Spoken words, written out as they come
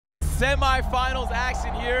semifinals action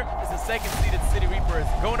here is the second-seeded City Reapers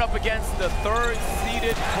going up against the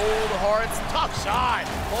third-seeded Cold Hearts. Tough shot.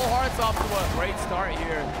 Cold Hearts off to a great start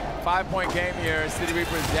here. 5-point game here. City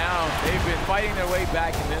Reapers down. They've been fighting their way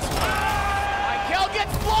back in this one. Michael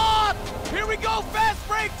gets blocked. Here we go. Fast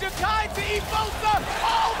break. Jakai to Ifosa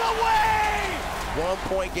all the way.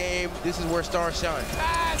 1-point game. This is where stars shine.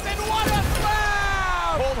 Pass, and what a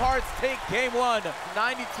slam! Cold Hearts take game one,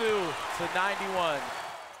 92-91.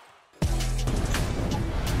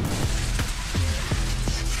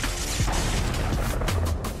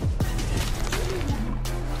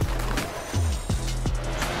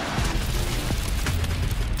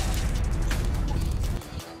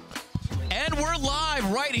 And we're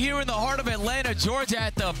live right here in the heart of Atlanta, Georgia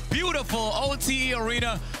at the beautiful OTE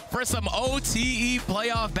Arena for some OTE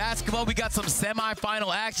playoff basketball. We got some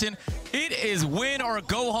semifinal action. It is win or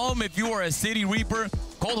go home if you are a City Reaper.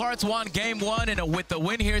 Cold Hearts won game one, and with the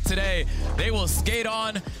win here today, they will skate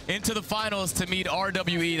on into the finals to meet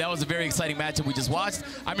RWE. That was a very exciting matchup we just watched.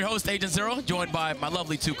 I'm your host, Agent Zero, joined by my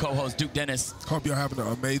lovely two co-hosts, Duke Dennis. Hope y'all having an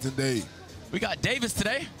amazing day. We got Davis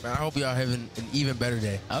today. Man, I hope y'all having an even better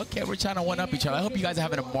day. Okay, we're trying to one-up each other. I hope you guys are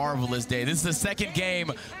having a marvelous day. This is the second game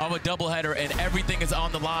of a doubleheader, and everything is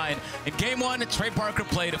on the line. In game one, Trey Parker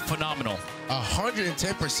played phenomenal.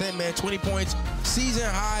 110%, man. 20 points, season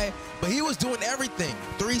high. But he was doing everything.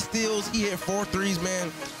 3 steals. He hit 4 threes,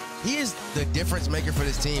 man. He is the difference maker for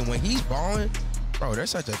this team. When he's balling, bro, they're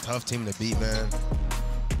such a tough team to beat, man.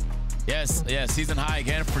 Yes, season high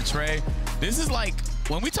again for Trey. This is like,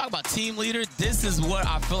 when we talk about team leader, this is what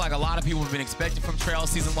I feel like a lot of people have been expecting from Trey all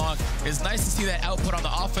season long. It's nice to see that output on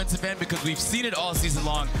the offensive end because we've seen it all season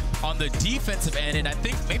long on the defensive end. And I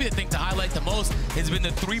think maybe the thing to highlight the most has been the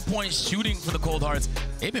 3-point shooting for the Cold Hearts.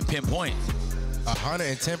 They've been pinpoint.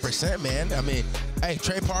 110%, man. I mean, hey,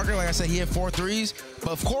 Trey Parker, like I said, he had 4 threes. But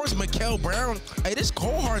of course, Mikael Brown, hey, this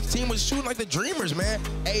Cold Hearts team was shooting like the Dreamers, man.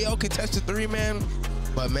 AO contested 3, man.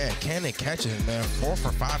 But man, Cannon catching, man, 4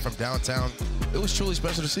 for 5 from downtown. It was truly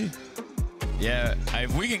special to see. Yeah,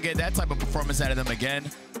 if we can get that type of performance out of them again,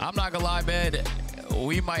 I'm not gonna lie, man,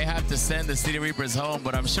 we might have to send the City Reapers home,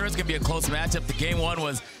 but I'm sure it's gonna be a close matchup. The game one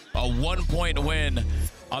was a 1-point win.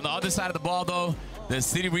 On the other side of the ball, though, the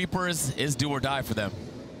City Reapers is do or die for them.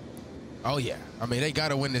 Oh yeah, I mean, they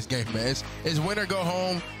gotta win this game, man. It's win or go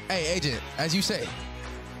home. Hey, Agent, as you say,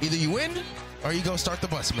 either you win or you go start the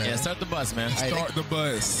bus, man. Yeah, start the bus, man. Hey, start the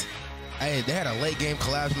bus. Hey, they had a late game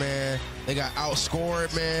collapse, man. They got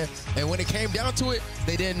outscored, man. And when it came down to it,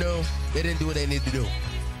 they didn't do what they needed to do.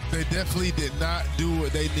 They definitely did not do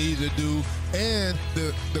what they needed to do. And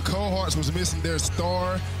the Cold Hearts was missing their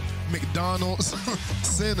star McDonald's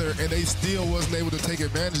center, and they still wasn't able to take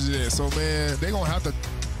advantage of it. So man, they're gonna have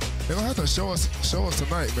to show us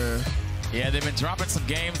tonight, man. Yeah, they've been dropping some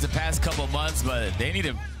games the past couple of months, but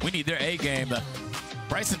we need their A game.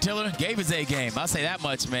 Bryson Tiller gave his A game. I'll say that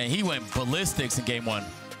much, man. He went ballistics in game one.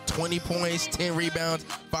 20 points, 10 rebounds,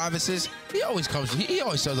 5 assists. He always comes. He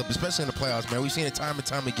always shows up, especially in the playoffs, man. We've seen it time and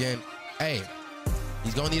time again. Hey,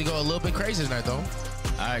 he's gonna need to go a little bit crazy tonight, though.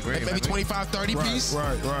 I agree. Maybe 25, 30 piece.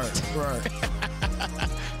 Right.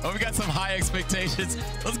 Well, we got some high expectations.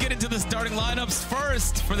 Let's get into the starting lineups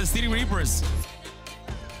first for the City Reapers.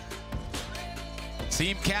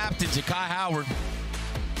 Team captain Jakai Howard.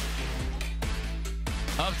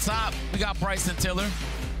 Up top, we got Bryson Tiller.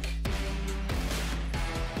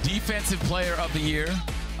 Defensive Player of the Year,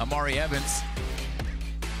 Amari Evans.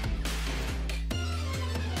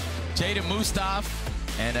 Jaden Mustaf.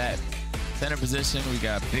 And at center position, we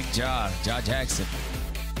got Big Ja Jackson.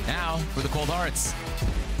 Now for the Cold Hearts.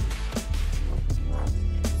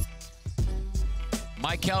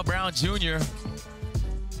 Michael Brown Jr.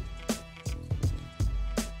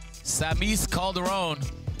 Samis Calderon.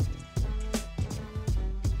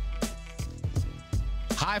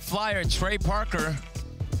 High flyer Trey Parker.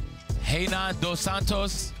 Heinan Dos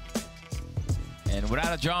Santos. And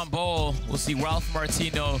without a John Bowl, we'll see Ralph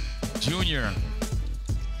Martino Jr.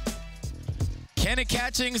 Cannon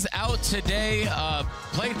Catchings out today.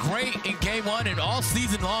 Played great in game one and all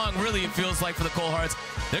season long, really, it feels like, for the Cold Hearts.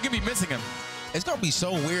 They're going to be missing him. It's going to be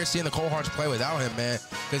so weird seeing the Cold Hearts play without him, man,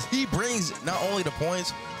 because he brings not only the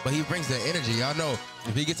points, but he brings the energy. Y'all know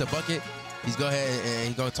if he gets a bucket, he's go ahead and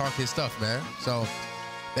he's going to talk his stuff, man. So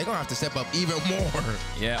they're going to have to step up even more.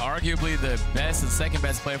 Yeah, arguably the best and second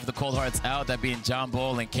best player for the Cold Hearts out, that being John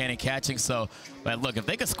Bowl and Cannon Catching. So, but look, if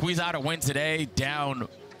they could squeeze out a win today down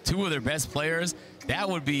 2 of their best players, that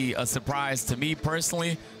would be a surprise to me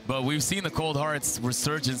personally. But we've seen the Cold Hearts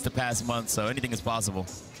resurgence the past month, so anything is possible.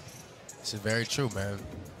 This is very true, man.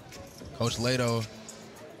 Coach Leto,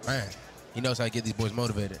 man, He knows how to get these boys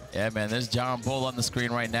motivated. Yeah, man, there's John Bull on the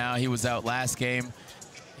screen right now. He was out last game.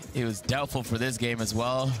 He was doubtful for this game as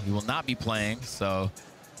well. He will not be playing. So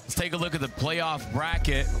let's take a look at the playoff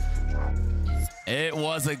bracket. It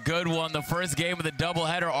was a good one. The first game of the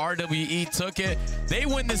doubleheader, RWE took it. They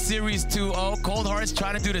win the series 2-0. Cold Hearts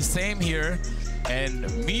trying to do the same here and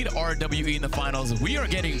meet RWE in the finals. We are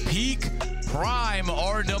getting peak prime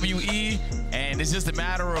RWE, and it's just a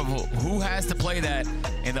matter of who has to play that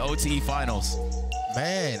in the OTE finals.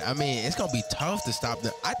 Man, I mean, it's going to be tough to stop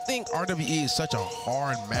them. I think RWE is such a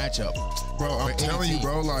hard matchup. Bro, I'm telling you,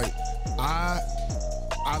 bro, like, I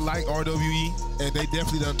like RWE, and they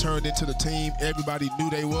definitely done turned into the team everybody knew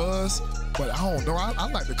they was. But I don't know. I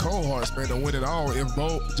like the Cold Hearts, man, to win it all if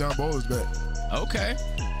John Bull is back. Okay.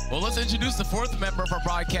 Well, let's introduce the fourth member of our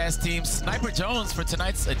broadcast team, Sniper Jones, for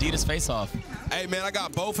tonight's Adidas Face-Off. Hey, man, I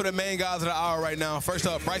got both of the main guys of the hour right now. First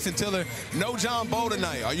up, Bryson Tiller. No John Bull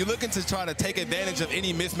tonight. Are you looking to try to take advantage of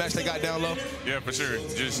any mismatch they got down low? Yeah, for sure.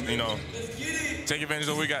 Just, you know, take advantage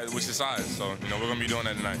of what we got, which is size. So, you know, we're going to be doing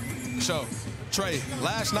that tonight. So, Trey,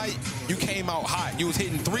 last night you came out hot. You was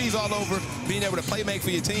hitting threes all over, being able to play make for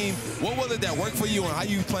your team. What was it that worked for you, and how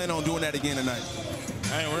you plan on doing that again tonight?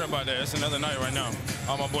 I ain't worried about that. It's another night right now.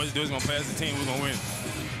 All my boys do is going to pass the team. We're going to win.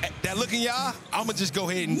 That look in your eye, I'm going to just go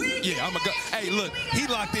ahead and, yeah, I'm going to go. Hey, look, he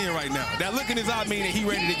locked in right now. That look in his eye meaning he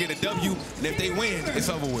ready to get a W, and if they win, it's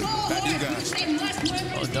over with. Back to you guys.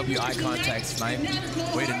 Oh, W eye contact, Snipe.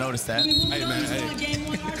 Way to notice that. Hey, man,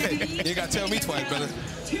 hey. You ain't got to tell me twice, brother.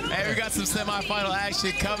 Hey, we got some semifinal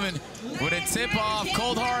action coming with a tip-off.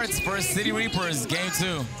 Cold Hearts versus City Reapers, game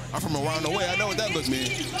 2. I'm from around the way. I know what that look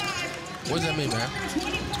means. What does that mean, man?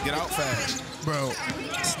 Get out fast. Bro,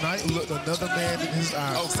 Snipe looked another man in his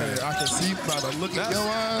eyes. Okay. I can see by the look in your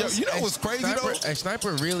eyes. Yo, you know what's crazy, though? Hey,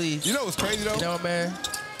 Sniper really... You know what's crazy, though? You know, man?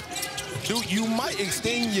 Dude, you might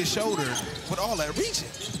extend your shoulder with all that reaching.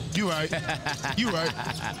 You right. You right.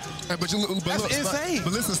 Hey, but look, That's insane.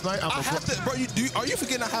 But listen, Snipe, I have to, bro. Are you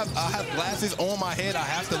forgetting I have glasses on my head? I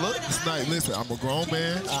have to look. Snipe, listen, I'm a grown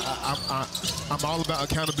man. I'm all about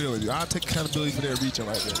accountability. I take accountability for their reaching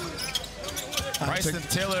like that. Bryson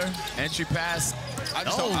Tiller, entry pass. I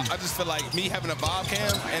just feel like me having a bob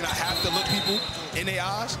cam and I have to look people in their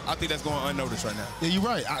eyes. I think that's going unnoticed right now. Yeah, you're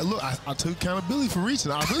right. I took accountability for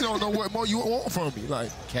reaching. I really don't know what more you want from me. Like,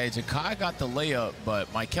 Okay, Jakai got the layup,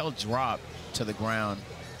 but Michael dropped to the ground.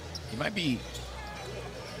 He might be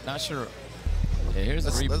not sure. Yeah, here's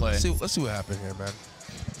the replay. Let's see what happened here, man.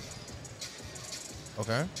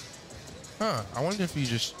 Okay. Huh. I wonder if you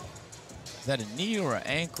just... Is that a knee or an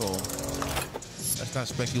ankle? Let's not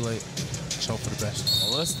speculate. Let's hope for the best.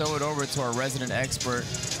 Well, let's throw it over to our resident expert,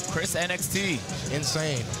 Chris NXT.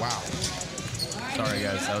 Insane. Wow. Sorry,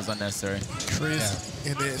 guys. That was unnecessary. Chris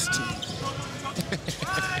NXT.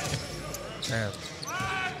 Damn.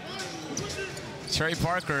 Trey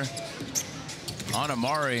Parker on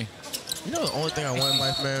Amari. You know the only thing I want in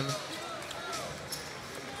life, man,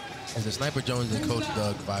 is the Sniper Jones and Coach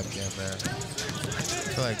Doug vibe cam, man. I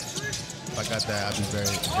feel like if I got that, I'd be very,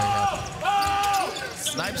 very happy.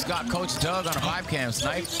 Snipes got Coach Doug on a 5 cam.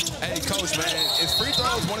 Snipe. Hey, Coach, man, is free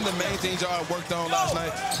throws one of the main things y'all worked on last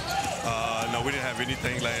night? No, we didn't have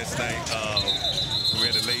anything last night. We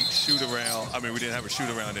had a late shoot around. I mean, we didn't have a shoot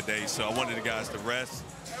around today, so I wanted the guys to rest.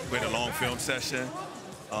 We had a long film session,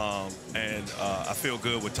 and I feel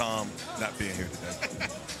good with Tom not being here today.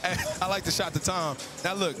 Hey, I like the shot to Tom.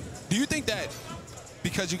 Now, look, do you think that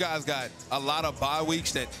because you guys got a lot of bye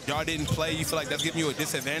weeks that y'all didn't play, you feel like that's giving you a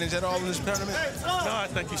disadvantage at all in this tournament? No, I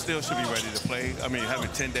think you still should be ready to play. I mean, having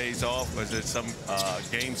 10 days off, was there some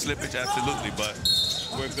game slippage? Absolutely, but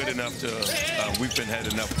we're good enough to, we've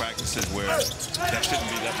had enough practices where that shouldn't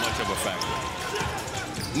be that much of a factor.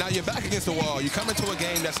 Now you're back against the wall. You come into a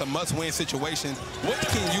game that's a must-win situation. What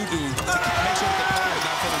can you do to make sure that the players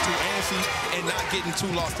not feeling too antsy and not getting too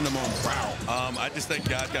lost in the moment? Wow. I just think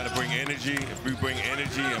guys got to bring energy. If we bring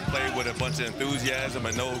energy and play with a bunch of enthusiasm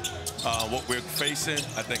and know what we're facing,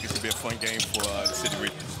 I think it should be a fun game for the City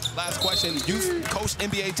Reapers. Last question. You've coached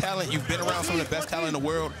NBA talent. You've been around some of the best talent in the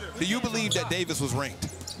world. Do you believe that Davis was ranked?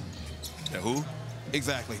 Now, who?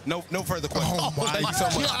 Exactly. No further questions. Oh my Thank you so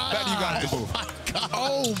much. God. Back to you guys in the booth.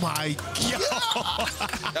 Oh my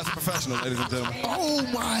God. That's a professional, ladies and gentlemen. Oh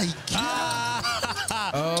my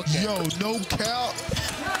God. Okay. Yo, no cap.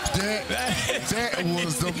 That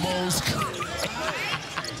was the most.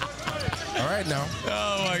 All right, now.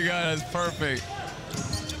 Oh, my God. That's perfect.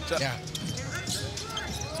 Yeah.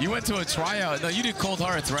 You went to a tryout. No, you did Cold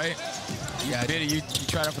Hearts, right? Yeah, I did. You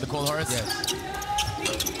tried out for the Cold Hearts? Yes.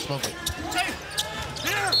 Smoke it.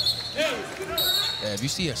 Yeah, if you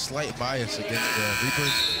see a slight bias against the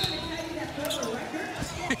Reapers,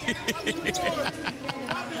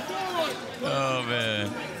 Oh,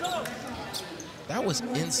 man. That was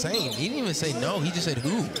insane. He didn't even say no. He just said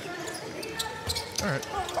who. All right.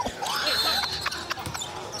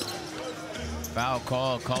 Foul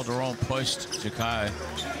call. Calderon pushed Jakai.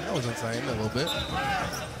 That was insane a little bit.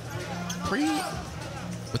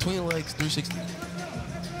 Between the legs, 360.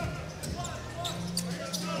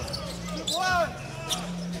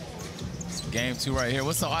 Game 2 right here.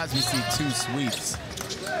 What's the odds we see 2 sweeps?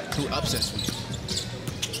 2 upset sweeps.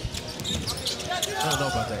 I don't know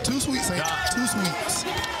about that. 2 sweeps ain't 2 sweeps.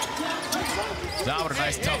 John with a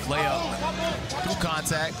nice tough layup. Through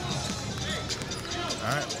contact.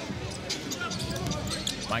 All right.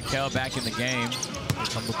 Michael back in the game. Here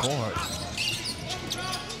come the Cold Heart.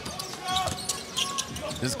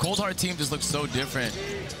 This Cold Heart team just looks so different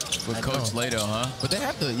with Coach Lato, huh? But they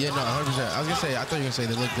have to, yeah, no, 100%. I was going to say, I thought you were going to say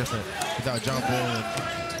they look different without John Bull and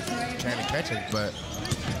Cannon catching, but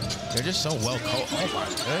they're just so well coached. Oh, my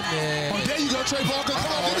goodness. Oh, there you go, Trey Parker.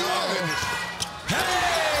 Come on,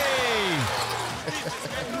 Hey!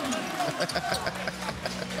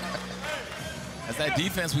 That's that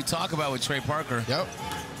defense we talk about with Trey Parker. Yep.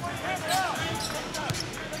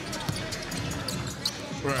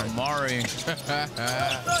 Right. Amari.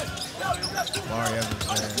 Amari Evans,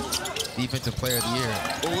 man. Defensive player of the year.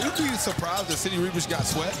 Well, would you be surprised that City Reapers got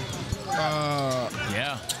swept?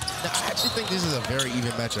 Yeah. I actually think this is a very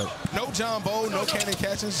even matchup. No John Bowl, no Cannon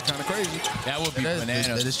catching. It's kind of crazy. That would be bananas.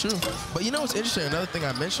 That is true. But you know what's interesting? Another thing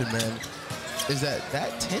I mentioned, man, is that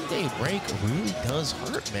 10-day break really does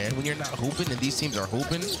hurt, man. When you're not hooping and these teams are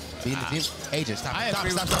hooping, being the team. Agent, stop, man.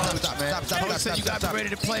 stop, You got to be ready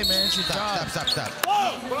to play, man. It's your job. Stop.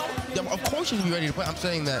 Yeah, of course you can be ready to play. I'm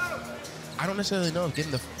saying that I don't necessarily know if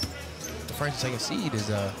getting the first and second seed is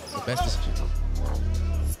the best decision.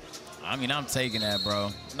 I mean, I'm taking that,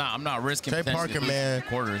 bro. Nah, I'm not risking Trey Parker, man.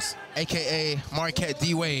 Quarters. AKA Marquette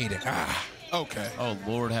D. Wade. Okay. Oh,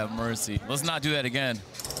 Lord have mercy. Let's not do that again.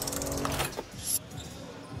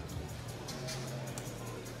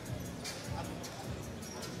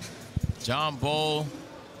 John Bull,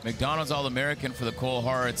 McDonald's All-American for the Cold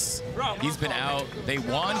Hearts. He's been out. They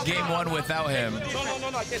won game 1 without him.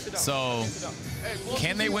 So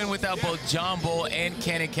can they win without both John Bull and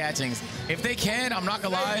Cannon Catchings? If they can, I'm not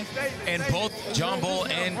gonna lie, and both John Bull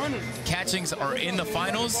and Catchings are in the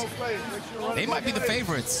finals, they might be the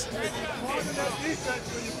favorites.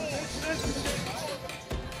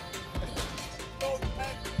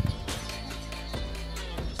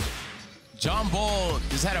 John Bull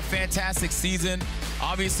just had a fantastic season.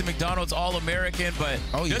 Obviously, McDonald's All-American, but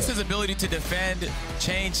just his ability to defend,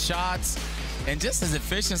 change shots, and just his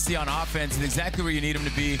efficiency on offense is exactly where you need him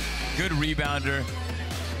to be. Good rebounder.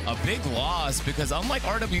 A big loss because unlike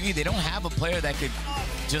RWE, they don't have a player that could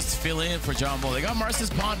just fill in for John Bull. They got Marcus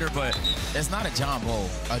Ponder, but it's not a John Bull.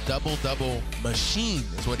 A double-double machine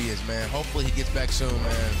is what he is, man. Hopefully he gets back soon,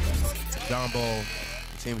 man. John Bull,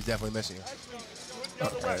 the team is definitely missing him.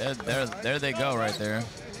 Okay, there they go right there.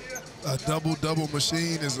 A double-double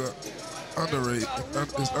machine is underrated.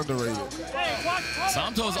 It's underrated.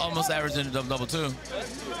 Santos almost averaged in a double-double too.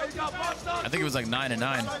 I think it was like 9 and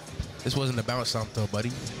 9. This wasn't about Santos,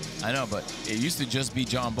 buddy. I know, but it used to just be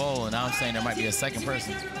John Bull, and now I'm saying there might be a second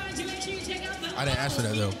person. I didn't ask for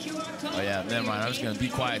that though. Oh yeah, never mind. I was gonna be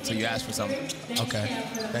quiet till you ask for something. Okay,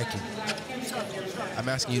 thank you. I'm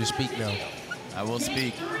asking you to speak now. I will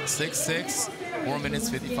speak. 6-6, 4 minutes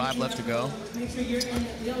 55 left to go.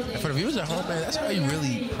 And for the viewers at home, man, that's how you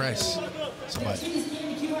really press somebody.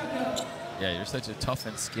 Yeah, you're such a tough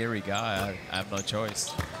and scary guy. I have no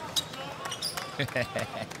choice.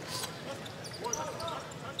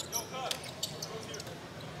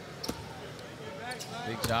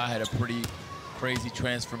 Big Ja had a pretty crazy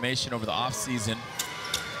transformation over the offseason.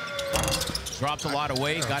 Dropped a lot of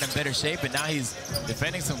weight, got in better shape, and now he's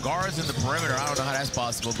defending some guards in the perimeter. I don't know how that's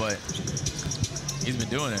possible, but he's been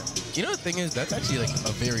doing it. You know the thing is, that's actually like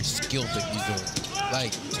a very skilled thing he's doing.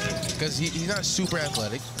 Like, because he's not super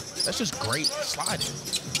athletic. That's just great sliding.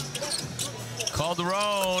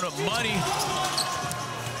 Calderon, money.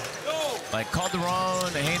 Like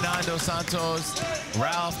Calderon, Heynan Dos Santos,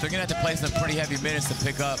 Ralph, they're gonna have to play some pretty heavy minutes to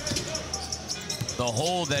pick up the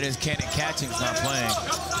hole that is Cannon Catchings not playing.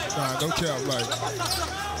 Nah, no cap. Like,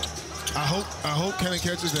 I hope Cannon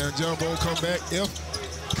Catchings and John Bull come back if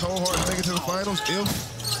Cold Heart make it to the finals.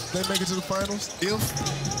 If they make it to the finals. If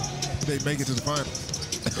they make it to the finals.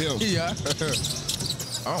 If. Yeah.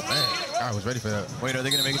 Oh man, I was ready for that. Wait, are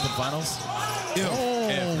they gonna make it to the finals? If. Whoa.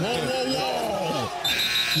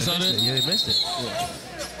 You saw that? Yeah, they missed it. Yeah.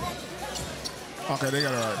 Okay, they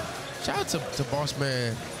got it right. Shout out to boss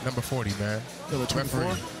man number 40, man. Number 24?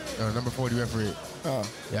 No, number 40 referee. Oh,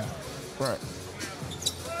 Yeah. right.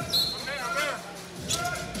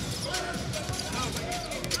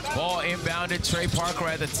 Ball inbounded. Trey Parker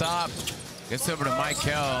at the top. Gets over to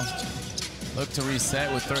Michael. Look to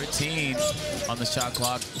reset with 13 on the shot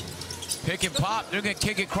clock. Pick and pop. They're going to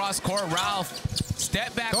kick it cross court. Ralph.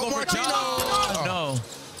 Step back Go over Martino! John. No.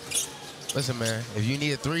 Listen, man, if you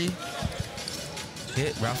need a 3,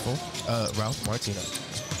 hit Ralph Martino.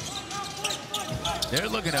 They're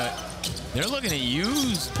looking to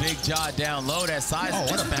use Big Jaw down low. That size. Oh,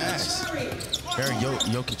 what a pass. Very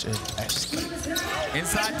Jokic-esque.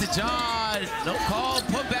 Inside to John. No call.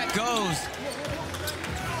 Putback goes.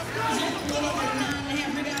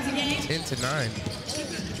 10-9.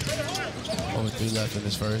 Over 3 left in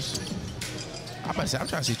this first. I'm trying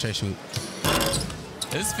to see Trey shoot.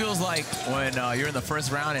 This feels like when you're in the first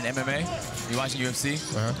round in MMA, you're watching UFC,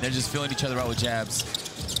 they're just filling each other out with jabs.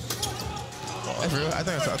 That's real. I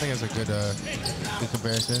think it's a good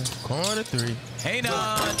comparison. Corner 3. Hey,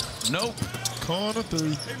 no. Nope. Corner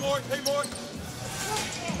 3. Take more.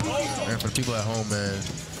 And for the people at home, man.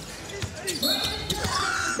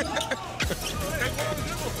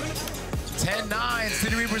 10-9.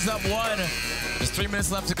 City Reapers up 1. There's 3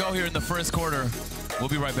 minutes left to go here in the first quarter. We'll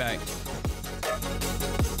be right back.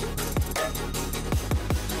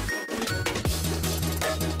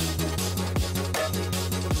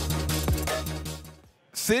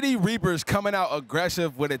 City Reapers coming out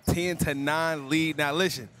aggressive with a 10-9 lead. Now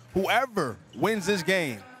listen, whoever wins this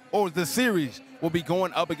game or the series will be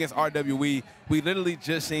going up against RWE. We literally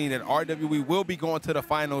just seen that RWE will be going to the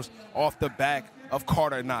finals off the back of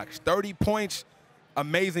Carter Knox. 30 points,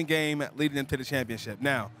 amazing game leading them to the championship.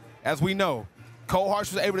 Now, as we know, Cold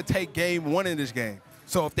Hearts was able to take game 1 in this game.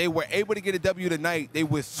 So if they were able to get a W tonight, they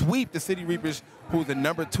would sweep the City Reapers, who's the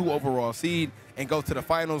number 2 overall seed, and go to the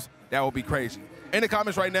finals. That would be crazy. In the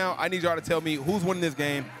comments right now, I need y'all to tell me who's winning this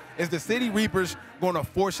game. Is the City Reapers going to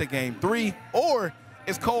force a game 3, or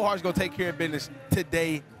is Cold Hearts going to take care of business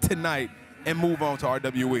today, tonight, and move on to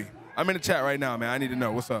RWE? I'm in the chat right now, man. I need to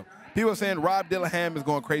know. What's up? People are saying Rob Dillingham is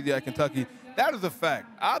going crazy at Kentucky. That is a fact.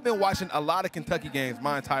 I've been watching a lot of Kentucky games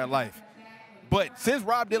my entire life. But since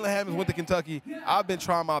Rob Dillingham has went to Kentucky, I've been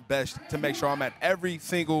trying my best to make sure I'm at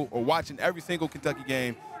watching every single Kentucky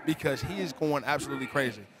game, because he is going absolutely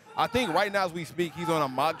crazy. I think right now as we speak, he's on a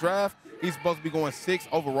mock draft. He's supposed to be going 6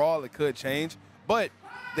 overall. It could change. But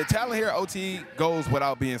the talent here at OTE goes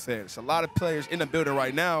without being said. There's a lot of players in the building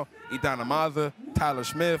right now. Idana Maza, Tyler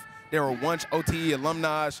Smith. They were once OTE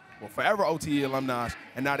alumni, well, forever OTE alumni,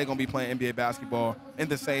 and now they're going to be playing NBA basketball in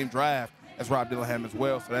the same draft as Rob Dillingham as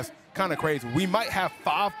well. So that's kind of crazy. We might have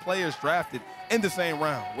 5 players drafted in the same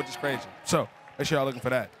round, which is crazy. So make sure y'all looking for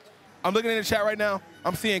that. I'm looking in the chat right now.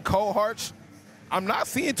 I'm seeing Cold Hearts. I'm not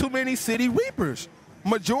seeing too many City Reapers.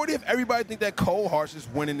 Majority of everybody think that Cold Hearts is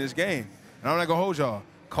winning this game. And I'm not going to hold y'all.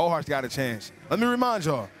 Cold Hearts got a chance. Let me remind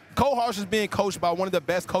y'all, Cold Hearts is being coached by one of the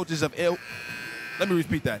best coaches of Let me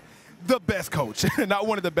repeat that. The best coach, not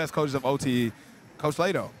one of the best coaches of OTE, Coach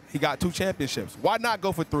Lato. He got 2 championships. Why not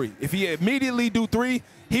go for 3? If he immediately do 3,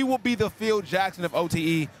 he will be the Phil Jackson of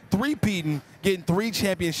OTE, 3-peating, getting 3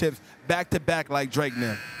 championships back-to-back like Drake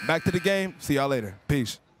now. Back to the game. See y'all later.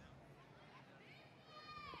 Peace.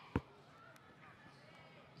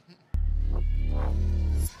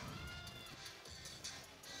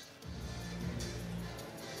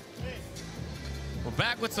 We're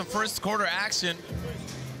back with some first quarter action.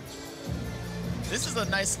 This is a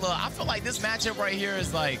nice little, I feel like this matchup right here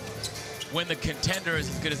is like when the contender is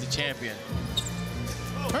as good as the champion.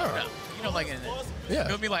 You know, like, Yeah.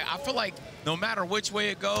 Feel me? Like, I feel like no matter which way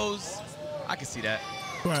it goes, I can see that.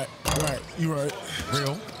 Right. You're right.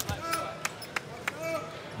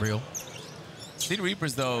 Real. City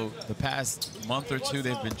Reapers, though, the past month or 2,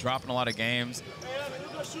 they've been dropping a lot of games.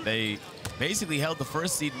 They basically held the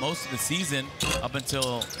first seed most of the season up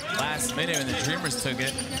until last minute when the Dreamers took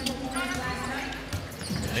it.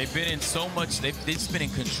 They've been in so much, they've just been in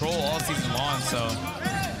control all season long, so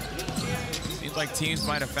seems like teams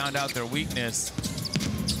might have found out their weakness.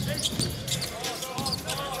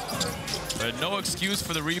 But no excuse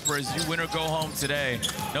for the Reapers. You win or go home today.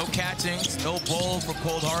 No catchings, no bowl for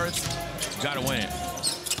Cold Hearts. You gotta win it.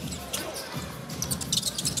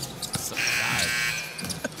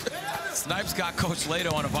 Snipes got Coach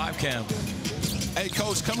Lato on a vibe cam. Hey,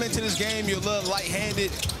 Coach, coming into this game, you're a little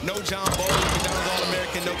light-handed. No John Bowl, McDonald's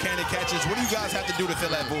All-American, no cannon catches. What do you guys have to do to fill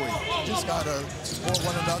that void? Just got to support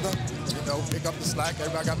one another, you know, pick up the slack.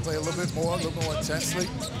 Everybody got to play a little bit more, a little more intensely,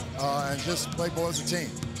 and just play ball as a team.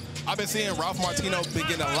 I've been seeing Ralph Martino been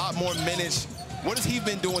getting a lot more minutes what has he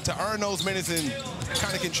been doing to earn those minutes and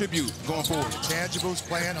kind of contribute going forward? Tangibles,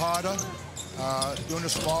 playing harder, doing the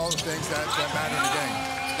small things that matter in the game.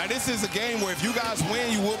 Now, this is a game where if you guys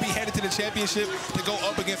win, you will be headed to the championship to go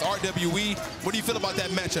up against RWE. What do you feel about that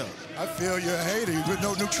matchup? I feel you're a hater. You with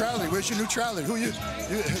no neutrality. Where's your neutrality? Who you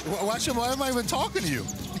watch him? Why am I even talking to you?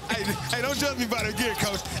 Hey, don't judge me by the gear,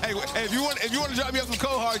 Coach. Hey, if you want to drop me up some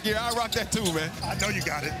cold hard gear, I'll rock that too, man. I know you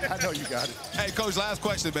got it. I know you got it. Hey, Coach, last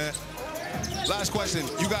question, man. Last question.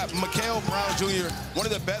 You got Mikael Brown Jr., one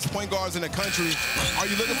of the best point guards in the country. Are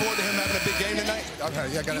you looking forward to him having a big game tonight? Okay,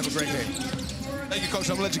 yeah, gotta have a great game. Thank you, Coach.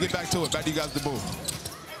 I'm gonna let you get back to it. Back to you guys at the booth.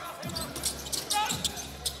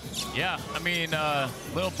 Yeah, I mean, a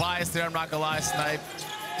little biased there, I'm not gonna lie, Snipe.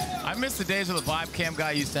 I miss the days where the Vibe Cam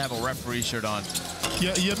guy used to have a referee shirt on.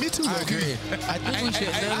 Yeah, me too. I agree. I think we should.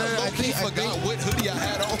 I forgot what hoodie I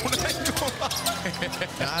had on.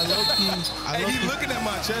 I low-key. He looking at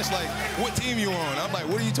my chest like, what team you on? I'm like,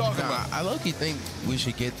 what are you talking about? I low-key think we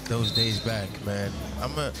should get those days back, man.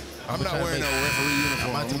 I'm not wearing no referee uniform. I'm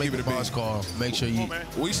about to make the boss call. Make sure you.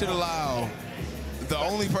 We should allow the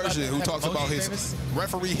only person who talks about his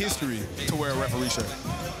referee history to wear a referee shirt.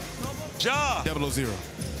 Ja. 0-0.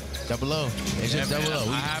 00. It's just 00.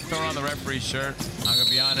 I have thrown on the referee shirt. I'm gonna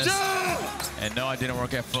be honest. And no, I didn't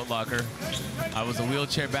work at Foot Locker. I was a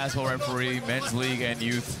wheelchair basketball referee, men's league and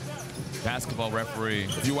youth basketball referee.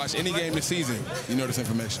 If you watch any game this season, you know this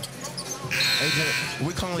information. AJ,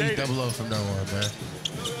 we're calling you 00 from now on, man.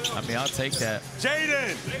 I mean, I'll take that.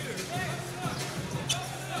 Jaden.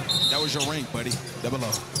 That was your rank, buddy. 00.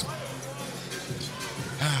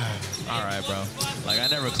 All right, bro. Like, I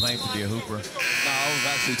never claimed to be a hooper. No, I was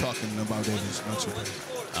actually talking about Davis, not you.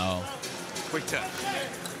 Oh. Quick touch.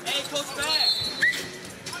 Hey, close back.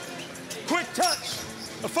 Quick touch.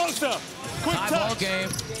 Afosa. Quick High touch. ball game.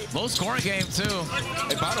 Low scoring game, too.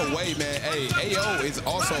 Hey, by the way, man, hey, AO is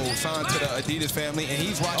also signed to the Adidas family, and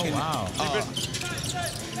he's rocking. Oh, wow.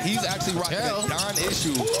 He's actually rocking a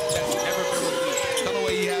non-issue that's ever been released. The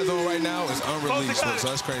colorway he has on right now is unreleased, so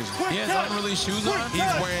that's crazy. He has unreleased shoes on? He's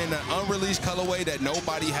wearing an unreleased colorway that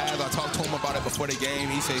nobody has. I talked to him about it before the game.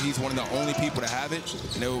 He said he's one of the only people to have it.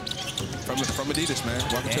 And from Adidas, man.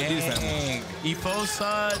 Welcome to Adidas family.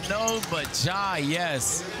 Efosa, no, but Ja,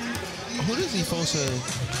 yes. Who does Efosa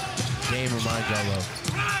game remind y'all of?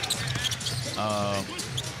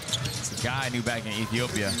 It's a guy I knew back in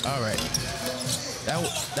Ethiopia. All right.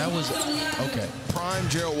 That was okay. Prime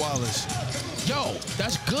Gerald Wallace. Yo,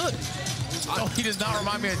 that's good. Oh, he does not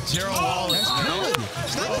remind me of Gerald Wallace. That's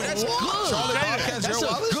good. That's good. That's a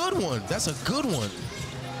good one. That's a good one.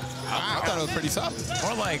 I thought it was pretty solid.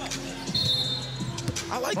 More like,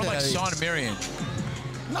 I like that. More like Sean Marion.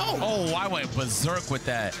 No. Oh, I went berserk with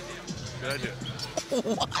that. Good idea.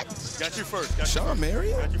 What? Got you first. Sean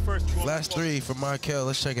Marion? Got you first. Last three from Michael.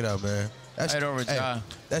 Let's check it out, man. That's right over, Ja.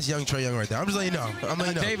 That's young Trae Young right there. I'm just letting you know. I'm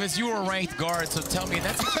letting you know. Davis, you were a ranked guard, so tell me, in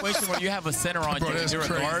that situation where you have a center on you and you're a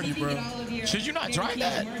guard, should you not drive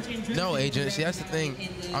that? No, agent. See, that's the thing.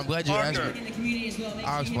 I'm glad you asked me.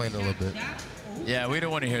 I'll explain it a little bit. Yeah, we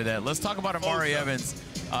don't want to hear that. Let's talk about Amari Evans.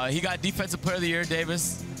 He got Defensive Player of the Year,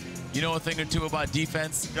 Davis. You know a thing or two about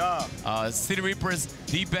defense. Ja. City Reapers,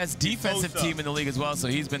 the best defensive team in the league as well, so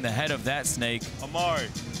he's been the head of that snake. Amari.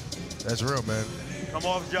 That's real, man. Come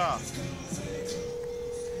off, Ja.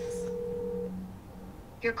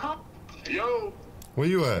 Your call. Yo, Where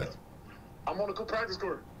you at? I'm on the practice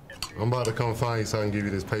court. I'm about to come find you so I can give you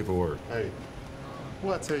this paperwork. Hey,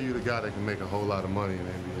 who I tell you the guy that can make a whole lot of money in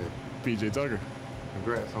the NBA? PJ Tucker.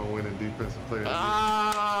 Congrats on winning Defensive Player of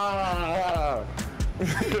Ah! the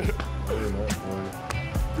Year.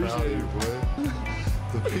 Proud of you, boy.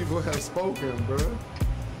 The people have spoken, bro.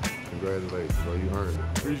 Congratulations, bro. You earned it.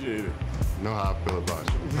 Appreciate it. You know how I feel about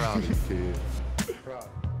you. I'm proud of you, kid. Proud.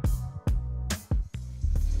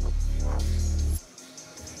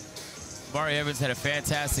 Amari Evans had a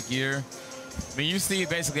fantastic year. I mean, you see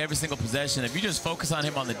basically every single possession. If you just focus on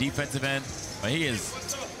him on the defensive end, he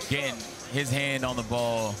is getting his hand on the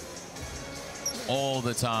ball all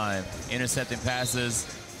the time. Intercepting passes,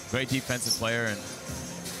 great defensive player, and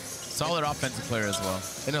solid offensive player as well.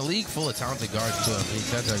 In a league full of talented guards, too. I mean, he's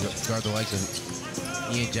got to guard the likes of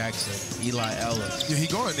Ian Jackson, Eli Ellis. Yeah, he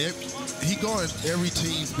going every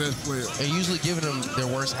team's best player. And usually giving them their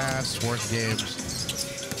worst halves, worst games.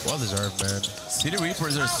 Well deserved, man. City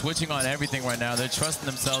Reapers are switching on everything right now. They're trusting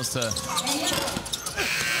themselves to...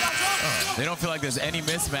 They don't feel like there's any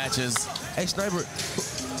mismatches. Hey, Sniper,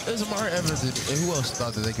 there's Amari Evans, and who else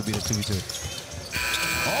thought that they could beat a 2v2?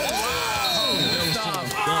 Oh, wow!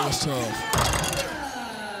 That was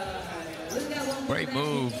tough. Great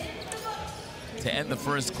move to end the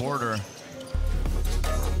first quarter.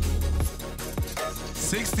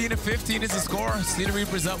 16-15 is the score. City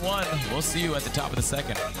Reapers up 1. We'll see you at the top of the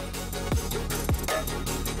second.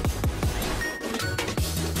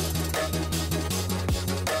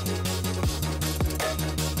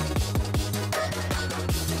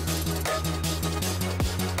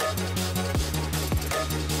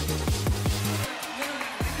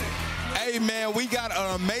 Hey, man, we got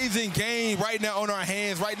an amazing game right now on our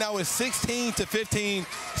hands. Right now it's 16-15.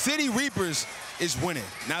 City Reapers is winning.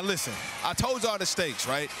 Now listen, I told y'all the stakes,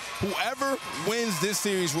 right? Whoever wins this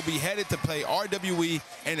series will be headed to play RWE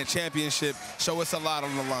in the championship, so it's a lot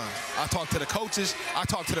on the line. I talked to the coaches, I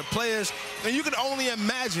talked to the players, and you can only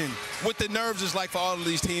imagine what the nerves is like for all of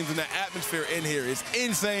these teams, and the atmosphere in here is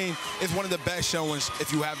insane. It's one of the best showings.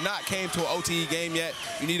 If you have not came to an OTE game yet,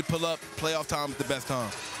 you need to pull up. Playoff time is the best time.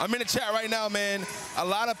 I'm in the chat right now, man. A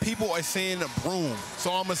lot of people are saying Broom, so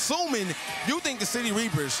I'm assuming you think the City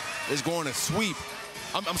Reapers is going to sweep.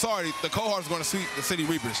 I'm sorry, the cohort's going to sweep the City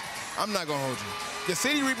Reapers. I'm not going to hold you. The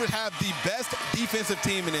City Reapers have the best defensive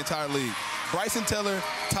team in the entire league. Bryson Tiller,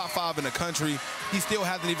 top 5 in the country. He still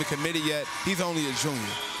hasn't even committed yet. He's only a junior.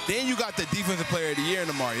 Then you got the Defensive Player of the Year in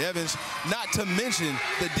Amari Evans, not to mention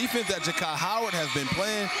the defense that Jakai Howard has been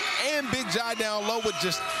playing, and Big Jai down low with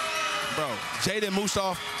just, bro, Jaden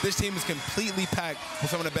Mushoff. This team is completely packed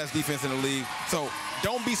with some of the best defense in the league. So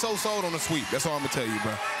don't be so sold on the sweep. That's all I'm going to tell you,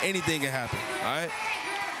 bro. Anything can happen, all right?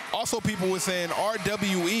 Also, people were saying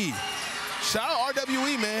RWE. Shout out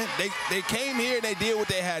RWE, man. They came here and they did what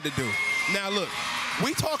they had to do. Now, look,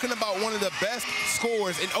 we talking about one of the best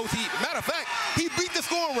scorers in OTE. Matter of fact, he beat the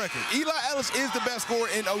scoring record. Eli Ellis is the best scorer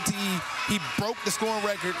in OTE. He broke the scoring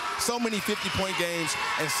record, so many 50-point games,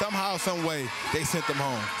 and somehow, some way, they sent them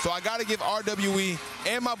home. So I got to give RWE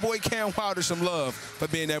and my boy Cam Wilder some love for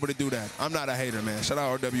being able to do that. I'm not a hater, man. Shout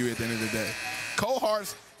out RWE at the end of the day.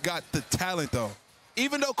 Cohorts got the talent, though.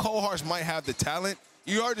 Even though Cohorts might have the talent,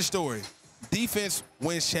 you heard the story. Defense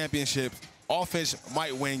wins championships. Offense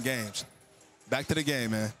might win games. Back to the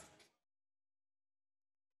game, man.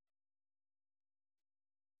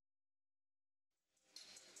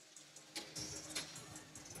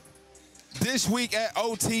 This week at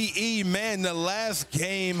OTE, man, the last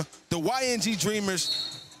game, the YNG Dreamerz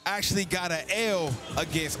actually got an L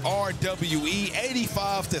against RWE,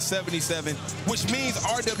 85-77, which means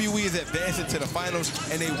RWE is advancing to the finals,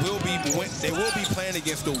 and they will be playing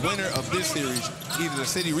against the winner of this series, either the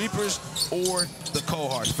City Reapers or the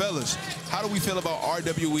Cohorts. Fellas, how do we feel about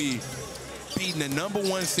RWE beating the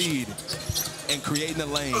 #1 seed and creating a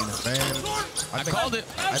lane? Man, I called it.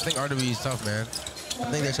 I think RWE is tough, man. I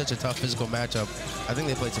think they're such a tough physical matchup. I think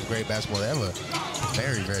they played some great basketball. They have a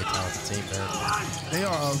very, very talented team, man. They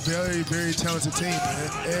are a very, very talented team, man.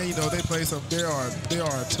 And you know, they play some. They are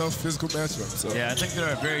a tough physical matchup. So. Yeah, I think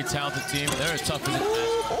they're a very talented team. They're a tough physical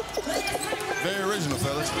matchup. Very original,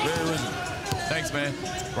 fellas. Very original. Thanks, man.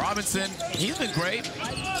 Robinson, he's been great.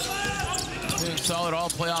 Doing solid all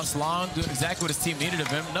playoffs long, doing exactly what his team needed of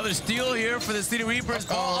him. Another steal here for the City Reapers.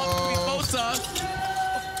 Ball up to Mimosa.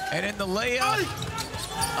 And in the layup,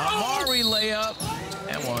 Amari layup,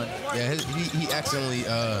 and one. Yeah, he accidentally,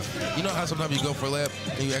 you know how sometimes you go for a layup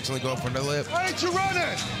and you accidentally go for another layup? Why ain't you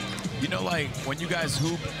running? You know, like, when you guys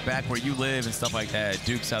hoop back where you live and stuff like that,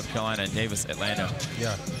 Duke, South Carolina, and Davis, Atlanta.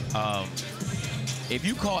 Yeah. If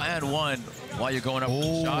you call and one while you're going up with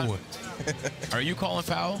the shot, are you calling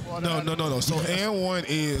foul? No. So and one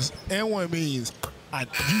means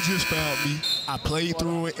you just fouled me, I played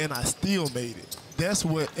through it, and I still made it. That's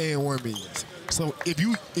what and one means. So if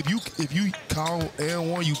you call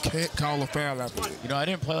and one, you can't call a foul after it. You know, I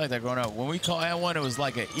didn't play like that growing up. When we call and one, it was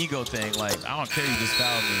like an ego thing. Like, I don't care, you just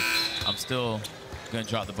fouled me. I'm still gonna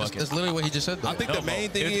drop the bucket. That's literally what he just said, though. I think the main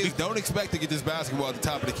thing is don't expect to get this basketball at the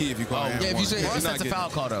top of the key if you call it. Yeah, if you say that's a foul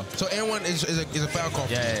call, though. So and one is a foul call.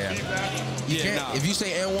 Yeah. If you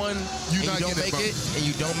say and one, you don't make it, and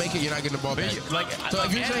you don't make it, you're not getting the ball back. Like, so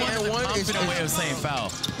if you say and one, it's a way of saying foul.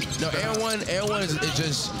 No, and one is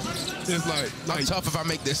just. It's like I'm tough if I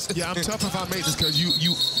make this. Yeah, I'm tough if I make this because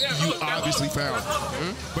you obviously fouled.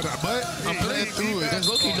 But I'm playing through it. There's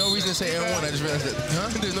low-key no reason to say and one. I just realized that.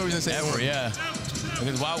 There's no reason to say and one. Yeah.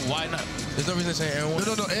 Because why not? There's no reason to say and one.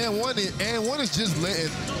 No. And one is just letting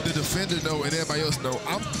the defender know and everybody else know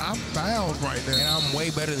I'm fouled right now. And I'm way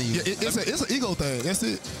better than you. Yeah, it's an ego thing. That's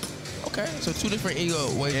it. Okay, so two different ego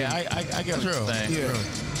ways. Yeah, I get what you're saying. Yeah.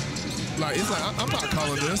 Like it's like I'm not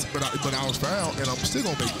calling this, but I was fouled and I'm still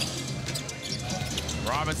gonna make it.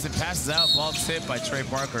 Robinson passes out, ball tipped by Trey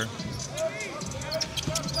Parker.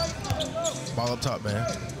 Ball up top, man.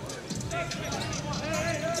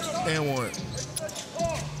 And one.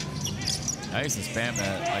 I used to spam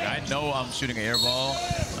that. Like, I know I'm shooting an air ball.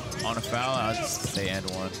 On a foul, I'd say and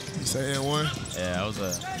one. You say and one? Yeah, that was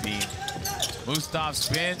a beam. Mustaf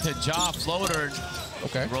spin to jaw floater.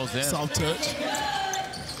 Okay. Rolls in. Soft touch.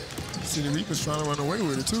 City Reaper's trying to run away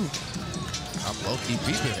with it, too. I'm low-key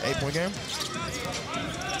beeping. 8-point game.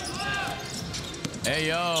 Hey,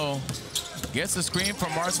 yo. Gets the screen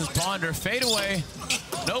from Marcus Ponder. Fade away.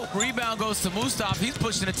 Nope. Rebound goes to Mustaf. He's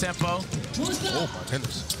pushing the tempo. Oh, my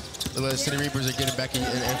goodness. Look like the City Reapers are getting back in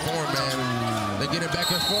form, man. They're getting back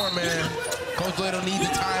in form, man. Coach Lay don't need the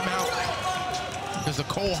timeout because the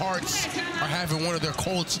Cold Hearts are having one of their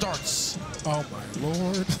cold starts. Oh, my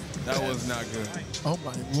Lord. That was not good. Oh,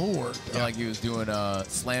 my Lord. Felt like he was doing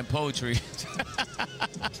slam poetry.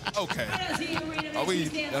 Okay. Are we?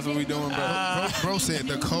 That's what we doing, bro. Bro said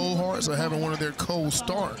the Cold Hearts are having one of their cold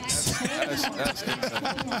starts. That's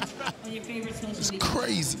It's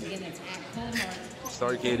crazy.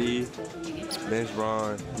 Start KD, bench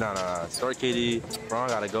Bron. Nah. Start KD. Bron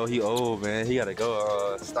gotta go. He old, man. He gotta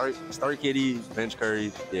go. Start KD, bench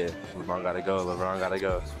Curry. Yeah, LeBron gotta go. LeBron gotta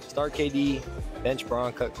go. Start KD, bench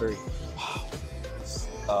Bron, cut Curry.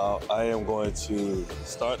 I am going to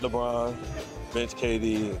start LeBron, bench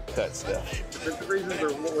KD, cut Steph. Defensive reasons or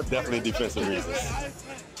what? Definitely defensive reasons.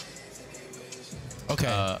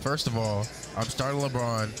 Okay, first of all, I'm starting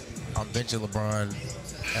LeBron, I'm benching LeBron,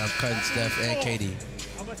 and I'm cutting Steph and KD.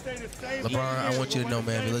 LeBron, I want you to know,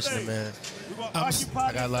 man, if you're listening, man, I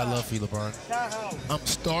got a lot of love for you, LeBron. I'm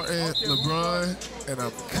starting LeBron, and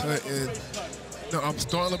I'm cutting. No, I'm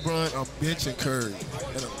starting LeBron, I'm benching Curry,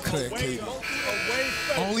 and I'm cutting KD.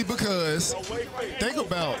 Only because, think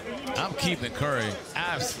about. I'm keeping Curry.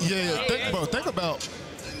 Absolutely. Yeah, think about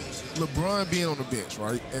LeBron being on the bench,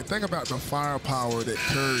 right? And think about the firepower that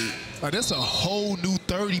Curry, like that's a whole new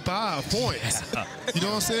 35 points. You know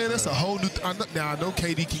what I'm saying? That's a whole new, now I know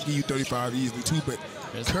KD can give you 35 easily too, but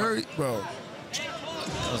Curry, bro.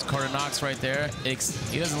 That was Carter Knox right there.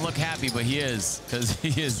 He doesn't look happy, but he is, because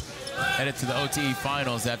he is headed to the OTE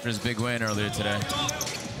finals after his big win earlier today.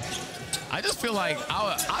 I just feel like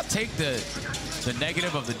I'll take the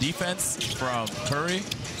negative of the defense from Curry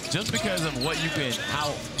just because of what you can,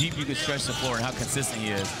 how deep you can stretch the floor and how consistent he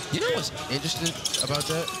is. You know what's interesting about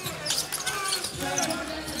that?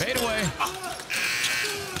 Fade away.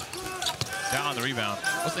 Down on the rebound.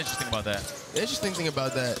 What's interesting about that? The interesting thing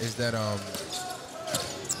about that is that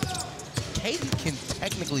KD can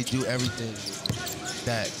technically do everything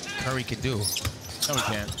that Curry can do. No, he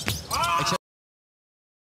can't. Except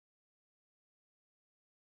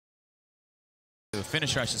the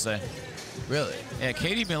finisher, I should say. Really? Yeah,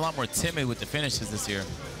 KD been a lot more timid with the finishes this year.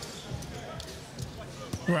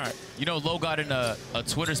 Right. You know, Lowe got in a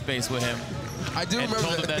Twitter space with him. I do and remember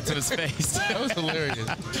told him that to his face. That was hilarious.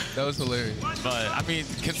 That was hilarious. But, I mean,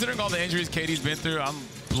 considering all the injuries KD's been through, I'm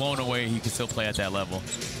blown away he can still play at that level.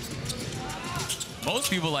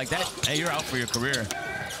 Most people like that, hey, you're out for your career.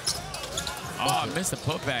 Oh, I missed a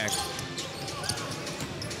putback.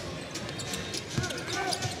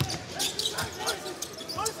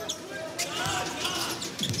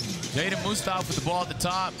 Jaden Mustaf with the ball at the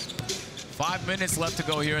top. 5 minutes left to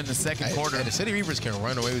go here in the second quarter. Hey, the City Reapers can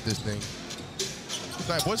run away with this thing.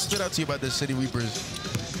 Like, what stood out to you about the City Reapers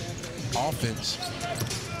offense?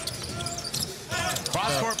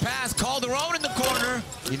 Cross-court pass, Calderon in the corner.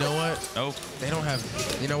 You know what? Nope. They don't have,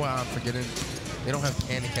 you know what I'm forgetting? They don't have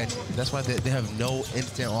candy catch. That's why they have no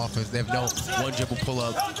instant offense. They have no one dribble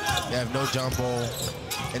pull-up. They have no jump ball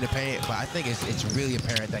in the paint. But I think it's really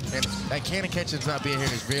apparent that candy catch is not being here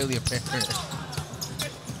is really apparent.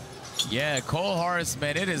 Yeah, Cole Harris,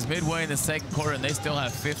 man, it is midway in the second quarter, and they still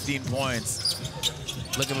have 15 points.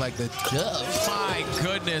 Looking like the Dubs. My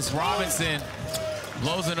goodness, Robinson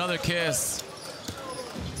blows another kiss.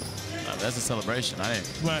 That's a celebration. I didn't.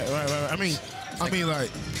 Right. I mean,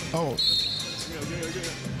 like, oh.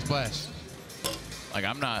 Splash. Like,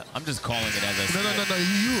 I'm just calling it as I see it. No.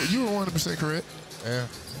 You were 100% correct. Yeah.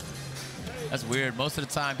 That's weird. Most of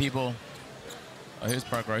the time, people. Oh, here's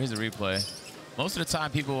Parker. Here's a replay. Most of the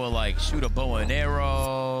time, people will like shoot a bow and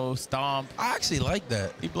arrow, stomp. I actually like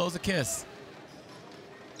that. He blows a kiss.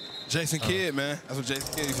 Jason Kidd, man. That's what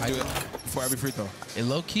Jason Kidd used to do before every free throw. In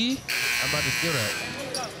low key, I'm about to steal that.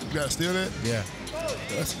 You gotta steal that? Yeah.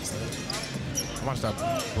 That's insane. I'm gonna stop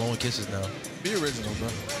blowing kisses now. Be original, bro.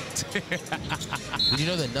 Did you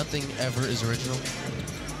know that nothing ever is original?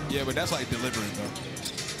 Yeah, but that's like deliberate, though.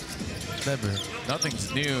 Never.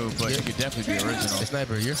 Nothing's new, but you could definitely be original. It's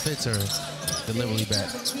never. Your fits are deliberately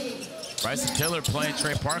bad. Bryson Tiller playing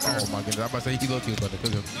Trey Parker. Oh, my goodness. I'm about to say he low-key was about to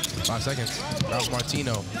cook him. 5 seconds. Ralph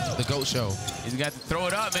Martino, the GOAT show. He's got to throw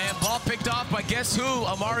it up, man. Ball picked off by guess who?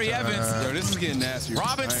 Amari Evans. Yo, this is getting nasty.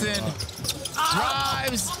 Robinson.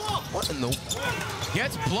 drives. What in the?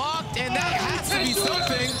 Gets blocked, and that has to be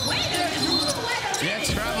something. Yeah,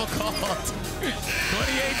 travel called.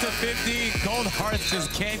 28-15. Cold Hearts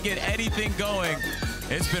just can't get anything going.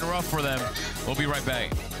 It's been rough for them. We'll be right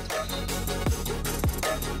back.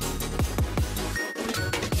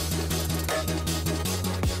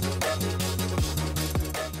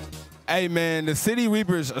 Hey, man, the City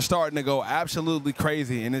Reapers are starting to go absolutely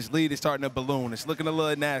crazy, and this lead is starting to balloon. It's looking a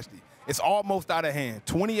little nasty. It's almost out of hand.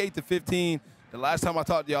 28-15. The last time I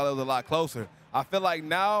talked to y'all, it was a lot closer. I feel like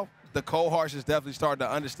now the Cold Hearts is definitely starting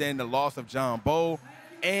to understand the loss of John Bowl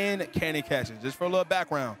and Kenny Catchings. Just for a little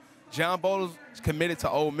background, John Bowl is committed to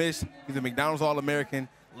Ole Miss. He's a McDonald's All-American,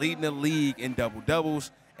 leading the league in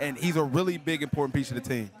double-doubles, and he's a really big, important piece of the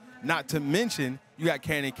team. Not to mention, you got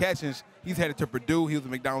Kenny Catchings. He's headed to Purdue. He was a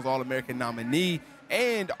McDonald's All-American nominee.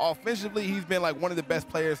 And offensively, he's been like one of the best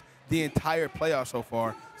players the entire playoff so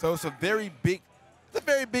far. So it's a very big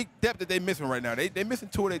depth that they're missing right now. They're missing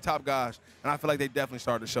two of their top guys, and I feel like they definitely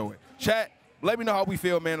started to show it. Chat, let me know how we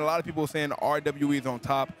feel, man. A lot of people are saying RWE is on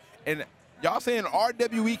top. And y'all saying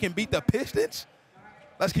RWE can beat the Pistons?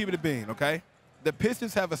 Let's keep it a bean, okay? The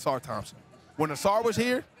Pistons have Asar Thompson. When Asar was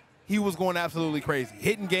here, he was going absolutely crazy,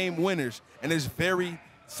 hitting game winners in this very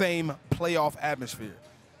same playoff atmosphere.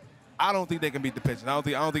 I don't think they can beat the Pistons. I don't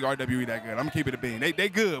think RWE that good. I'm gonna keep it a bean. They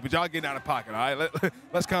good, but y'all getting out of pocket. All right,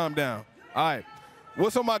 let's calm down. All right,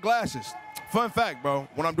 what's on my glasses? Fun fact, bro.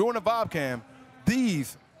 When I'm doing a vibe cam,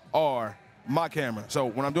 these are my camera. So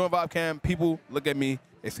when I'm doing vibe cam, people look at me.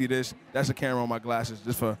 They see this. That's the camera on my glasses.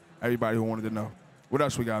 Just for everybody who wanted to know. What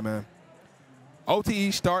else we got, man?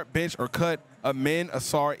 OTE, start, bench, or cut. Amin,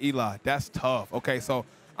 Asar, Eli. That's tough. Okay, so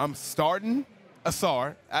I'm starting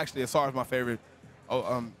Asar. Actually, Asar is my favorite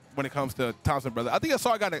when it comes to Thompson brother. I think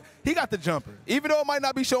Asar got the jumper. Even though it might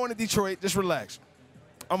not be showing in Detroit, just relax.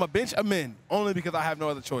 I'm a bench Amin only because I have no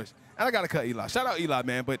other choice. And I got to cut Eli. Shout out Eli,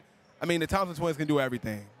 man. But, I mean, the Thompson twins can do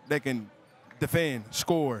everything. They can defend,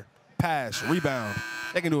 score, pass, rebound.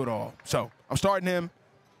 They can do it all. So I'm starting him,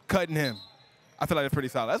 cutting him. I feel like it's pretty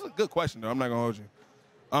solid. That's a good question, though. I'm not going to hold you.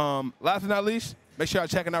 Last but not least, make sure y'all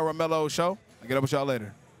checking out Romelo's show. I'll get up with y'all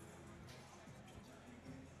later.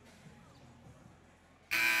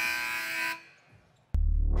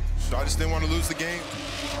 So I just didn't want to lose the game.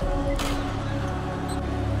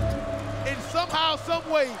 And somehow, some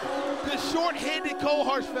way, the short-handed Cold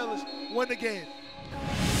Hearts fellas won the game.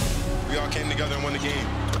 We all came together and won the game.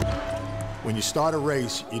 When you start a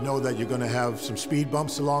race, you know that you're going to have some speed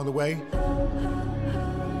bumps along the way.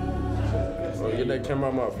 Bro, get that camera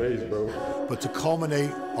out my face, bro. But to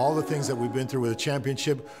culminate all the things that we've been through with a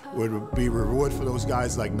championship would be reward for those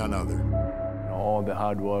guys like none other. All the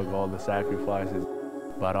hard work, all the sacrifices,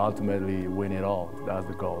 but ultimately win it all. That's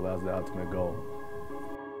the goal. That's the ultimate goal.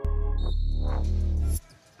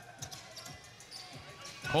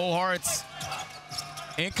 Cold Hearts,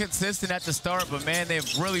 inconsistent at the start, but man, they've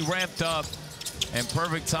really ramped up and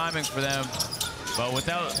perfect timing for them. But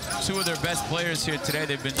without two of their best players here today,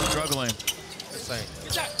 they've been struggling.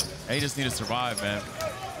 They just need to survive, man.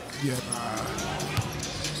 Yeah,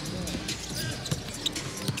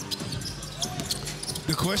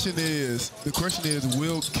 The question is,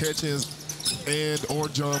 will Catchings and or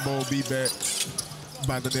John Bowl be back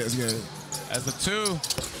by the next game? As a two.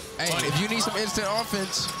 Hey, if you need some instant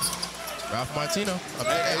offense, Ralph Martino.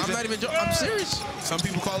 I'm not even joking. I'm serious. Some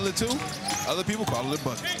people call it a two. Other people call it a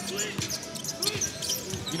bucket.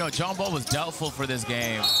 You know, John Bowl was doubtful for this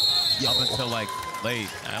game up until, like, late.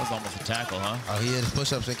 That was almost a tackle, huh? Oh, he had his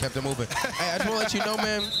push-ups and kept it moving. Hey, I just want to let you know,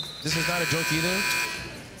 man, this is not a joke either.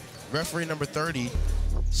 Referee number 30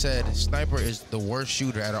 said Sniper is the worst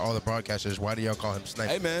shooter out of all the broadcasters. Why do y'all call him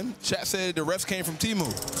Sniper? Hey, man, chat said the refs came from Timu,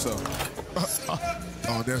 so.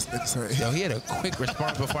 Oh, that's insane. Yo, he had a quick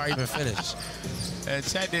response before I even finished.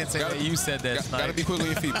 Chat didn't say that. You said that, Sniper. Gotta be quick on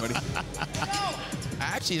your feet, buddy.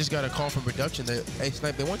 I actually just got a call from production that, hey,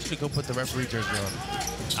 Snipe, they want you to go put the referee jersey on.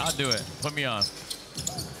 I'll do it. Put me on.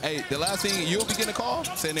 Hey, the last thing, you'll be getting a call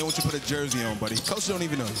saying they want you to put a jersey on, buddy. Coach don't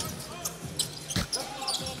even know you.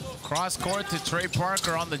 Cross court to Trey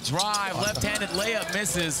Parker on the drive. Left-handed layup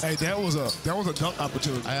misses. Hey, that was a dunk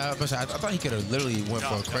opportunity. I thought he could have literally went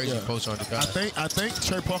for a crazy post on the guy. I think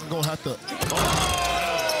Trey Parker gonna have to.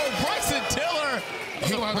 Oh, Bryson Tiller.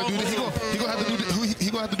 He gonna have to do this. He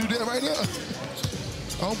gonna have to do that right now.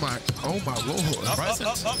 Oh my Lord.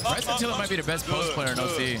 Bryson Tiller might be the best post player in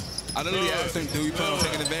OC. I literally asked him, do you plan on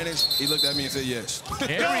taking advantage? He looked at me and said yes.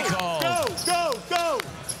 Here he calls. Go!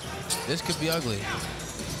 This could be ugly.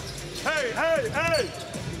 Hey!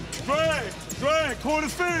 Drag, corner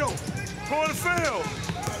field.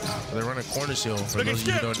 They're running corner shield, for those of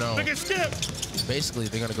you who don't know. Look at Skip. Basically,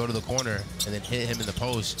 they're going to go to the corner and then hit him in the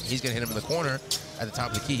post. He's going to hit him in the corner. At the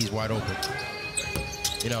top of the key, he's wide open.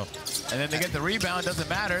 You know. And then they get the rebound, doesn't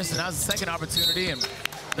matter. So now's the second opportunity. And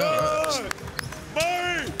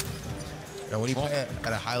now, when you play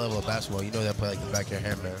at a high level of basketball, you know that play like the back of your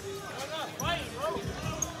hand, man.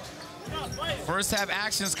 First half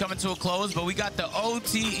action's coming to a close, but we got the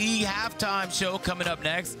OTE halftime show coming up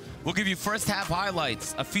next. We'll give you first half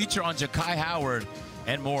highlights, a feature on Ja'Kai Howard,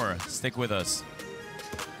 and more. Stick with us.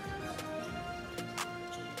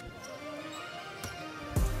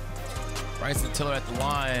 Bryson Tiller at the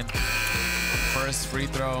line. First free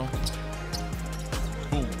throw.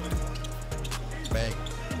 Boom. Bang.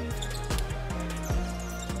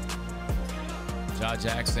 Ja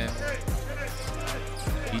Jackson.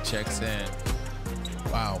 He checks in.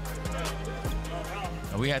 Wow.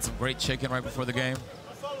 And we had some great chicken right before the game.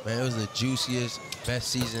 Man, it was the juiciest, best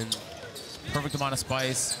season. Perfect amount of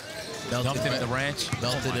spice. Melted Dumped it in the ranch.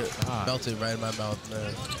 Melted it. Melted right in my mouth,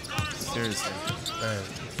 man. Seriously. Man.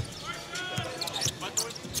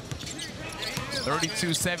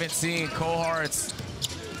 32-17, Cold Hearts.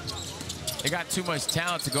 They got too much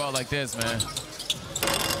talent to go out like this, man.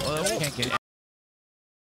 Well, they can't get.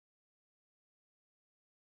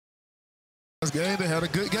 This game, they had a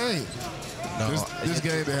good game. No, this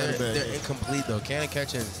game, they had a bad They're game. incomplete, though. Cannon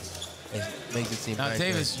catching makes it seem Now, nice,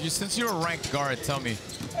 Davis, since you're a ranked guard, tell me,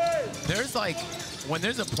 there's like, when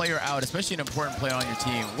there's a player out, especially an important player on your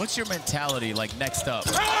team, what's your mentality like next up?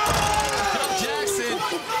 Jackson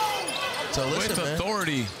So listen, with man,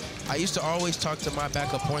 authority. I used to always talk to my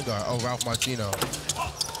backup point guard, Ralph Martino.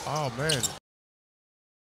 Oh, man.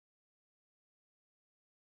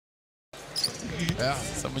 Yeah.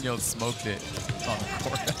 Someone yelled smoked it on the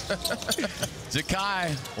court.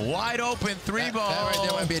 Ja'Kai, wide open three ball. That right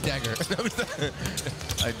there might be a dagger.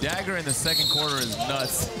 A dagger in the second quarter is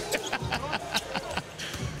nuts.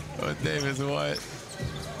 Oh, Davis, what?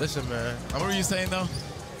 Listen, man. What were you saying, though?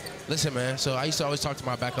 Listen, man. So I used to always talk to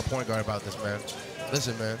my backup point guard about this, man.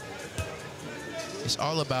 Listen, man. It's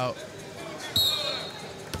all about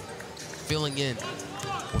filling in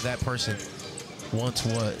what that person once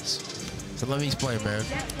was. So let me explain, man.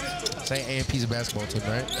 Say AMP's a basketball team,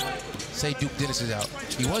 right? Say Duke Dennis is out.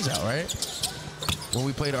 He was out, right? When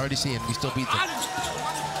we played RDC and we still beat them.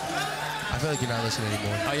 I feel like you're not listening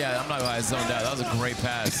anymore. Oh, yeah, I'm not going to zone out. That was a great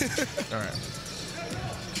pass. All right.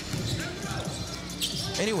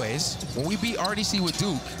 Anyways, when we beat RDC with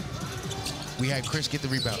Duke, we had Chris get the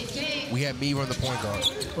rebound. We had me run the point guard.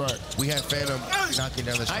 Right. We had Phantom knocking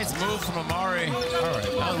down the shot. Nice move from Amari. All right.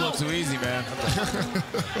 That was a little too easy, man.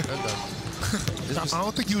 I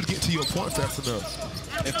don't think you would get to your point fast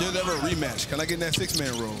enough. If there's ever a rematch, can I get in that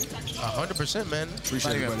six-man room? 100%, man.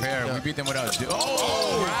 Appreciate it, buddy. Fair. We beat them without.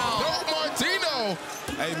 Oh, wow. no, Martino.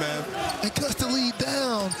 Hey, man. It cuts the lead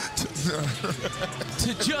down.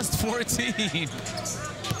 To just 14.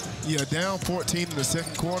 Yeah, down 14 in the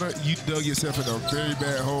second quarter, you dug yourself in a very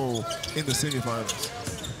bad hole in the semifinals.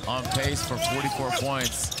 On pace for 44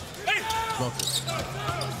 points.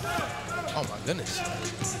 Oh, my goodness.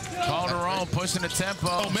 Calderon pushing the tempo.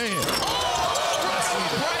 Oh, man.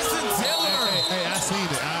 Bryson Tiller. Hey, I seen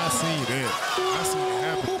it. I seen it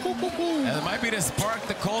happen. And it might be the spark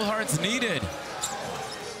the Cold Hearts needed.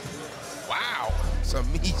 Wow. Some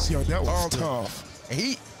meat. Yo, that was tough.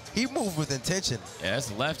 He moved with intention. Yeah,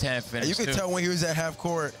 that's left hand finish. You could tell when he was at half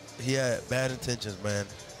court, he had bad intentions, man.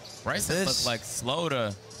 Bryson looked like slow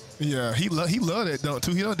to. Yeah, he loved that dunk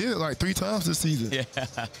too. He done did it like 3 times this season.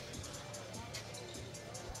 Yeah.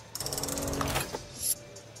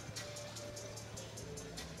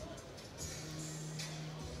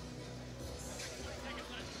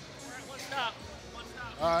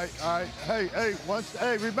 All right.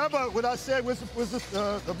 Hey, remember what I said was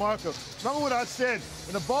the marker. Remember what I said.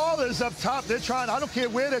 When the ball is up top, they're trying, I don't care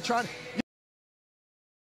where they're trying.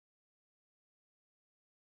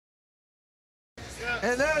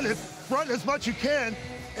 And then front as much you can,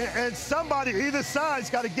 and somebody either side's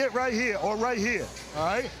got to get right here or right here, all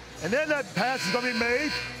right? And then that pass is going to be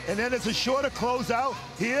made, and then it's a shorter closeout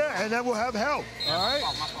here, and then we'll have help, all right?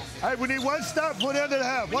 All right, we need one stop for the end of the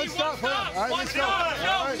half. One stop for that. All right, let's go.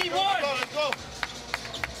 We need one. Let's go.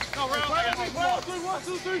 No, round 1,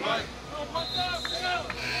 2, 3. One stop,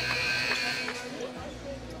 go.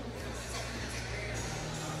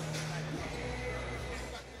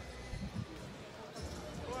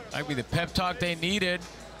 Might be the pep talk they needed.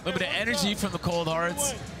 A little bit of energy from the Cold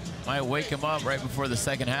Hearts. Might wake them up right before the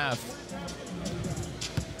second half.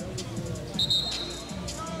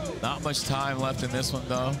 Not much time left in this one,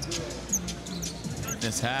 though. In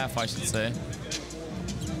this half, I should say.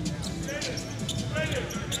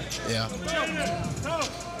 Yeah.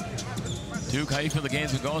 Duke, how you feel the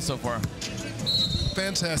game's been going so far?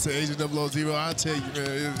 Fantastic, Agent 000. I tell you,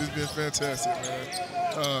 man, it's been fantastic,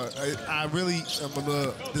 man. I really am a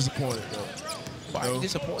little disappointed, though. Why are you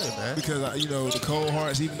disappointed, man? Because, you know, the Cold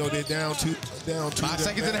Hearts, even though they're down two 5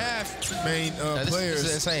 seconds and a half. Main players. This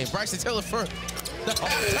is insane. Bryson Tiller first. The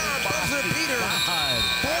halftime buzzer beater.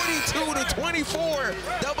 42-24.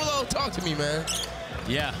 00. Talk to me, man.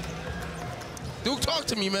 Yeah. Duke, talk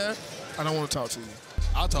to me, man. I don't want to talk to you.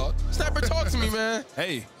 I'll talk. Sniper, talk to me, man.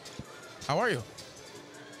 Hey. How are you?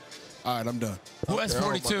 All right, I'm done. Who has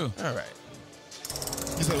 42? All right.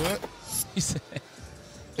 You said what? He said,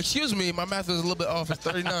 excuse me, my math was a little bit off. It's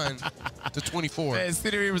 39 to 24. Man,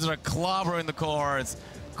 City Reapers are clobbering the Cold Hearts.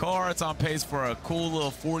 Cold Hearts on pace for a cool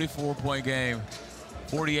little 44-point game,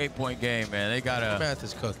 48-point game, man. They got a math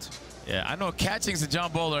is cooked. Yeah, I know catchings and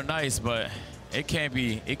John Ball are nice, but it can't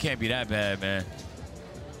be that bad, man.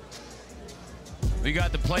 We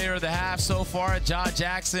got the player of the half so far, Ja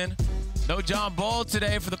Jackson. No John Ball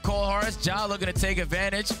today for the Cold Hearts. Ja looking to take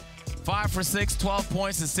advantage. 5 for 6, 12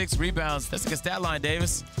 points and 6 rebounds. That's a good stat line,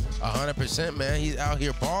 Davis. 100%, man. He's out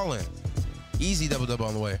here balling. Easy double-double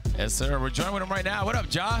on the way. Yes, sir. We're joined with him right now. What up,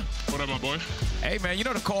 Ja? What up, my boy? Hey, man, you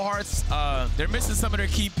know the Cold Hearts, they're missing some of their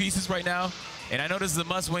key pieces right now, and I know this is a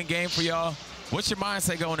must-win game for y'all. What's your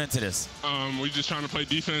mindset going into this? We're just trying to play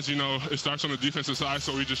defense. You know, it starts on the defensive side,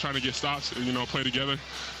 so we're just trying to get stops and, you know, play together.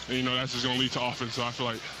 And, you know, that's just going to lead to offense. So I feel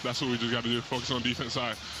like that's what we just got to do, focus on the defense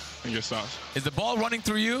side and get stops. Is the ball running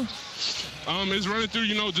through you? It's running through,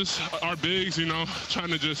 you know, just our bigs, you know, trying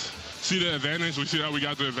to just see the advantage. We see that we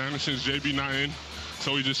got the advantage since JB not in,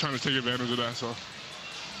 so we're just trying to take advantage of that. So.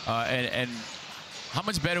 And how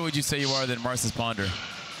much better would you say you are than Marcus Ponder?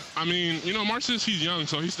 I mean, you know, Marcus, he's young,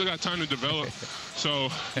 so he's still got time to develop. So,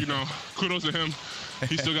 you know, kudos to him.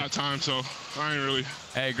 He's still got time, so I ain't really.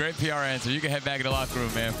 Hey, great PR answer. You can head back in the locker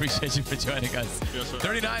room, man. Appreciate you for joining us. Yes, sir.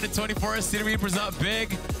 39-24, City Reapers up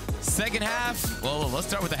big. Second half, well, let's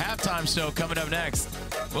start with the halftime show coming up next.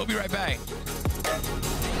 We'll be right back.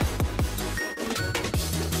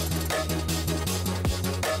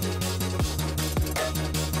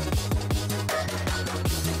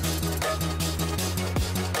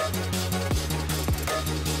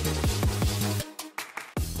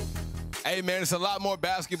 Hey, man, it's a lot more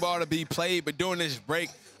basketball to be played, but during this break,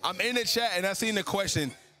 I'm in the chat, and I seen the question.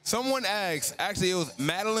 Someone asked, actually, it was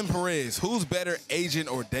Madeline Perez, who's better, Agent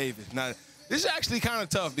or Davis? Now, this is actually kind of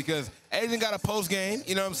tough because Agent got a post game,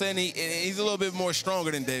 you know what I'm saying? He's a little bit more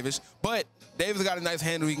stronger than Davis, but Davis got a nice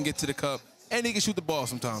handle. He can get to the cup, and he can shoot the ball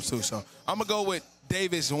sometimes, too. So I'm going to go with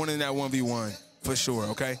Davis winning that 1v1 for sure,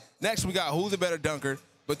 okay? Next, we got who's the better dunker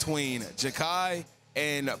between Jakai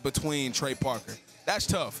and between Trey Parker. That's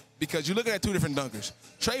tough because you're looking at two different dunkers.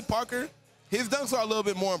 Trey Parker, his dunks are a little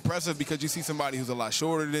bit more impressive because you see somebody who's a lot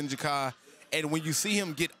shorter than Jakai, and when you see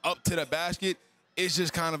him get up to the basket, it's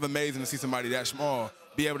just kind of amazing to see somebody that small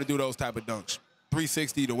be able to do those type of dunks.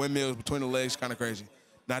 360, the windmills between the legs, kind of crazy.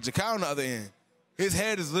 Now, Jakai on the other end, his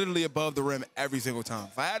head is literally above the rim every single time.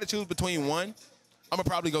 If I had to choose between one, I'm going to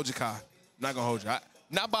probably go Jakai. I'm not going to hold you.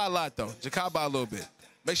 Not by a lot, though. Jakai by a little bit.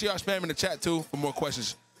 Make sure y'all spam in the chat, too, for more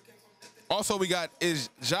questions. Also, we got, is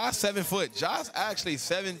Ja 7 foot? Ja's actually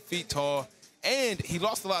 7 feet tall, and he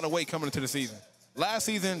lost a lot of weight coming into the season. Last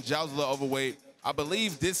season, Ja was a little overweight. I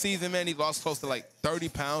believe this season, man, he lost close to like 30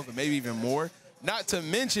 pounds, or maybe even more. Not to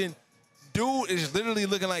mention, dude is literally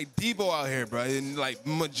looking like Debo out here, bro. And like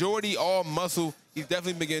majority all muscle. He's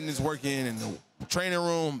definitely been getting his work in the training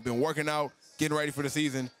room, been working out, getting ready for the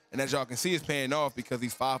season. And as y'all can see, it's paying off because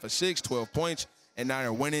he's 5 for 6, 12 points, and now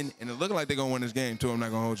they're winning. And it's looking like they're going to win this game, too. I'm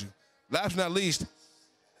not going to hold you. Last but not least,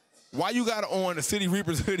 why you got on the City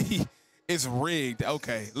Reapers hoodie is rigged.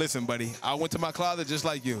 Okay, listen, buddy. I went to my closet just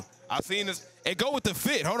like you. I seen this. It go with the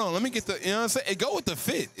fit. Hold on. Let me get the, you know what I'm saying? It go with the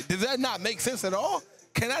fit. Does that not make sense at all?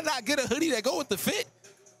 Can I not get a hoodie that go with the fit?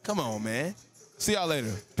 Come on, man. See y'all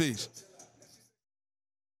later. Peace.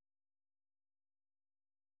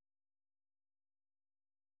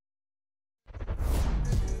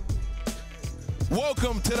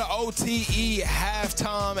 Welcome to the OTE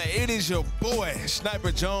halftime. It is your boy,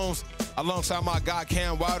 Sniper Jones, alongside my guy,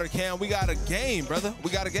 Cam Wilder. Cam, we got a game, brother.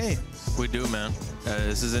 We got a game. We do, man.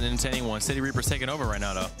 This is an entertaining one. City Reapers taking over right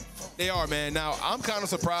now, though. They are, man. Now, I'm kind of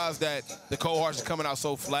surprised that the Cold Hearts are coming out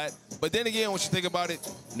so flat. But then again, when you think about it,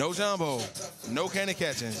 no jumbo, no cannon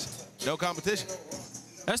catchings, no competition.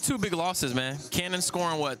 That's 2 big losses, man. Cannon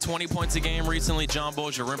scoring, what, 20 points a game recently. John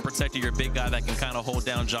Bo's your rim protector, your big guy that can kind of hold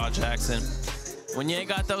down Ja Jackson. When you ain't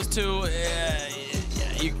got those two,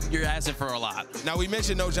 you're asking for a lot. Now, we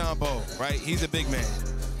mentioned no John Bo, right? He's a big man.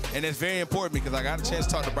 And it's very important because I got a chance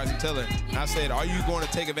to talk to Bryson Tiller. And I said, are you going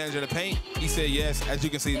to take advantage of the paint? He said yes. As you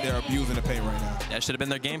can see, they're abusing the paint right now. That should have been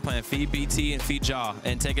their game plan. Feed BT and feed Ja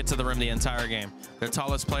and take it to the rim the entire game. Their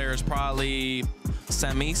tallest player is probably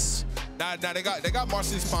Samis. Nah, they got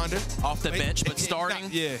Marcus Ponder. Off the bench, but starting,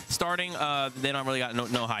 yeah. They don't really got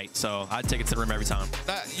no height. So I'd take it to the rim every time.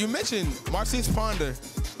 Now, you mentioned Marcus Ponder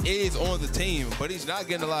is on the team, but he's not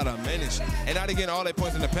getting a lot of minutes and not getting all their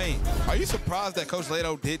points in the paint. Are you surprised that Coach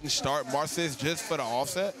Leto didn't start Marcus just for the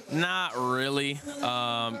offset? Not really.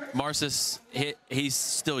 Marcus, he's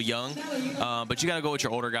still young, but you got to go with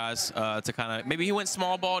your older guys to kind of, maybe he went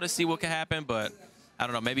small ball to see what could happen, but I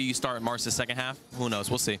don't know. Maybe you start Marcus second half. Who knows?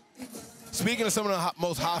 We'll see. Speaking of some of the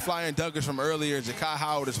most high-flying duggers from earlier, Ja'Kai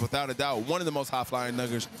Howard is without a doubt one of the most high-flying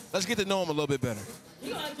duggers. Let's get to know him a little bit better.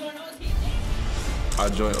 I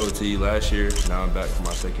joined OTE last year. Now I'm back for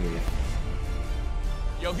my second year.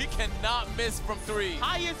 Yo, he cannot miss from three.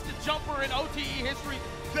 Highest jumper in OTE history.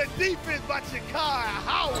 The defense by Ja'Kai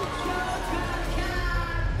Howard.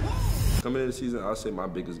 Coming into the season, I'll say my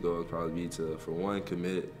biggest goal would probably be to, for one,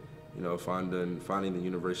 commit. You know, finding the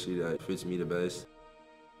university that fits me the best.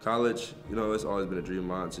 College, you know, it's always been a dream of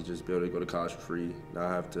mine to just be able to go to college for free. Not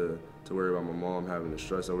have to worry about my mom having to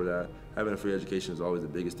stress over that. Having a free education is always the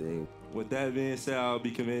biggest thing. With that being said, I'll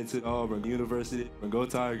be committed to Auburn University. And go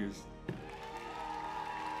Tigers.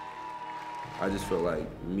 I just feel like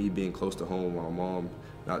me being close to home, my mom,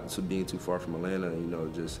 not being too far from Atlanta, you know,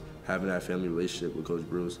 just having that family relationship with Coach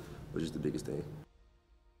Bruce was just the biggest thing.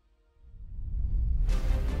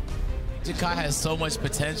 Ja'Kai has so much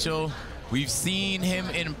potential. We've seen him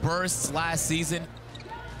in bursts last season.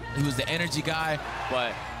 He was the energy guy,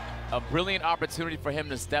 but a brilliant opportunity for him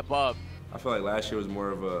to step up. I feel like last year was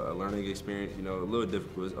more of a learning experience, you know, a little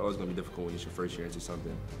difficult. It's always going to be difficult when it's your first year into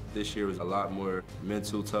something. This year was a lot more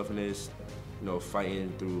mental toughness, you know,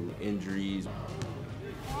 fighting through injuries,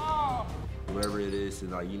 whatever it is,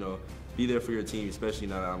 and, like, you know, be there for your team, especially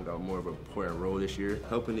now that I've got more of an important role this year.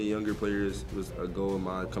 Helping the younger players was a goal of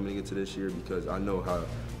mine coming into this year because I know how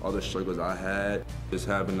all the struggles I had. Just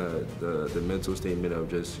having the mental statement of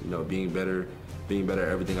just, you know, being better at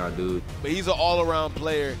everything I do. But he's an all-around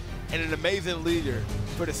player and an amazing leader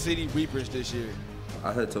for the City Reapers this year.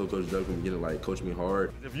 I had told Coach Doug from the beginning, like, coach me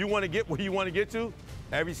hard. If you want to get where you want to get to,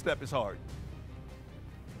 every step is hard.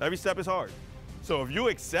 Every step is hard. So if you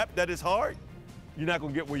accept that it's hard, you're not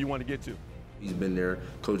going to get where you want to get to. He's been there,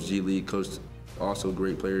 Coach G League, coached also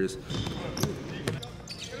great players.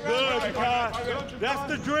 Good, Ja'Kai.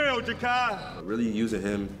 That's the drill, Ja'Kai. Really using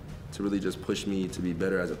him to really just push me to be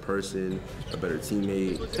better as a person, a better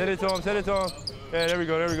teammate. Send it to him, send it to him. Yeah, there we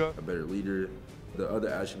go, there we go. A better leader. The other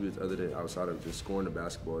attributes other than outside of just scoring the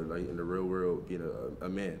basketball, like in the real world, being a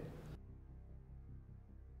man.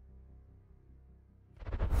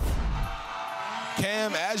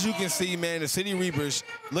 Cam, as you can see, man, the City Reapers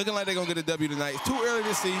looking like they're going to get a W tonight. It's too early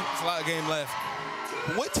to see. It's a lot of game left.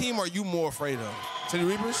 What team are you more afraid of? City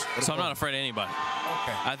Reapers? So I'm not afraid of anybody.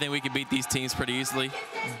 Okay. I think we can beat these teams pretty easily.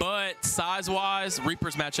 But size-wise,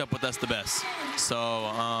 Reapers match up with us the best. So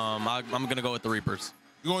I'm going to go with the Reapers.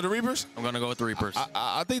 You going with the Reapers? I'm going to go with the Reapers.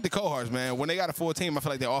 I think the Cohorts, man, when they got a full team, I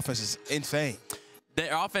feel like their offense is insane.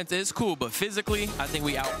 Their offense is cool, but physically, I think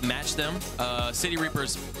we outmatch them. City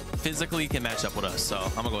Reapers physically can match up with us, so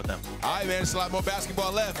I'm going to go with them. All right, man, there's a lot more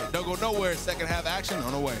basketball left. Don't go nowhere. Second half action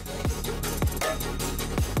on the way.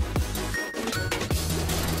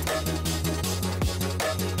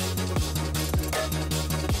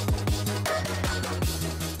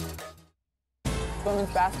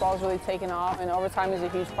 Women's basketball is really taking off, and overtime is a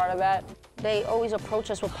huge part of that. They always approach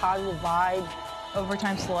us with positive vibes.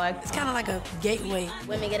 Overtime select. It's kind of like a gateway.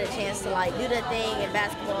 Women get a chance to like do their thing in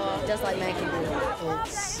basketball just like men can do.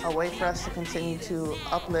 It's a way for us to continue to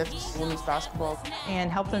uplift women's basketball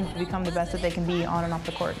And help them become the best that they can be on and off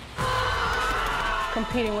the court.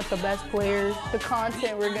 Competing with the best players, the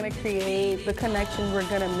content we're gonna create, the connections we're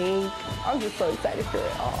gonna make. I'm just so excited for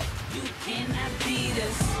it all. You cannot beat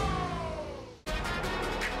us.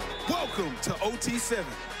 Welcome to OT7.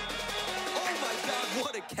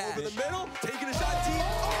 What a catch. Over the middle, taking a shot deep.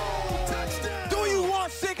 Oh, touchdown! Do you want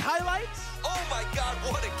sick highlights? Oh my God,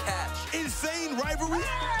 what a catch. Insane rivalry.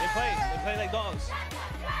 They play like dogs.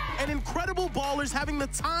 And incredible ballers having the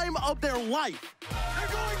time of their life. They're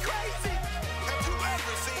going crazy. Have you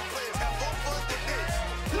ever seen players have more fun than this?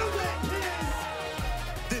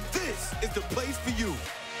 Then this is the place for you.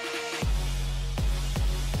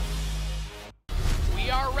 We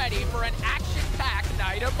are ready for an action-packed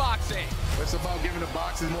night of boxing. It's about giving the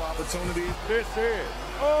boxers more opportunities. This is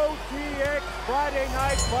OTX Friday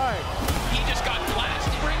Night Fight. He just got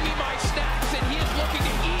blasted. Bring me my snacks. Jackson, he is looking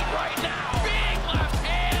to eat right now. Big left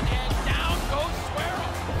hand, and down goes Suero.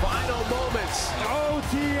 Final moments.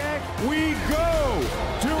 OTX, we go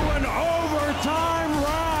to an overtime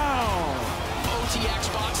round.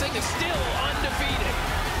 OTX Boxing is still undefeated.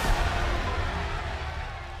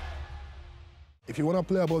 If you want to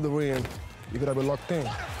play above the ring, you gotta be locked in.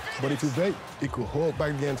 But if you vape, it could hold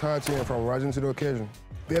back the entire team from rising to the occasion.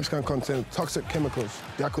 Vapes can contain toxic chemicals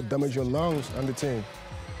that could damage your lungs and the team.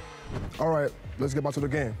 All right, let's get back to the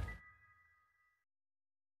game.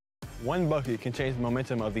 One bucket can change the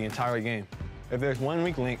momentum of the entire game. If there's one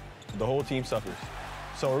weak link, the whole team suffers.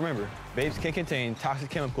 So remember, vapes can contain toxic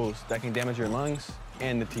chemicals that can damage your lungs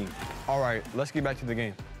and the team. All right, let's get back to the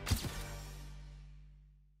game.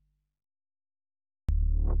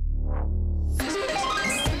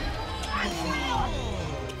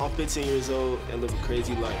 I'm 15 years old and live a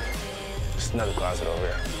crazy life. Just another closet over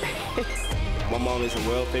here. My mom is a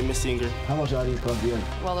world-famous singer. How much are you plugged in?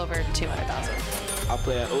 Well over 200,000. I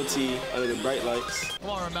play at OT under the bright lights. Come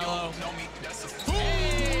on, Romello.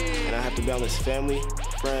 And I have to balance family,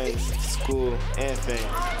 friends, school, and fame.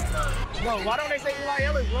 Bro, why don't they say Eli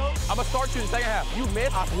Ellis, bro? I'm gonna start you in the second half. You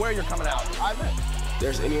miss, I swear you're coming out. I bet.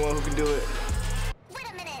 There's anyone who can do it.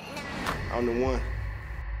 I'm the one.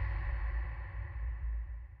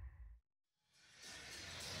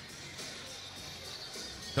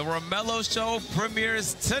 The Romello Show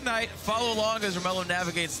premieres tonight. Follow along as Romello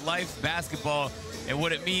navigates life, basketball, and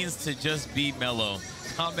what it means to just be mellow.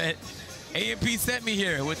 Comment, AMP sent me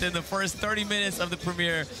here within the first 30 minutes of the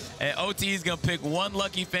premiere, and OT is going to pick one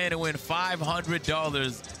lucky fan to win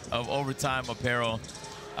 $500 of overtime apparel.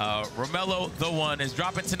 Romello, the one, is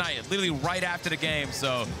dropping tonight, literally right after the game,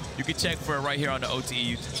 so you can check for it right here on the OTE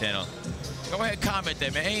YouTube channel. Go ahead, comment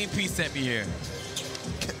that, man. AMP sent me here.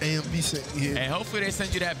 AMP sent me here. And hopefully they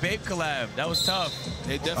send you that Bape collab. That was tough.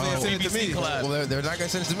 They definitely sent it to me. Collab. Well, they're not going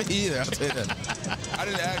to send it to me either. I'll tell you that. I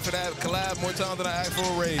didn't ask for that collab more times than I asked for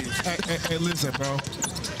a raise. Hey, listen, bro.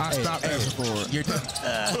 I stopped asking for it. You're done.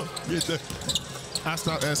 You're done. I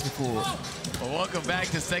stopped asking for it. Well, welcome back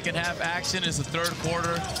to second half action. It's the third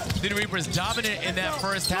quarter. City Reapers dominant in that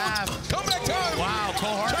first half. Comeback time. Wow,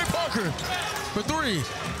 Cole Hart. Trey Parker for three.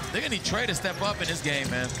 They're going to need Trey to step up in this game,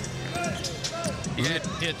 man. He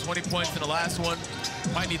had 20 points in the last one.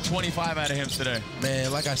 Might need 25 out of him today.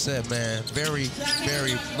 Man, like I said, man, very,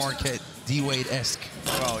 very Marquette D-Wade-esque.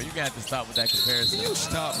 Bro, you got to stop with that comparison. You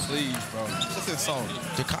stop, please, bro. That's insulting.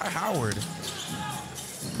 Ja'Kai Howard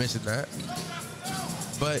missing that.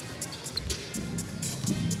 But,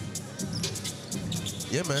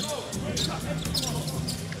 yeah, man.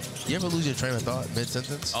 You ever lose your train of thought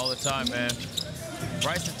mid-sentence? All the time, man.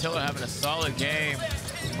 Bryson Tiller having a solid game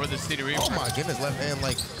for the City Reapers. Oh, my goodness. Left hand,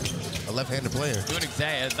 like a left-handed player. Doing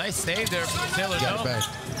exactly. A nice save there from Tiller. Got it back.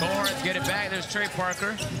 Cohorts get it back. There's Trey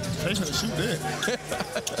Parker. Trey's gonna shoot that.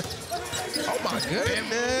 Oh, my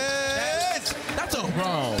goodness. That's a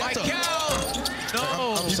wrong. Michael.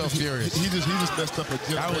 No. I'm so furious. He just messed up a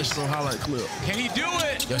generational highlight clip. Can he do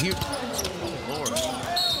it? Yo, Oh, Lord.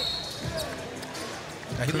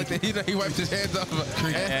 He looked at, he wiped his hands off.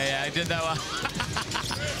 Yeah, I did that one.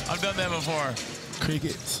 I've done that before.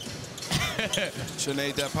 Crickets. Shouldn't have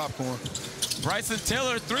ate that popcorn. Bryson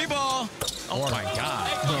Tiller, 3-ball. Oh, my God.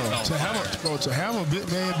 Bro, to have a big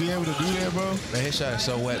man be able to do that, bro. Man, his shot is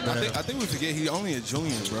so wet, man. I think we forget he's only a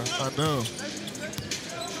junior, bro. I know.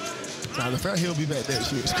 Now, the fact he'll be back that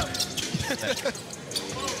shit is crazy.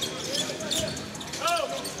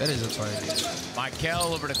 That isn't funny.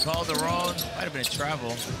 Michael over to Calderon. Might have been a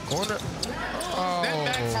travel. Corner. Oh. Then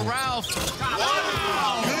back for Ralph.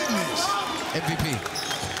 Wow. Goodness. MVP.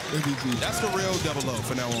 That's the real double O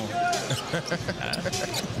from now on.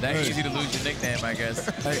 That easy to lose your nickname, I guess.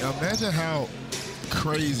 Hey, imagine how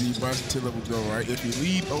crazy Bryson Tiller would go, right? If you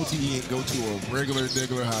leave OTE and go to a regular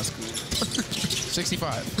high school.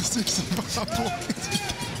 65. 65 points.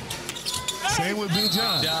 Same with Big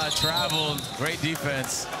John. Yeah, traveled. Great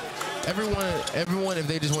defense. Everyone, if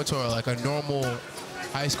they just went to a normal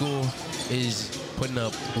high school, is putting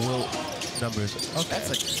up wilt numbers. Okay. That's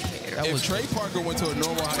If Trey Parker went to a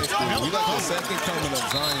normal high school, we like the second coming of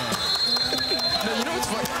Zion. No, you know what's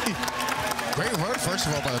funny? Great run, first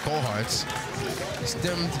of all, by the Cole Hearts.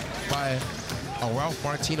 Stemmed by a Ralph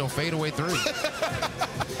Martino fadeaway three.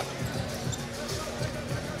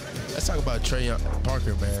 Let's talk about Trey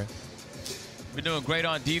Parker, man. Been doing great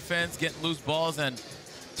on defense, getting loose balls and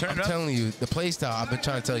turning it up. I'm telling you, the play style, I've been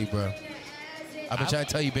trying to tell you, bro. I've been trying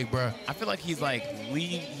to tell you, big bro. I feel like he's like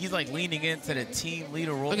leaning into the team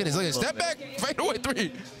leader role. Look at this, step back, fade away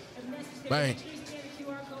three. Bang.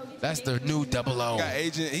 That's the new 00.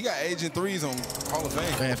 He got Agent 3s on Hall of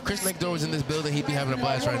Fame. Man, if Chris McDowell was in this building, he'd be having a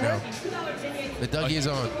blast right now. The Dougie is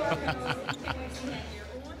on.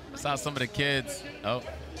 I saw some of the kids. Oh.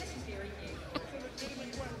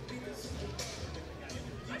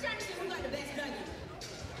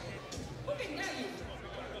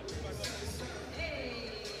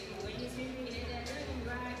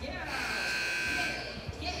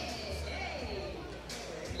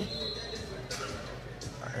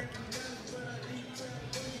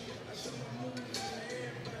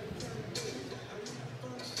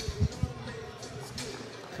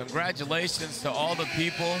 Congratulations to all the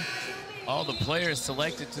people, all the players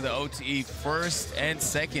selected to the OTE first and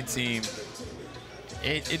second team.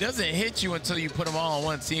 It doesn't hit you until you put them all on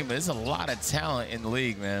one team, but there's a lot of talent in the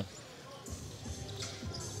league, man.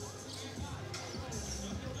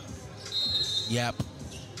 Yep.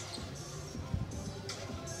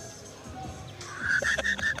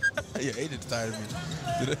 Yeah, Aiden's tired of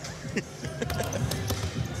me.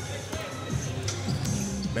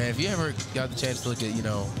 Man, if you ever got the chance to look at, you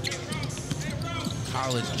know,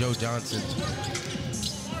 college Joe Johnson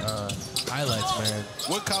highlights, man.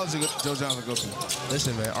 What college did Joe Johnson go to?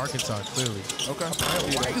 Listen, man, Arkansas, clearly. Okay.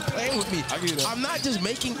 Why are you playing with me? I get it. I'm not just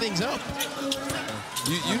making things up.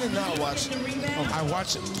 You did not watch. I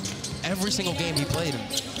watched every single game he played in.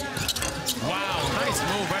 Wow, nice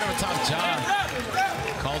move right over top, John.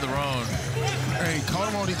 Calderon. Hey,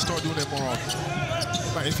 Calderon needs to start doing that more often.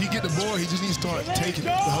 Like, if he get the ball, he just needs to start taking it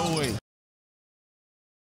the whole way.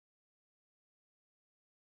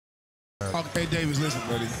 Okay, Davis, listen,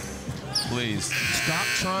 buddy. Please. Stop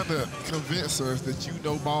trying to convince us that you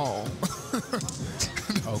know ball.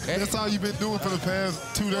 Okay. That's all you've been doing for the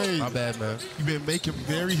past 2 days. My bad, man. You've been making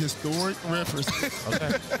very historic references.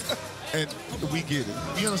 Okay. And we get it.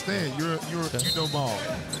 We understand. You know ball.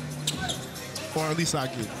 Or at least I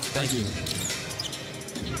get it. Thank you.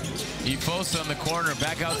 Efosa in the corner,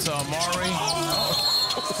 back out to Amari.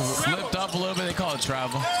 Flipped up a little bit, they call it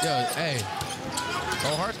travel. Yo, hey.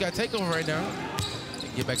 Oh, Hart's got takeover right now.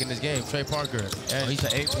 Get back in this game. Trey Parker. And he's an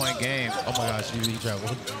 8-point game. Oh my gosh, he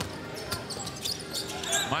traveled.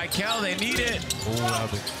 Michael, they need it. Oh, that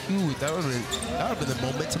would be huge. That would have been the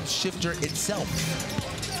momentum shifter itself.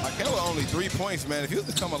 Michael with only 3 points, man. If he was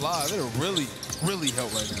to come alive, it would really, really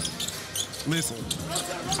help right now. Listen,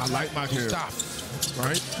 I like Michael. Stop.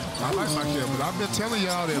 Right? I like Michael, but I've been telling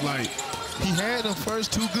y'all that, like, he had the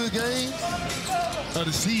first 2 good games of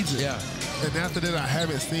the season. Yeah. And after that, I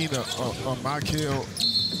haven't seen a Michael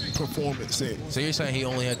performance set. So you're saying he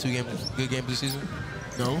only had 2 good games this season?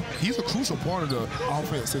 No, he's a crucial part of the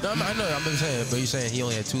offense. No, I know, I'm saying, but you're saying he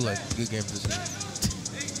only had 2 good games this season.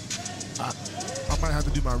 I might have to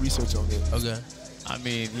do my research on it. Okay. I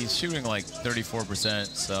mean, he's shooting like 34%,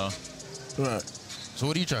 so. Right. So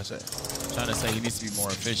what are you trying to say? Trying to say he needs to be more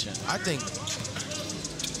efficient. I think,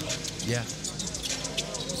 yeah.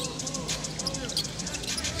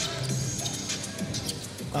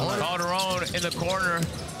 Calderon in the corner.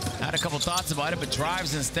 Had a couple thoughts about it, but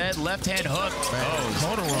drives instead. Left-hand hook. Man, oh,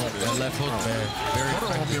 Calderon. That left hook, man. Very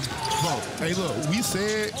effective. Hey, look, we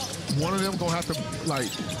said one of them going to have to, like,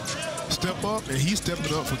 step up, and he's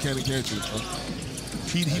stepping up for Cannon Catchers.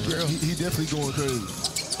 He definitely going crazy.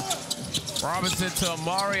 Robinson to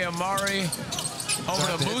Amari. Amari over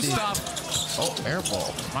to Mustaf. Oh, air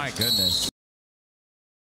ball. My goodness.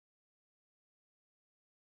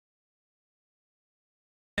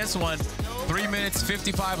 This one, 3 minutes,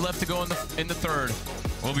 55 left to go in the third.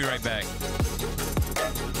 We'll be right back.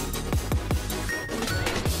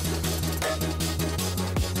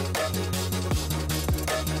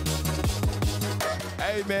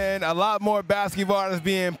 Hey, man, a lot more basketball is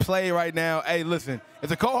being played right now. Hey, listen, if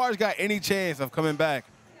the Cohorts got any chance of coming back,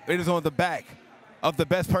 it is on the back of the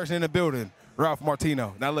best person in the building, Ralph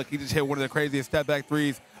Martino. Now, look, he just hit one of the craziest step-back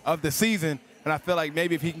threes of the season, and I feel like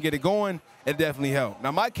maybe if he can get it going, it definitely help.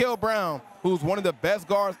 Now, Michael Brown, who's one of the best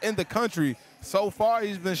guards in the country, so far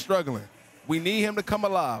he's been struggling. We need him to come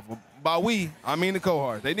alive. By we, I mean the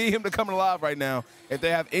Cohorts. They need him to come alive right now if they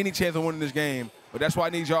have any chance of winning this game. But that's why I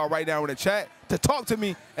need y'all right now in the chat to talk to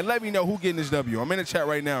me and let me know who getting this W. I'm in the chat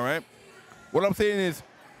right now, right? What I'm saying is,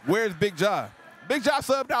 where's Big Ja? Big Ja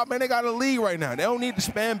subbed out, man. They got a lead right now. They don't need to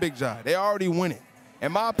spam Big Ja. They already winning.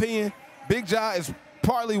 In my opinion, Big Ja is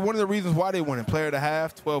partly one of the reasons why they winning. Player to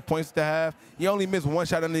half, 12 points to half. He only missed 1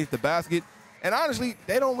 shot underneath the basket. And honestly,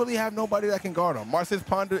 they don't really have nobody that can guard him. Marcus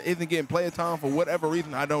Ponder isn't getting player time for whatever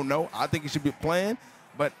reason. I don't know. I think he should be playing,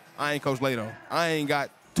 but I ain't Coach Lato. I ain't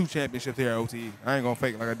got 2 championships here at OTE. I ain't going to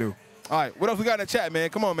fake it like I do. All right, what else we got in the chat, man?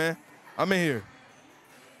 Come on, man. I'm in here.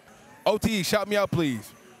 OTE, shout me out,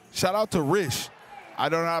 please. Shout out to Rish. I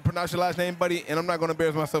don't know how to pronounce your last name, buddy, and I'm not going to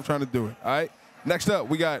embarrass myself trying to do it, all right? Next up,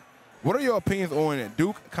 we got, what are your opinions on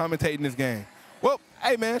Duke commentating this game? Well,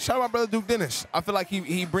 hey, man, shout out my brother Duke Dennis. I feel like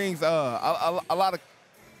he brings a lot of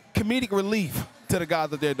comedic relief to the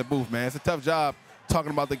guys up there at the booth, man. It's a tough job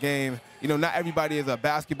talking about the game. You know, not everybody is a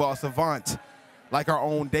basketball savant like our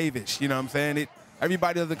own Davis, you know what I'm saying?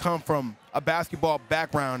 Everybody doesn't come from a basketball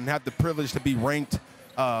background and have the privilege to be ranked,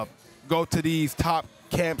 go to these top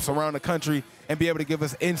camps around the country and be able to give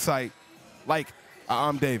us insight like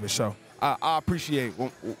I'm Davis. So I appreciate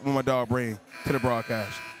what my dog brings to the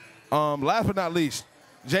broadcast. Last but not least,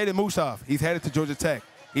 Jaden Musaf. He's headed to Georgia Tech.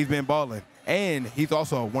 He's been balling, and he's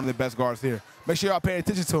also one of the best guards here. Make sure y'all pay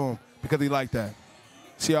attention to him because he like that.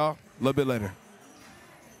 See y'all a little bit later.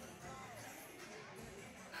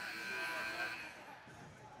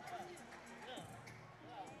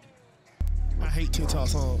 I hate TikTok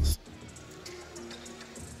songs.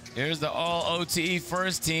 Here's the all-OTE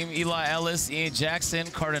first team. Eli Ellis, Ian Jackson,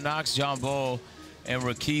 Carter Knox, John Bull, and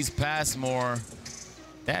Rakees Passmore.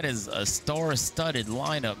 That is a star-studded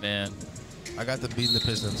lineup, man. I got them beating the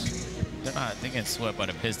Pistons. They're not, they get swept by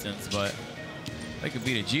the Pistons, but they could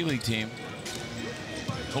beat a G League team.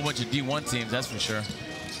 A whole bunch of D1 teams, that's for sure.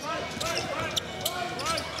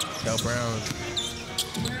 Kel Brown,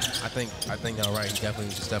 I think y'all right. He definitely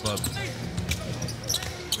needs to step up.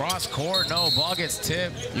 Cross court, no, ball gets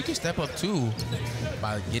tipped. You can step up too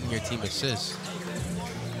by getting your team assists.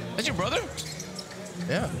 That's your brother?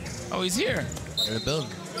 Yeah. Oh, he's here. In the building.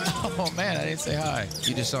 Oh man, I didn't say hi.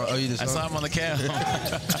 You just saw. Oh, you just. I saw him on the cam.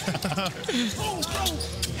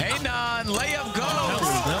 Hey, Nan, layup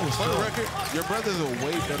goes. For the record, your brother's a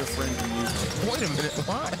way better friend than you. Wait a minute.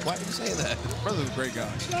 Why? Why did you say that? Your brother's a great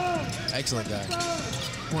guy. Excellent guy.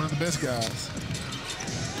 One of the best guys.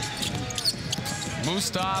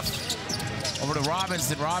 Mustaf over to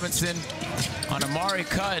Robinson. Robinson on Amari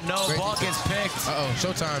cut. No, Great ball defense. gets picked. Uh-oh,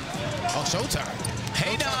 showtime. Oh, showtime.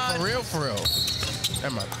 Hey, Nan. For real, for real.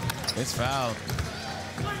 Never mind. It's foul.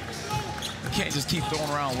 You can't just keep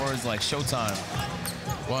throwing around words like showtime.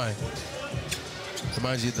 Why?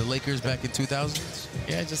 Reminds you of the Lakers back in 2000s?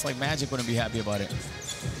 Yeah, just like Magic wouldn't be happy about it.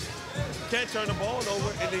 Can't turn the ball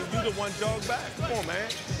over and then you the one jog back. Come on, man.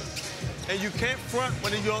 And you can't front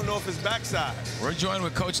when you don't know if it's backside. We're joined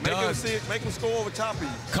with Coach Doug. Make him score over top of you.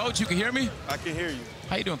 Coach, you can hear me? I can hear you.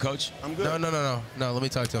 How you doing, Coach? I'm good. No, let me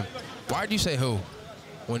talk to him. Why did you say who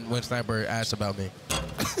when Sniper asked about me?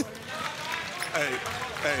 Hey,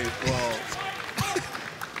 well,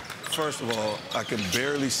 first of all, I can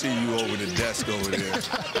barely see you over the desk over there.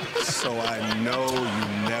 So I know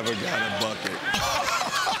you never got a bucket.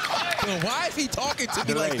 Yo, why is he talking to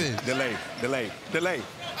me like this? Delay.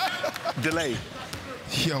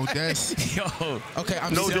 Yo, that's... Yo. Okay,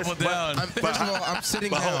 I'm no sitting down. First of all, I'm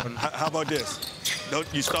sitting down. How about this?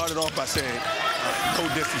 You started off by saying, no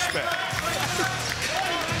disrespect.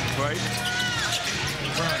 Right?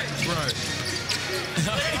 Right.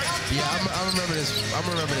 Yeah, I remember this. I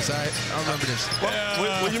remember this. I remember this.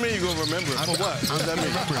 What do you mean you gonna remember? For what? What does that mean?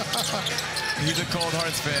 He's a Cold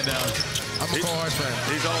Hearts fan now. I'm a Cold Hearts fan.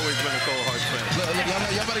 He's always been a Cold Hearts fan. Look,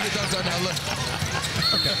 y'all better get dunked on now. Look.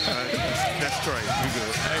 Okay. That's great. We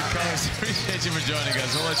good. Hey, Coach, appreciate you for joining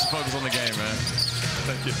us. We'll let you focus on the game, man.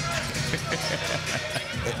 Thank you.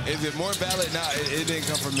 Is it more valid? Nah, it didn't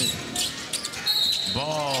come from me.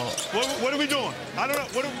 Ball. What are we doing? I don't know.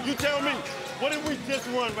 You tell me. What did we just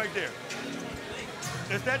run right there?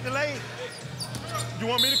 Is that delay? You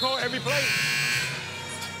want me to call every play?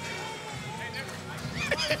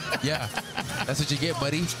 Yeah, that's what you get,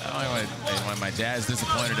 buddy. My dad's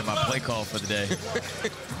disappointed in my play call for the day.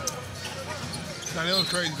 Now, that was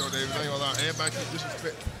crazy though, David. I ain't gonna lie.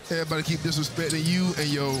 Everybody keep disrespecting you and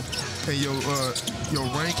your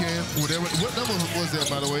ranking, whatever. What number was that,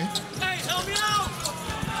 by the way? Hey, help me out!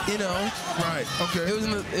 You know. Right. Okay. It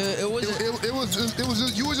was just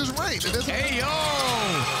you were just ranked. Hey yo!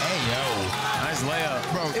 Nice layup,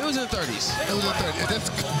 bro. It was in the 30s. It was in the 30s. That's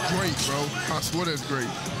great, bro. I swear that's great.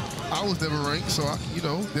 I was never ranked, so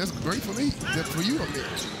that's great for me. That's for you, I mean.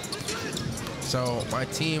 So my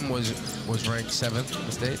team was ranked 7th in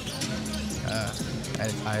the state at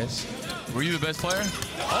its highest. Were you the best player?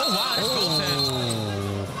 Oh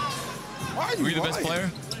wow! Were you the best player?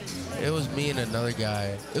 It was me and another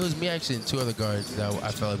guy. It was me actually and 2 other guards that I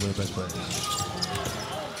felt like were the best players.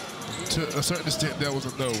 To a certain extent, that was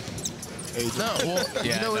a no. No, well,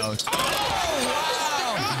 yeah, you know no.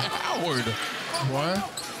 Howard. What?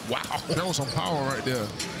 Wow. That was some power right there.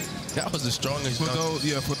 That was the strongest.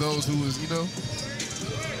 For those who was,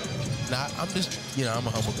 Nah, I'm just, I'm a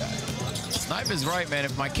humble guy. Snipe is right, man.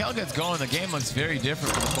 If Mikel gets going, the game looks very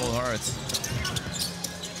different for the Cold Hearts.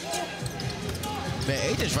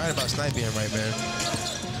 Man, AJ's right about sniping him right, man.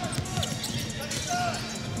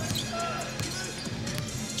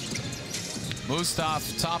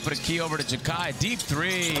 Mustaf, top of the key over to Jakai. Deep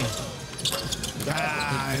three.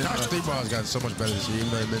 Josh Three-Ball's gotten so much better this year,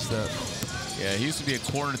 even though he missed that. Yeah, he used to be a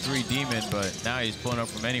corner three demon, but now he's pulling up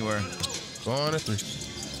from anywhere. Corner three.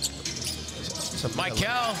 Michael.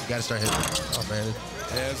 You gotta start hitting. Oh, man.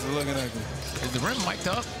 Yeah, it's looking ugly. Is the rim mic'd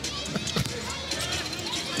up?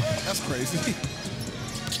 That's crazy.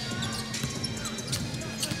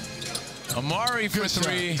 Amari for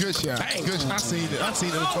three. Good shot. Bang. Good shot. I seen it. I seen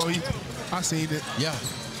it before I seen it. Yeah.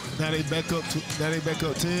 Now they back up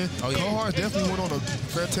 10. Oh, yeah. Cohart definitely went on a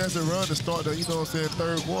fantastic run to start the,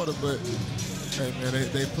 third quarter, but hey man,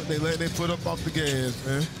 they put up off the gas,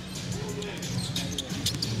 man.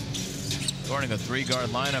 Starting a three-guard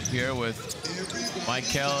lineup here with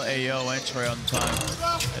Michael, Ayo, and Trey on the time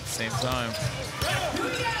at the same time.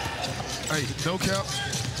 Hey, no cap.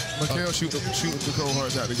 Michael shooting the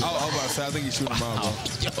Cohorts out the game. I was about to say, I think he's shooting them out, bro.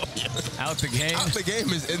 Out the game? Out the game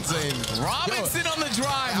is insane. Robinson on the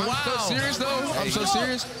drive. Wow. I'm so serious, though. I'm so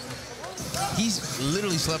serious. He's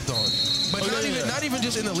literally slept on. But not even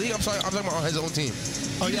just in the league. I'm talking about on his own team.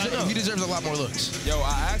 He deserves a lot more looks. Yo,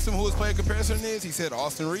 I asked him who his player comparison is. He said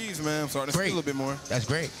Austin Reeves, man. I'm starting to see a little bit more. That's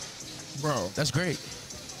great. Bro. That's great.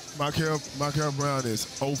 Michael Brown is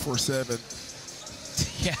 0 for 7.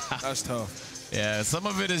 Yeah. That's tough. Yeah, some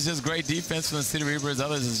of it is just great defense from the City Reapers.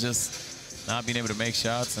 Others is just not being able to make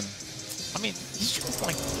shots. And I mean, he's shooting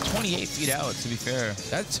like 28 feet out, to be fair.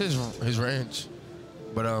 That's his range.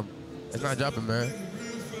 But it's not dropping, man.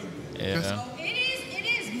 Yeah.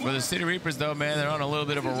 For the City Reapers, though, man, they're on a little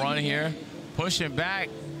bit of a run here. Pushing back.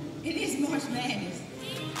 It is March Madness.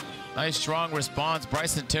 Nice, strong response.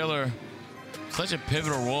 Bryson Tiller, such a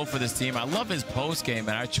pivotal role for this team. I love his post game,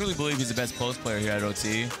 man. I truly believe he's the best post player here at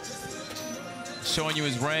OT. Showing you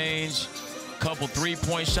his range. Couple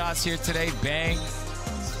three-point shots here today. Bang.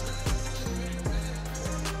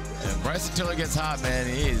 And Bryson Tiller gets hot, man.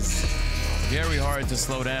 He is very hard to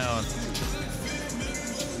slow down.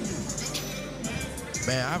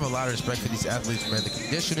 Man, I have a lot of respect for these athletes, man. The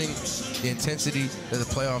conditioning, the intensity that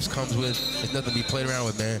the playoffs comes with is nothing to be played around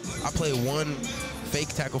with, man. I played one fake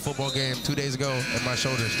tackle football game 2 days ago, and my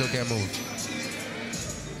shoulder still can't move.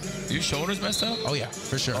 Your shoulders messed up? Oh, yeah,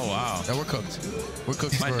 for sure. Oh, wow. No, we're cooked. We're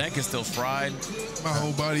cooked. My neck is still fried. My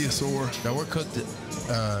whole body is sore. No, we're cooked.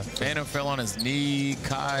 Phantom fell on his knee.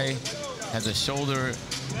 Kai has a shoulder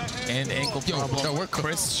and ankle problem. No, we're cooked.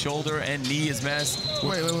 Chris' shoulder and knee is messed.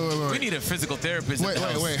 Wait. We need a physical therapist. Wait.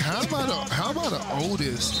 How about the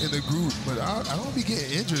oldest in the group? But I don't be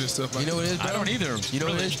getting injured and stuff like that. You know what it is, bro? I don't either. You know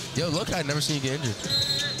what it is? Yo, look, I've never seen you get injured.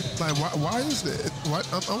 Like, why is that?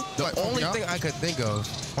 The only thing I could think of,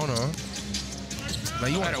 hold on. Now,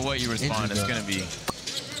 no matter what you respond, it's going to be.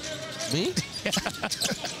 Me?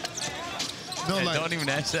 No, hey, like, don't even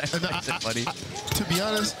ask that question, buddy. To be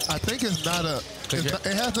honest, I think it's not a. It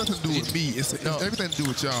has nothing to do with me. It's everything to do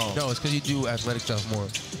with y'all. No, it's because you do athletic stuff more.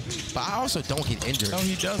 But I also don't get injured. No,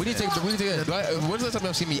 he doesn't. We need to take. When's the last time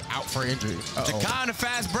y'all see me out for injury? Jakai on a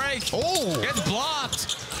fast break. Oh, gets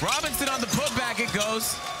blocked. Robinson on the putback. It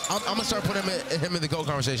goes. I'm gonna start putting him in the GOAT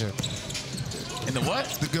conversation. In the what?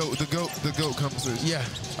 The GOAT conversation. Yeah.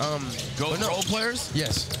 GOAT role players?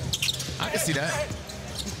 Yes. I can see that.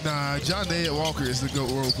 Nah, John Ed Walker is the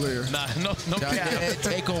GOAT role player. Nah, no John Ed,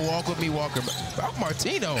 take a walk with me, Walker.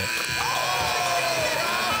 Martino.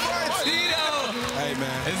 Martino. Hey,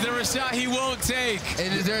 man. Is there a shot he won't take?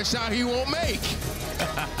 And is there a shot he won't make?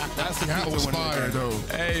 That was fire, though.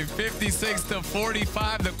 Hey,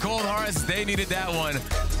 56-45. The Cold Hearts, they needed that one.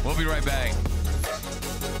 We'll be right back.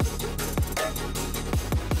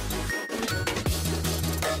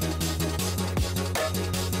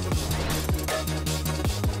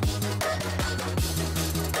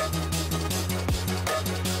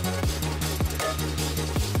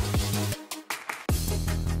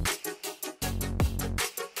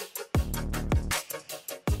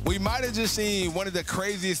 We might have just seen one of the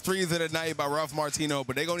craziest threes of the night by Ralph Martino,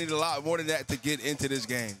 but they're going to need a lot more than that to get into this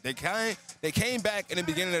game. They came back in the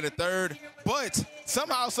beginning of the third, but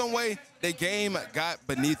somehow, some way, the game got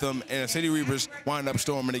beneath them, and the City Reapers wound up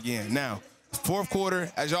storming again. Now, fourth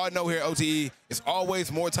quarter, as y'all know here at OTE, it's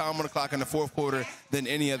always more time on the clock in the fourth quarter than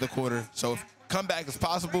any other quarter. So if comeback is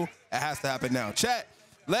possible, it has to happen now. Chat,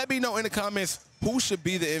 let me know in the comments who should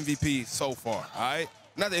be the MVP so far, all right?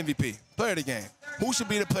 Not the MVP, player of the game. Who should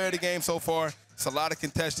be the player of the game so far? It's a lot of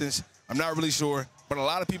contestants. I'm not really sure, but a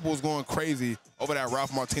lot of people was going crazy over that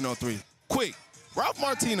Ralph Martino three. Quick, Ralph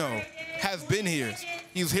Martino has been here.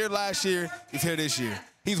 He was here last year. He's here this year.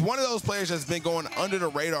 He's one of those players that's been going under the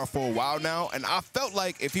radar for a while now, and I felt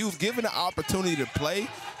like if he was given the opportunity to play,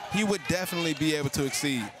 he would definitely be able to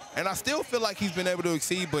exceed. And I still feel like he's been able to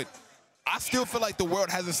exceed, but I still feel like the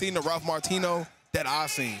world hasn't seen the Ralph Martino that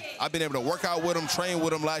I've seen. I've been able to work out with him, train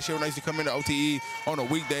with him. Last year when I used to come into OTE on the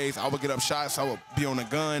weekdays, I would get up shots, I would be on the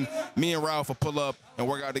gun. Me and Ralph would pull up and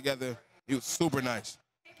work out together. He was super nice,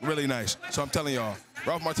 really nice. So I'm telling y'all,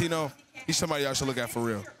 Ralph Martino, he's somebody y'all should look at for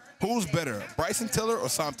real. Who's better, Bryson Tiller or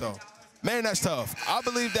Samto? Man, that's tough. I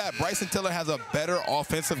believe that Bryson Tiller has a better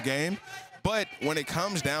offensive game, but when it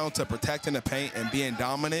comes down to protecting the paint and being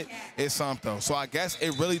dominant, it's Samto. So I guess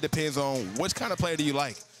it really depends on which kind of player do you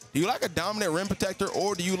like. Do you like a dominant rim protector,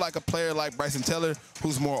 or do you like a player like Bryson Tiller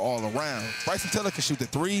who's more all around? Bryson Tiller can shoot the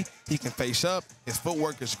three. He can face up. His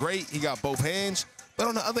footwork is great. He got both hands. But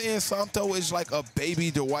on the other end, Samto is like a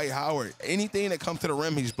baby Dwight Howard. Anything that comes to the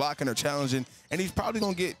rim, he's blocking or challenging, and he's probably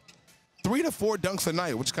going to get 3 to 4 dunks a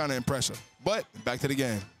night, which is kind of impressive. But back to the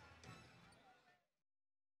game.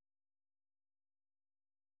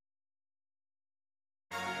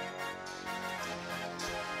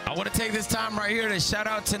 I want to take this time right here to shout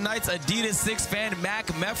out tonight's Adidas 6 fan, Mac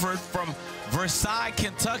Mefford from Versailles,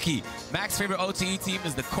 Kentucky. Mac's favorite OTE team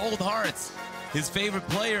is the Cold Hearts. His favorite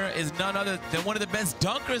player is none other than one of the best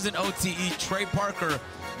dunkers in OTE, Trey Parker.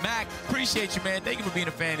 Mac, appreciate you, man. Thank you for being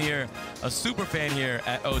a fan here, a super fan here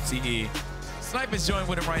at OTE. Snipe is joined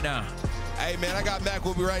with him right now. Hey, man, I got Mac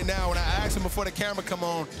with me right now. When I asked him before the camera come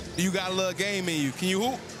on, do you got a little game in you? Can you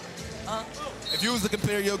hoop? If you was to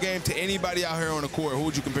compare your game to anybody out here on the court, who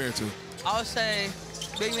would you compare it to? I would say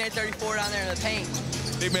Big Man 34 down there in the paint.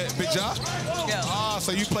 Big Man, Big Ja? Yeah. Ah,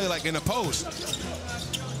 so you play like in the post.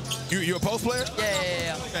 You a post player?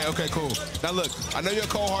 Yeah. Okay, cool. Now look, I know you're a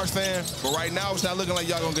Cold Hearts fan, but right now it's not looking like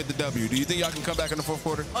y'all gonna get the W. Do you think y'all can come back in the fourth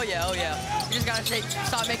quarter? Oh yeah. You just gotta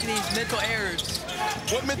stop making these mental errors.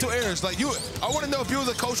 What mental errors? Like I want to know if you was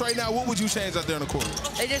a coach right now, what would you change out there on the court?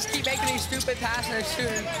 They just keep making these stupid passes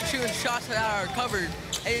and shooting shots that are covered.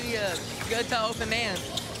 They need to go to open man.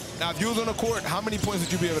 Now, if you was on the court, how many points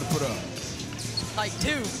would you be able to put up? Like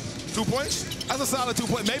 2. 2 points? That's a solid 2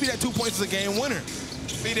 points. Maybe that 2 points is a game winner.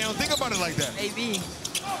 See, they don't think about it like that. Maybe.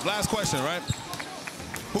 Last question, right?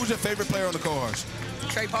 Who's your favorite player on the Cold Hearts?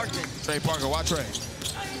 Trey Parker. Trey Parker. Why Trey?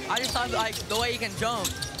 I just thought like the way he can jump.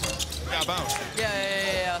 Yeah, bounce.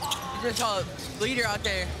 Yeah. He's just a leader out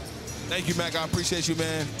there. Thank you, Mac. I appreciate you,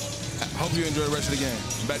 man. Hope you enjoy the rest of the game.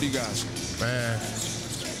 Back to you guys. Man.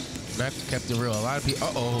 Mac kept it real. A lot of people.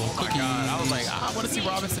 Oh my God. I was like, I want to see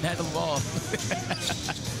Robinson handle the ball.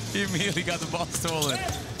 He immediately got the ball stolen.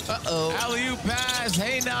 Alley-oop pass.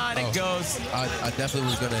 Hey, nah, it goes. I definitely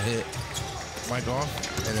was going to hit Mike off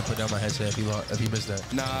and then put down my headset if he missed that.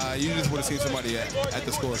 Nah, you just would have seen somebody at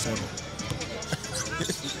the score center.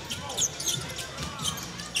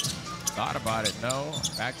 Thought about it. No.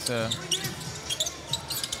 Back to...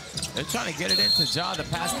 They're trying to get it into Ja the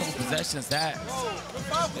past couple possessions. They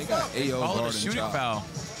got AO guarding a shooting foul.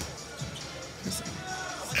 So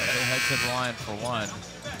they head to the line for one.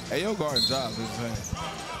 AO guarding Ja is insane.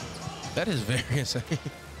 That is very insane.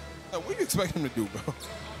 What do you expect him to do, bro?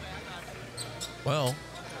 Well,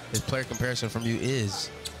 his player comparison from you is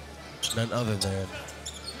none other than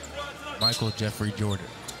Michael Jeffrey Jordan.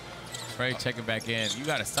 Trey checking back in. You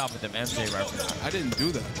got to stop with them MJ references. I didn't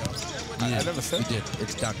do that. I never said that. You did.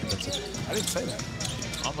 It's documented. I didn't say that.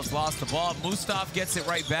 Almost lost the ball. Mustaf gets it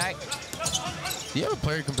right back. Do you have a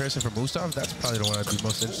player comparison for Mustaf? That's probably the one I'd be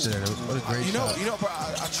most interested in. What a great shot. You know, bro,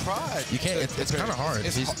 I tried. You can't. It's kind of hard.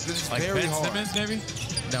 It's like very Ben hard. Simmons, maybe?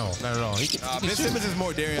 No, not at all. Ben Simmons is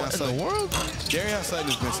more Darion Sutton. What in the world? Darion Sutton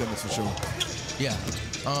is Ben Simmons for sure. Yeah.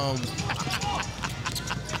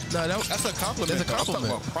 No, that's a compliment. That's a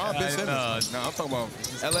compliment. I'm talking about prime Ben Simmons. No, I'm talking about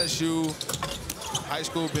LSU, high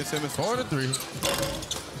school Ben Simmons. Corner 3.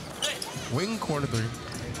 Wing corner 3.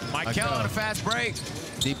 Michael on a fast break.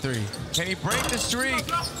 Deep 3. Can he break the streak?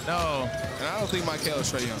 No. And I don't think Michael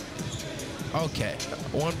is Trae Young. Okay.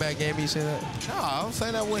 One bad game, you say that? No, I don't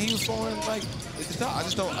say that when he was going like at the top. I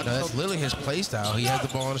just don't. That's literally his play style. He has the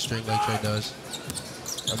ball on the string like Trae does.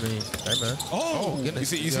 I mean, hey man. Oh,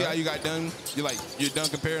 goodness. You see how you got done? You're done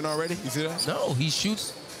comparing already? You see that? No, he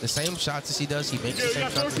shoots the same shots as he does. He makes the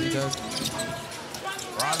same shots as he does.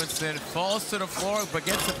 Robinson falls to the floor, but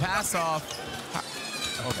gets the pass off.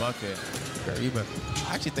 Oh, bucket. I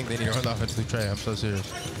actually think they need to run the offense through Trae. I'm so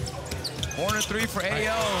serious. Corner 3 for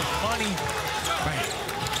AO. Money.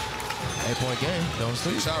 8-point game. Don't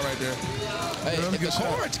sleep. Shot right there. Hey, if the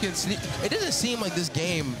Cold can sneak, it doesn't seem like this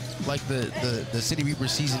game, like the City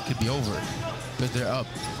Reapers season could be over because they're up.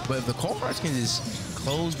 But if the Cold Hearts can just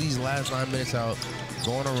close these last 9 minutes out,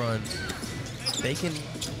 go on a run, they can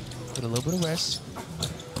Get a little bit of rest.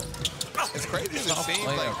 It's crazy. It seems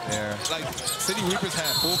like City Reapers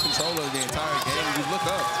had full control of the entire game. You look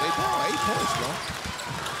up, they down 8 points, bro.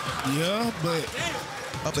 Yeah, but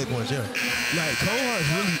up 8 points, yeah. Like Cohart's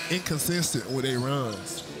really inconsistent with their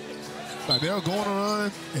runs. Like they'll go on a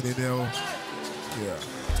run and then they'll, yeah.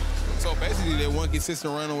 So basically, they one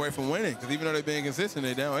consistent run away from winning. Because even though they're being consistent,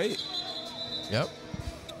 they're down 8. Yep.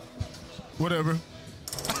 Whatever.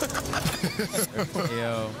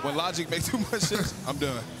 Yo. When logic makes too much sense, I'm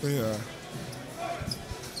done. Yeah.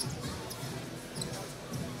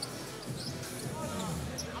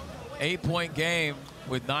 Eight-point game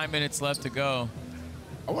with 9 minutes left to go.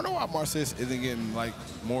 I wonder why Marcis isn't getting like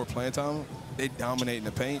more playing time. They dominate in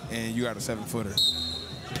the paint, and you got a 7-footer.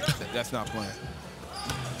 That's not playing.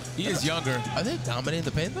 He is younger. Are they dominating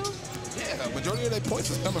the paint though? Yeah, majority of their points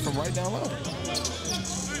is coming from right down low.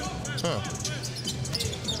 Huh.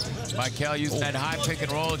 Michael using that high pick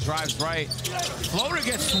and roll, drives right. Floater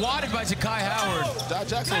gets swatted by Ja'Kai Howard. Josh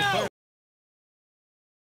Jackson was playing.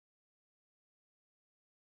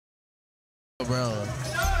 Brown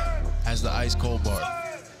has the ice cold bar.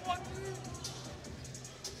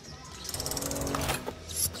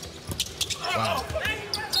 Wow.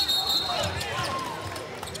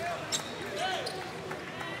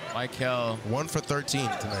 Michael. 1 for 13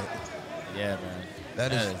 tonight. Yeah, man.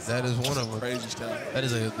 That is one of them. Crazy stuff. That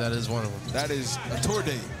is one of them. That is a tour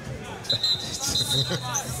date.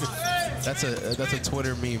 That's a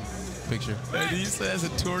Twitter meme picture. Did you say that's a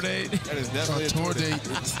tour date? That is definitely a tour date.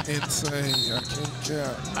 It's insane. I can't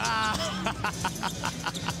count.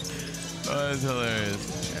 Oh, that's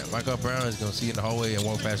hilarious. Yeah, Michael Brown is gonna see you in the hallway and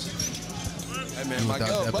walk past you. Hey man,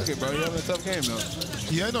 Michael bucket, bro. You having a tough game though.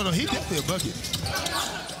 Yeah, no, he definitely a bucket.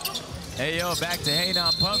 Hey yo, back to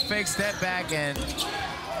Hayden. Pump fake, step back, and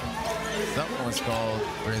something was called.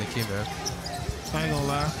 Where the key, man? I ain't gonna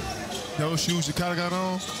lie. Those shoes you kinda got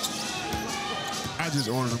on, I just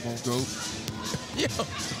ordered them on GOAT. Yo,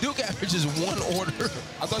 Duke averages 1 order.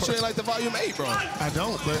 I thought you ain't like the volume 8, bro. I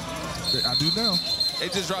don't, but I do now.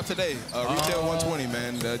 It just dropped today. Retail 120,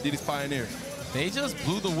 man. The Adidas Pioneer. They just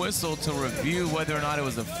blew the whistle to review whether or not it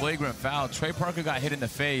was a flagrant foul. Trey Parker got hit in the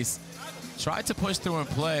face, tried to push through and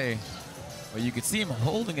play, but you could see him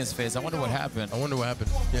holding his face. I wonder what happened. I wonder what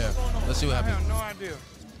happened. Yeah, let's see what happened. I have no idea.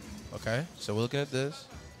 Okay, so we're looking at this.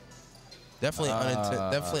 Definitely,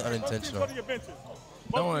 definitely unintentional.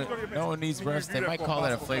 No one needs refs. They might call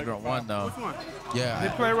that a flagrant 1, though. Which one? Yeah. They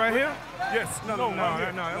play right here? Yes. No, that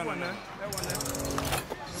wasn't there.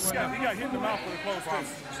 Yeah, he got hit in the mouth with a closed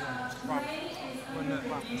fist.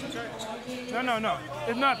 No.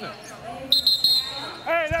 It's nothing.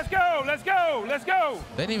 Hey, let's go.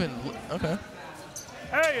 They didn't even, okay.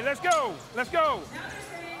 Hey, let's go.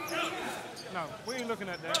 No, we ain't looking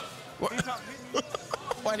at that.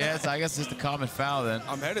 Yes, I guess it's the common foul then.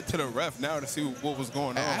 I'm headed to the ref now to see what was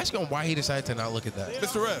going on. Ask him why he decided to not look at that.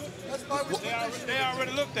 Mr. Ref. They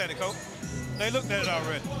already looked at it, Coach. They looked at it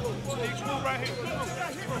already. Right here.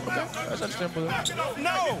 Okay, that's understandable.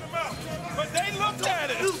 No, but they looked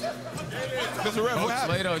at it. Mr. Ref, Coach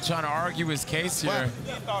Lato trying to argue his case here,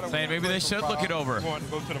 saying maybe they should look it over. I wanted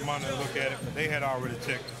to go to the monitor and look at it, but they had already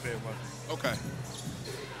checked and said what. Okay.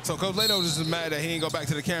 So Coach Lato just is mad that he ain't go back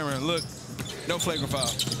to the camera and look. No flagrant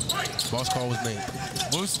foul. Boss call was made.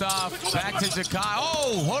 Mustaf back to Ja'Kai.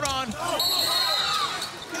 Oh, hold on.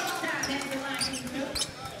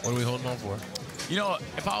 What are we holding on for? You know,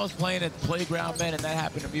 if I was playing at the playground, man, and that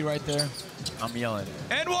happened to be right there, I'm yelling.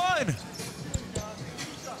 And 1!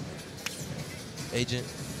 Agent.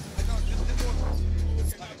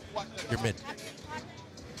 You're mid.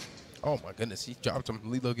 Oh my goodness, he dropped him.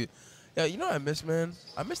 Look at. Yeah, you know what I miss, man?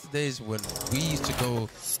 I miss the days when we used to go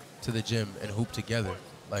to the gym and hoop together.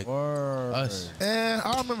 Like us. And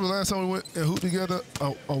I remember last time we went and hooped together,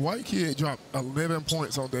 a white kid dropped 11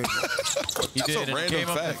 points on that. He did, and game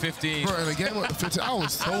up to 15. Bro, and the game up to 15, I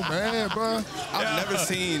was so mad, bro. I've never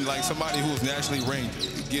seen like somebody who was nationally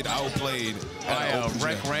ranked get outplayed by a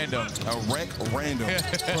rec random. A rec random.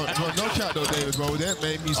 But no shot though, Davis, bro. That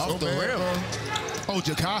made me so mad, bro. Oh,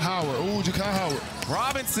 Ja'Kai Howard. Oh, Ja'Kai Howard.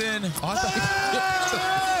 Robinson. Oh, I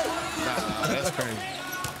thought that's crazy.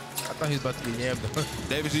 I thought he was about to be yammed.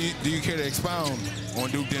 David, do you care to expound on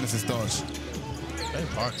Duke Dennis's thoughts? Trey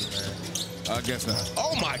Parker, man. I guess not.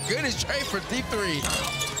 Oh my goodness, Trey for deep 3.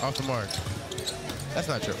 Off the mark. That's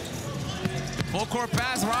not true. Full court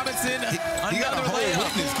pass, Robinson. He got a whole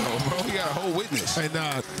witness, though, bro. He got a whole witness. Hey,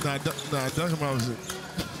 nah, Duncan Robinson.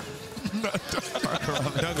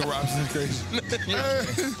 Duncan Robinson is crazy.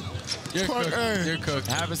 You're cooked. You're cooked.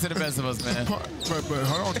 Happens to the best of us, man. But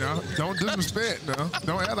hold on now. Don't disrespect now.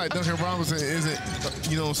 Don't act like Duncan Robinson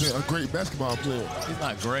isn't, you know what I'm saying, a great basketball player. He's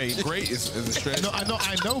not great. Great is a stretch. No, I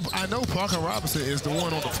know Parker Robinson is the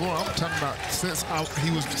one on the floor. I'm talking about since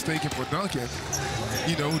he was mistaken for Duncan.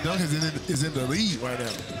 You know, Duncan is in the league right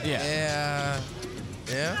now. Yeah.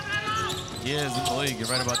 He is in the league. You're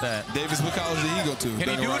right about that. Davis, what college did he go to? Can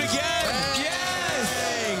he do it again? Yes!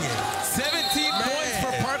 17 points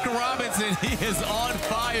for Parker Robinson. He is on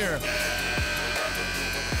fire.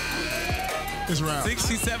 It's wraps.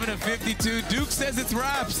 67 to 52. Duke says it's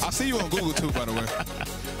wraps. I'll see you on Google too, by the way.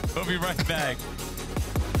 We'll be right back.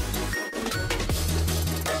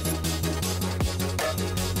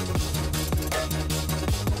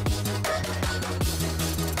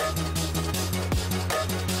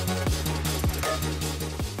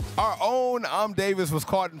 Our own Davis was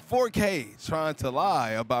caught in 4K trying to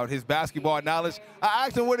lie about his basketball knowledge. I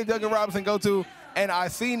asked him where did Duncan Robinson go to, and I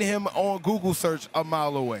seen him on Google search a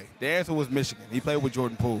mile away. The answer was Michigan. He played with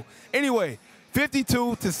Jordan Poole. Anyway,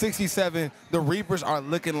 52 to 67, the Reapers are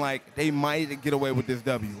looking like they might get away with this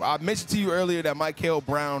W. I mentioned to you earlier that Michael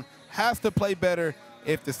Brown has to play better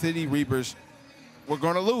if the City Reapers were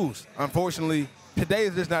going to lose. Unfortunately, today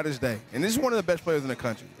is just not his day. And this is one of the best players in the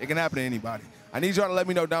country. It can happen to anybody. I need y'all to let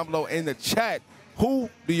me know down below in the chat, who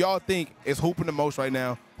do y'all think is hooping the most right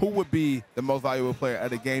now? Who would be the most valuable player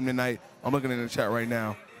at the game tonight? I'm looking in the chat right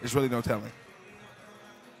now. There's really no telling.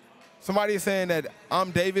 Somebody is saying that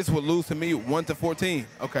Davis would lose to me 1 to 14.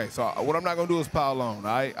 Okay, so what I'm not going to do is pile on, all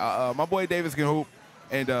right? My boy Davis can hoop.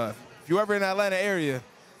 And if you're ever in the Atlanta area,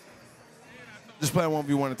 just play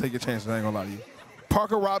 1v1 and take your chances. I ain't going to lie to you.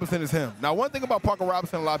 Parker Robinson is him. Now, one thing about Parker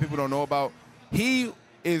Robinson a lot of people don't know about, he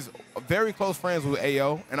is very close friends with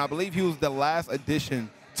AO, and I believe he was the last addition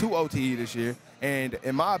to OTE this year. And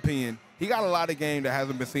in my opinion, he got a lot of game that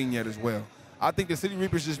hasn't been seen yet as well. I think the City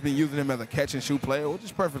Reapers just been using him as a catch-and-shoot player, which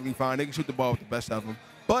is perfectly fine. They can shoot the ball with the best of them.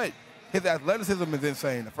 But his athleticism is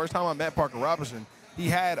insane. The first time I met Parker Robinson, he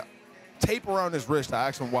had tape around his wrist. I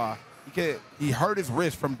asked him why. He hurt his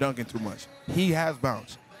wrist from dunking too much. He has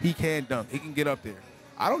bounce. He can dunk. He can get up there.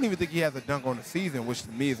 I don't even think he has a dunk on the season, which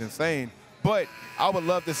to me is insane. But I would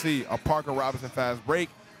love to see a Parker Robinson fast break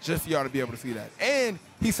just for y'all to be able to see that. And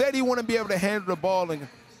he said he want to be able to handle the ball and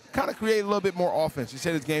kind of create a little bit more offense. He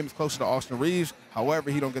said his game is closer to Austin Reeves. However,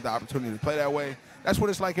 he don't get the opportunity to play that way. That's what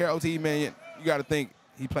it's like here at OTE, man. You got to think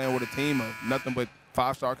he playing with a team of nothing but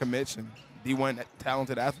 5-star commits and D1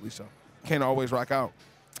 talented athletes, so can't always rock out.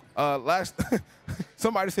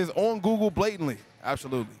 Somebody says on Google blatantly.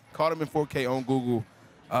 Absolutely. Caught him in 4K on Google.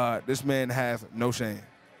 This man has no shame.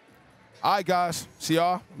 All right, guys. See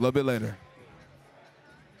y'all a little bit later.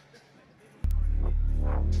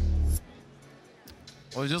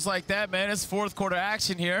 Well, just like that, man, it's fourth quarter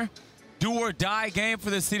action here. Do or die game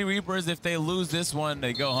for the City Reapers. If they lose this one,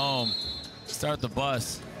 they go home, start the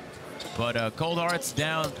bus. But Cold Hearts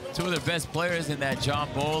down two of their best players in that John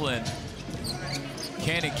Bull and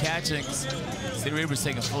Cannon Catchings. City Reapers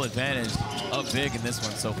taking full advantage up big in this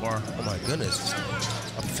one so far. Oh, my goodness.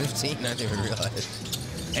 Up 15, I didn't even realize.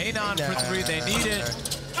 Anon for three, they need it.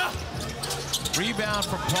 Rebound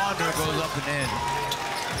from Ponder goes up and in.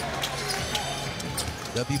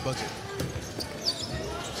 W bucket.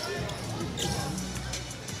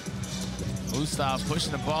 Ustav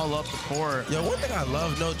pushing the ball up the court. Yo, one thing I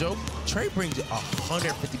love, no joke, Trey brings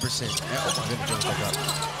 150%. Oh my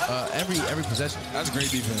goodness, every possession. That's great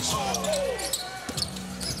defense.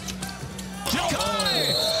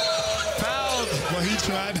 Fouled. Well, he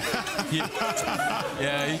tried.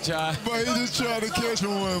 Yeah, he tried. But he just tried to catch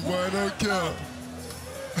one, boy. Don't count.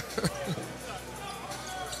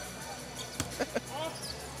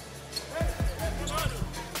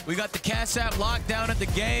 We got the Cash App locked down at the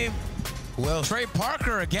game. Well, Trey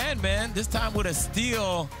Parker again, man. This time with a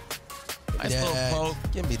steal. Nice little poke.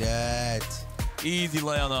 Give me that. Easy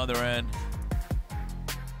lay on the other end.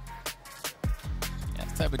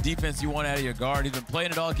 That's the type of defense you want out of your guard. He's been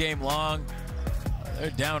playing it all game long. They're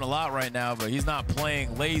down a lot right now, but he's not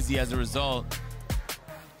playing lazy as a result.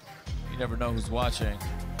 You never know who's watching.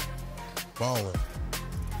 Balling.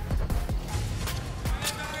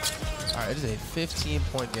 All right, it is a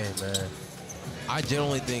 15-point game, man. I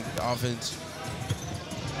genuinely think the offense,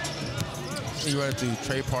 you run it through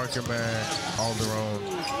Trey Parker, man, Calderon.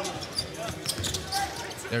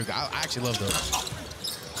 There we go. I actually love those.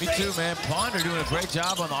 Me too, man. Ponder doing a great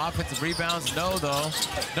job on the offensive rebounds. No, though.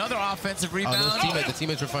 Another offensive rebound. The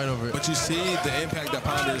teammates are fighting over it. But you see the impact that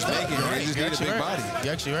Ponder is making. He just needs a big body.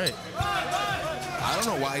 You're actually right. I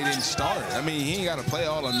don't know why he didn't start. I mean, he ain't got to play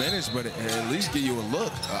all the minutes, but at least give you a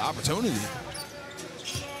look, an opportunity.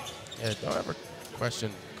 Yeah, don't ever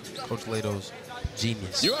question Coach Leto's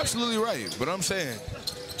genius. You're absolutely right, but I'm saying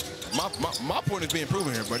my point is being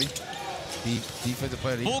proven here, buddy. Defensive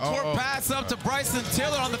player. Full court pass up to Bryson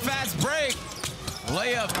Tiller on the fast break.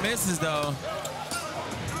 Layup misses, though.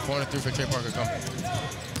 Corner 3 for Trey Parker. Come.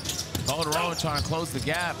 Calderon trying to close the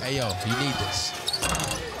gap. Hey, yo, you need this.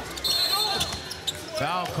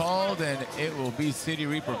 Foul called, and it will be City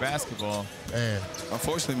Reaper basketball. Man.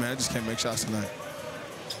 Unfortunately, man, I just can't make shots tonight.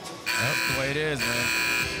 That's the way it is, man.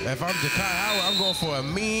 If I'm Jakai Howard, I'm going for a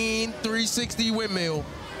mean 360 windmill.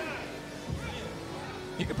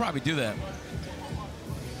 You could probably do that.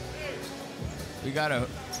 We got a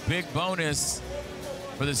big bonus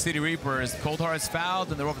for the City Reapers. Cold Hearts fouled,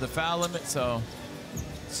 and they're over the foul limit, so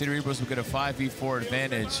City Reapers will get a 5v4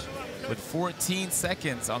 advantage with 14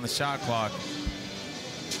 seconds on the shot clock.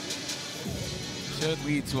 Should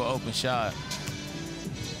lead to an open shot.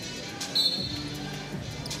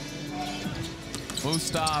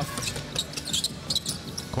 Mustaf.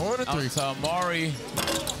 Corner 3. To Amari.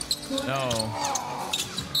 No.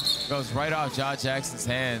 Goes right off John Jackson's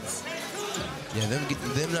hands. Yeah,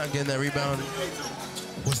 them not getting that rebound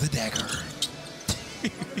was the dagger.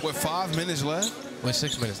 With 5 minutes left? With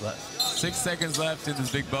 6 minutes left. 6 seconds left in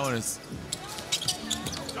this big bonus.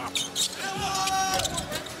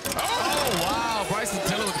 Oh, wow. Bryson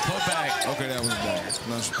Tiller with the putback. Okay, that was bad.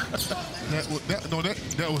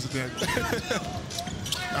 That was a dagger.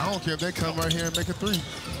 I don't care if they come right here and make a 3.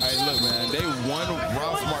 Hey, look, man, they one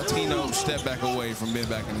Ralph Martino step back away from being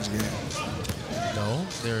back in this game. No,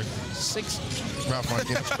 they're 6 Ralph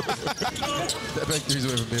Martino step back 3s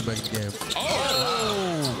away from being back in the game.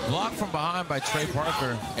 Oh! Blocked from behind by Trey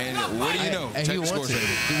Parker. And what do you know? Hey, he wants it.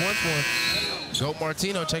 He wants one. Goat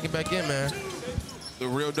Martino checking back in, man. The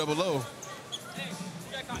real double-O.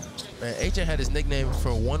 Man, HJ had his nickname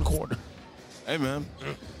for 1 quarter. Hey, man.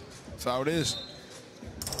 That's how it is.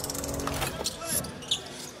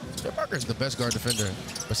 Trey Parker's the best guard defender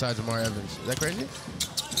besides Amari Evans. Is that crazy?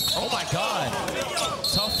 Oh, my God.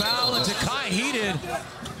 Tough foul, and Jakai heated.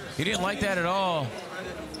 He didn't like that at all.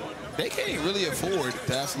 They can't really afford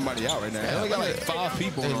to have somebody out right now. They only got like 5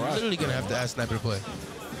 people on the roster. They're literally going to have to ask Sniper to play.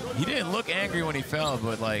 He didn't look angry when he fell,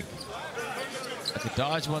 but like a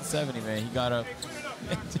dodge 170, man. He got up.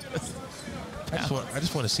 I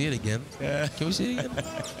just want to see it again. Yeah. Can we see it again?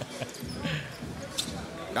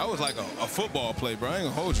 That was like a football play, bro. I ain't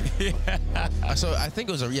gonna hold you. Yeah. So I think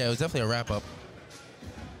it was it was definitely a wrap up.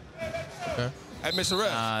 Okay. Hey, Mr.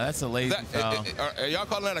 Ref. That's a lazy foul. Are y'all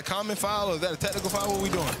calling that a common foul or is that a technical foul? What are we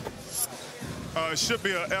doing? It should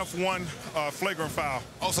be a F1 flagrant foul.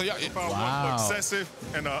 Oh, so y'all foul excessive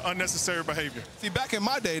and unnecessary behavior. See, back in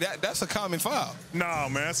my day, that's a common foul. Nah,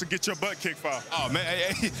 man, that's a get your butt kicked foul. Oh man,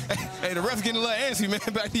 hey, the ref's getting a little antsy, man.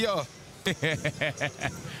 Back to y'all.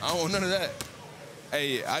 I don't want none of that.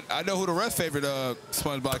 Hey, I know who the ref's favorite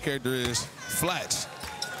SpongeBob character is. Flats.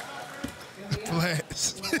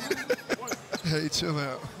 Flats. Hey, chill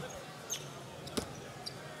out.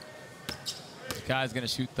 This guy's gonna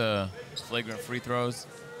shoot the flagrant free throws.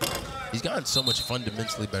 He's gotten so much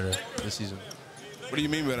fundamentally better this season. What do you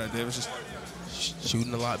mean by that, Davis? Just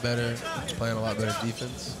shooting a lot better, playing a lot better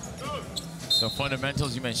defense. So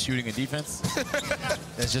fundamentals, you meant shooting and defense?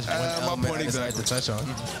 That's just one element I decided to touch on.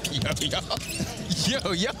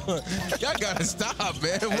 Yo, y'all gotta stop,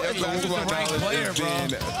 man. Hey, What that's the right player,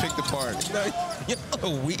 bro. Picked apart. Yo,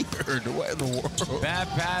 weird. What in the world? Bad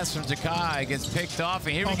pass from Jakai gets picked off,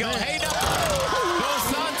 and here we go. Man. Hey, no! Dos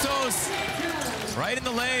Santos, right in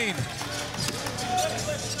the lane.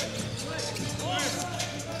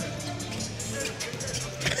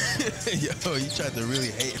 Yo, you tried to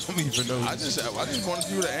really hate on me for no reason. I just wanted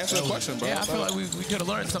you to answer the question, bro. Yeah, I feel like we could have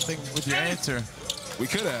learned something with your answer. We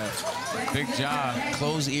could have. Big job.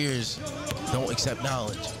 Closed ears don't accept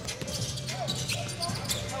knowledge.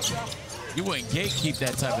 You wouldn't gatekeep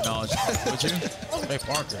that type of knowledge, would you? Hey,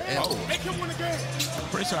 Parker. I'm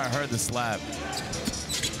pretty sure I heard the slap.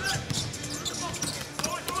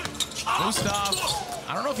 Mustaf.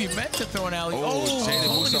 I don't know if he meant to throw an alley. Oh, Jaden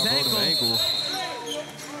Mustaf broke his ankle.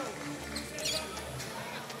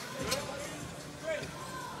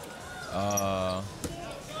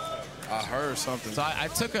 I heard something. So I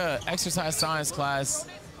took a exercise science class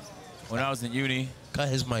when I was in uni. Cut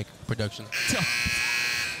his mic, production.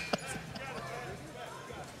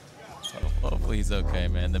 Hopefully he's okay,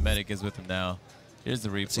 man. The medic is with him now. Here's the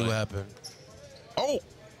replay. See what happened. Oh,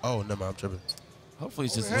 never mind. I'm tripping. Hopefully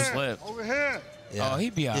he's just slipped. Over here. Yeah. Oh,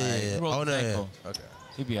 he'd be all right. Yeah. He rolled Oh, his no, ankle. yeah. Okay.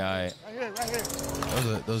 He'd be all right. Right here, right here.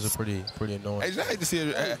 Those are pretty annoying. Agent, I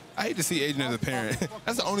hate to see Agent as a parent.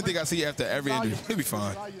 That's the only thing I see after every injury. He'll be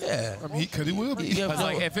fine. Yeah, I mean, because he will be. But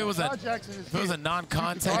like, if it was a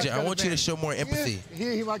non-contact, I want you to show more empathy.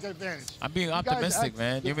 Here he might get advantage. I'm being optimistic,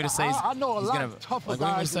 man. You want me to say? I know a lot gonna, tougher like,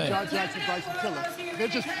 guys than Josh Jackson, Bryson Tiller. They're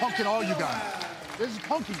just punking all you guys. They're just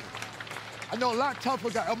punking you. I know a lot tougher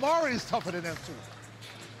guys. Amari is tougher than them too.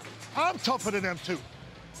 I'm tougher than them too.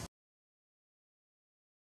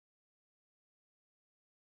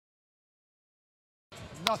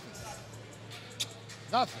 Nothing.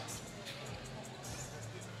 Nothing.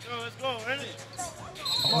 Yo, let's go, ready?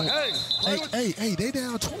 Oh, Hey, they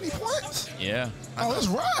down 20 points? Yeah. Oh, it's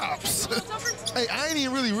Robs. Hey, I ain't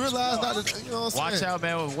even really realized that. You know what I'm Watch saying? out,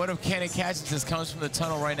 man. What if Cannon catches this comes from the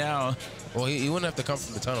tunnel right now? Well, he wouldn't have to come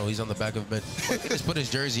from the tunnel. He's on the back of the bench. He just put his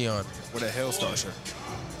jersey on. With a Hellstar shirt.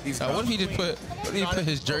 What if he just put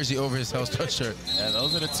his jersey over his Hellstar shirt? Yeah,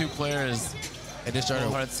 those are the two players and they started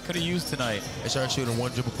could have used tonight. They started shooting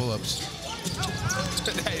 1 dribble pull-ups.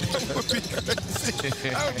 Hey, that would be crazy.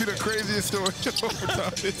 That would be the craziest story of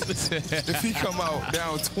overtime. If he come out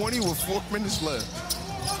down 20 with 4 minutes left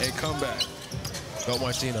and come back. Go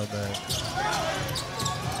Martino, man.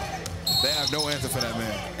 They have no answer for that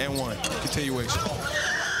man. And one. Continuation.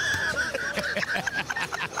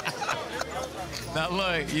 Now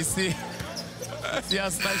look, you see how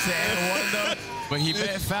Snipes said and one though? But he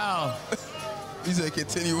meant foul. He said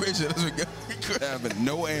continuation. That's what They have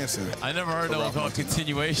no answer. I never heard that one called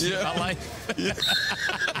continuation. Yeah. I like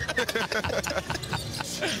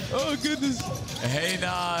Oh, goodness. Hey,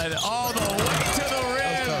 Nod, all the way to the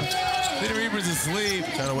rim. City Reaper's asleep.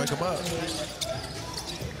 Trying to wake him up.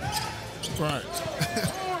 Right.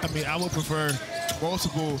 I mean, I would prefer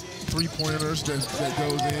multiple three-pointers that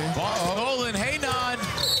goes in. Ball stolen. Hey, Nod.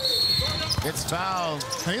 Gets fouled.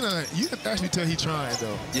 Hey, Nod, you can actually tell he's trying,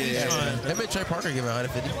 though. Yeah. That made Trey Parker give him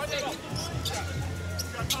 150.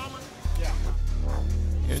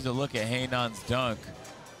 Here's a look at Haynon's dunk.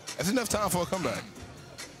 That's enough time for a comeback.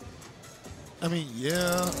 I mean,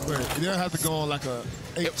 yeah, but they'll have to go on like a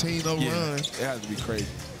 18-0 run. It has to be crazy.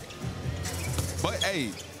 But,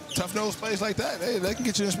 hey, tough-nosed plays like that, hey, they can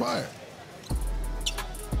get you inspired.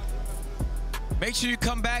 Make sure you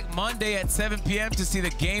come back Monday at 7 p.m. to see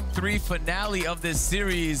the Game 3 finale of this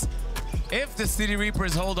series. If the City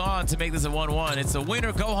Reapers hold on to make this a 1-1, it's a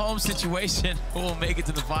winner-go-home situation who will make it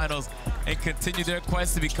to the finals and continue their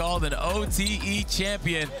quest to be called an OTE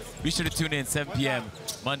champion. Be sure to tune in 7 p.m.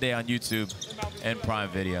 Monday on YouTube and Prime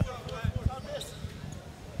Video.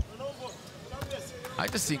 I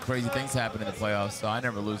just see crazy things happen in the playoffs, so I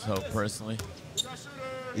never lose hope personally.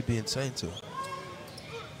 It'd be insane too.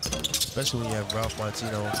 Especially when you have Ralph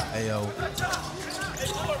Martino, AO,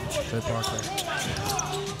 Trey Parker,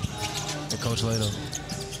 and Coach Lato.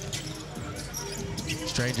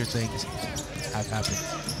 Stranger things have happened.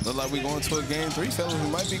 Look like we're going to a Game 3, fellas. We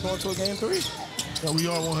might be going to a Game 3. Yeah, we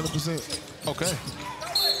are 100%. Okay.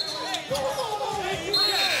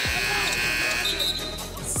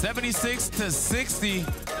 76-60.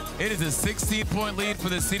 It is a 16-point lead for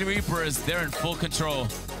the City Reapers. They're in full control.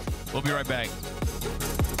 We'll be right back.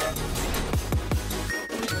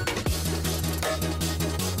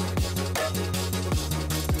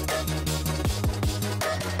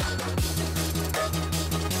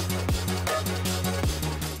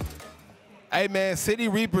 Hey, man, City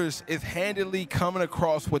Reapers is handily coming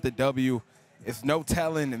across with the W. It's no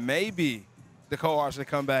telling. Maybe the cohort should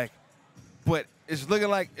come back. But it's looking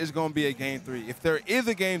like it's going to be a Game 3. If there is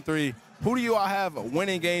a Game 3, who do you all have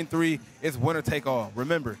winning Game 3? It's winner take all.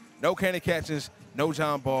 Remember, no Cannon catches, no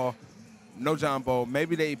John Ball, no John Ball.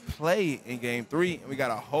 Maybe they play in Game 3, and we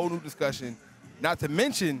got a whole new discussion. Not to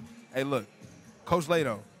mention, hey, look, Coach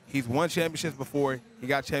Lato, he's won championships before. He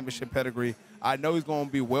got championship pedigree. I know he's going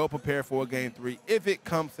to be well prepared for a Game 3. If it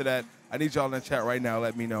comes to that, I need y'all in the chat right now.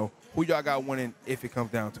 Let me know who y'all got winning if it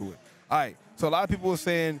comes down to it. All right, so a lot of people are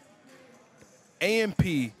saying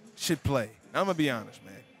AMP should play. I'm going to be honest,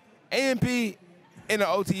 man. AMP in the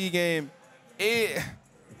OTE game,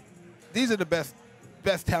 these are the best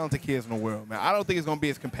talented kids in the world, man. I don't think it's going to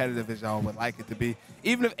be as competitive as y'all would like it to be.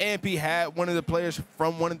 Even if AMP had one of the players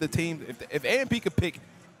from one of the teams, if AMP could pick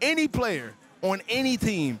any player on any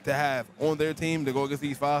team to have on their team to go against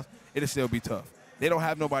these fives, it'll still be tough. They don't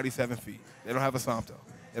have nobody 7 feet. They don't have a Samto.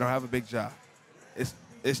 They don't have a big job. It's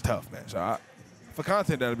tough, man. So for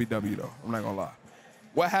content, that'll be W, though. I'm not going to lie.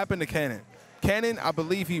 What happened to Cannon? Cannon, I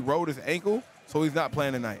believe he rolled his ankle, so he's not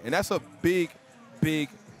playing tonight. And that's a big, big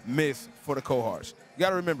miss for the cohorts. You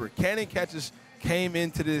got to remember, Cannon catches came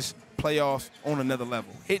into this playoffs on another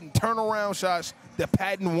level, hitting turnaround shots, the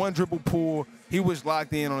patent one dribble pull. he was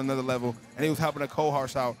locked in on another level, and he was helping the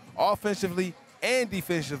Cohorts out offensively and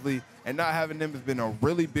defensively, and not having them has been a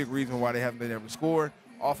really big reason why they haven't been able to score.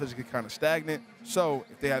 Offense get kind of stagnant. So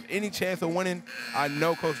if they have any chance of winning, I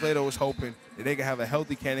know Coach Leto is hoping that they can have a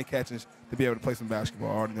healthy Cannon Catchings to be able to play some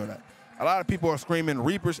basketball. I already know that. A lot of people are screaming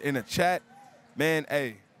Reapers in the chat. Man,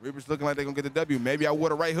 hey, Reapers looking like they're going to get the W. Maybe I wore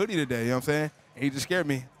the right hoodie today, you know what I'm saying? And he just scared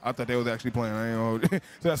me. I thought they was actually playing. I ain't know.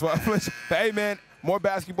 So that's why I'm but hey, man, more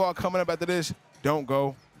basketball coming up after this. Don't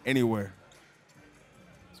go anywhere.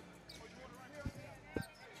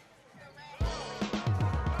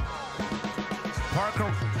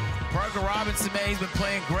 Parker Robinson, man, he's been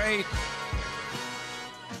playing great.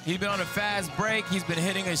 He's been on a fast break. He's been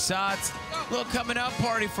hitting his shots. A little coming out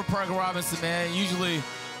party for Parker Robinson, man. Usually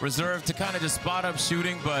reserved to kind of just spot up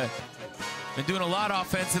shooting, but been doing a lot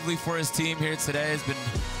offensively for his team here today. It's been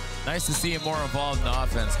nice to see him more involved in the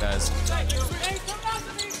offense, guys.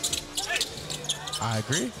 I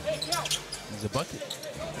agree. He's a bucket.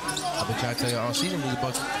 I've been trying to tell you all season he's a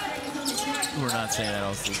bucket. You were not saying that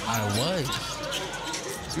all season. I was.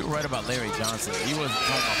 You were right about Larry Johnson. He wasn't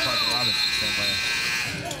talking about Parker Robinson the same way.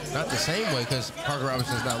 Not the same way, because Parker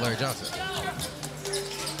Robinson's not Larry Johnson.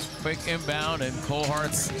 Quick inbound, and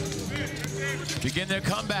Cohorts begin their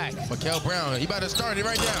comeback. Mikel Brown, he about to start it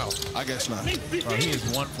right now. I guess not. Oh, he is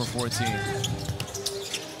 1 for 14.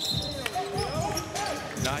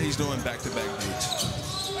 Now he's doing back-to-back dates.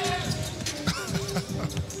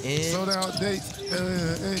 Sold out dates.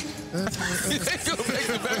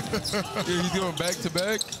 He's doing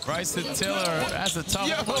back-to-back. Bryson Tiller, that's a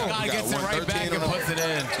tough one. Guy gets it right back and puts it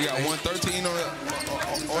in. He got 113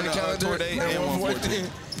 on the calendar tour date and 114.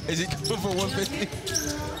 Is he coming for 150?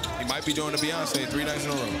 He might be doing the Beyonce 3 nights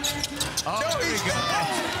in a row. Oh, there we go.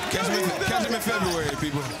 Catch him in February,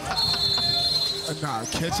 people. Nah,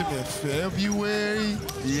 catch him in February.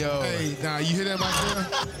 Yo. Hey, nah, you hear that, Michael?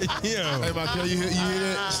 Yo. Hey, Michael, you hear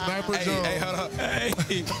that? Sniper Jones. Hey, hold up. Hey,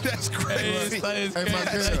 that's crazy. Hey,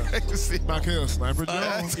 Michael, Sniper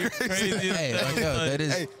Jones. That's crazy. Hey,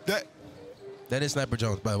 Michael, that is Sniper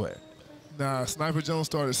Jones, by the way. Nah, Sniper Jones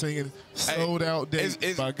started singing Sold Out Dates.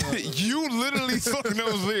 You literally sung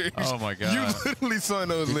those lyrics. Oh, my God. You literally sung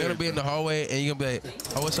those lyrics. You're going to be in the hallway, and you're going to be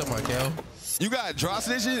like, oh, what's up, Michael? You got draw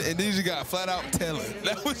snitching, and then you got flat out telling.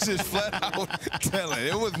 That was just flat out telling.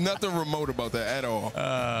 It was nothing remote about that at all.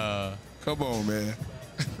 Come on, man.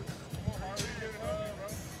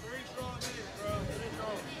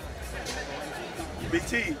 Big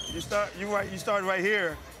T, you started right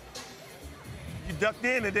here. You ducked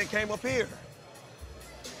in and then came up here.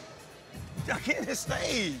 Duck in and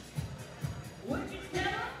stayed.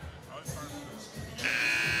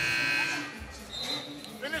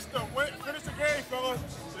 Finish the game, fellas.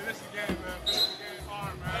 Finish the game, man. Finish the game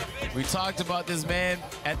hard, man. We talked about this man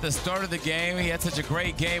at the start of the game. He had such a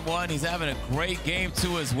great game 1. He's having a great game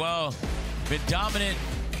 2 as well. Been dominant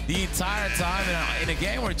the entire time in a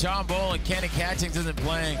game where John Bowl and Cannon Catchings isn't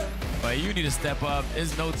playing. But you need to step up.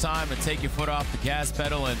 There's no time to take your foot off the gas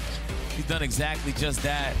pedal, and he's done exactly just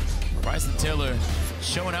that. Bryson Tiller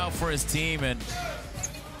showing out for his team, and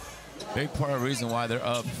big part of the reason why they're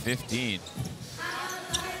up 15.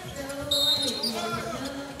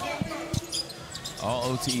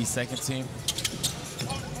 All OTE second team.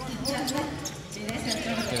 Look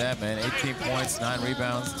at that, man. 18 points, 9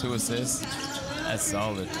 rebounds, 2 assists. That's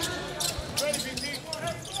solid.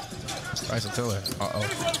 Bryson Tiller.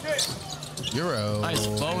 Euro. Nice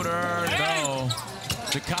floater. No.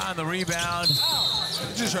 Jakai on the rebound. You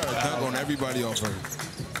just try to dunk on everybody off her.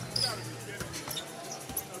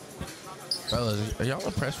 Fellas, are y'all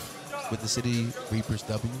impressed with the City Reapers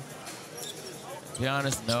W? To be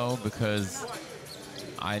honest, no, because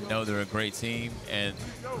I know they're a great team, and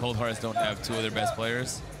Cold Hearts don't have 2 of their best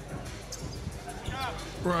players.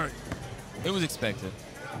 Right. It was expected.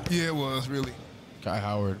 Yeah, it was, really. Kai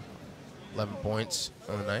Howard, 11 points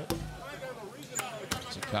on the night.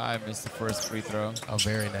 Jakai missed the first free throw. A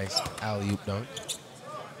very nice alley-oop dunk.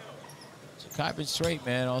 Jakai been straight,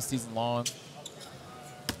 man, all season long.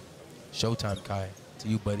 Showtime, Kai. To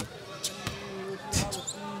you, buddy.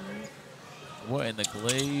 What in the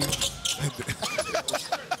glaze?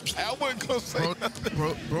 I wasn't gonna say nothing.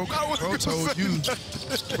 Bro told you.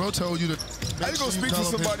 Bro told you to. I ain't gonna speak for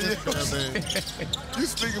somebody else. You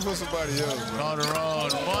speaking for somebody else. Man. On their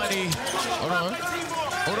own money. Hold on.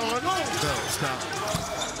 No, stop.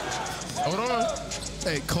 Hold on.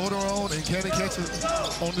 Hey, Calderon and Cannon Catchings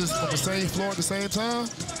on the same floor at the same time.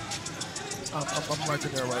 I'm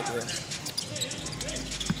liking that right there.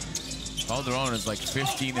 Calderon is like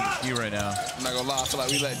 15 in the key right now. I'm not gonna lie, I feel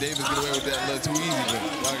like we let Davis get away with that a little too easy,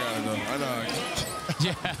 but I gotta know. I know.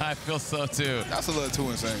 Yeah, I feel so too. That's a little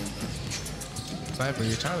too insane. Sniper,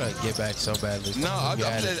 you're trying to get back so badly. No, I'm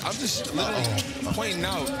just literally pointing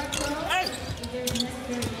out.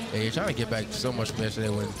 Yeah, you're trying to get back so much from yesterday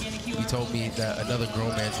when you told me that another grown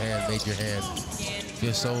man's hand made your hand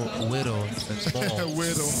feel so little and small.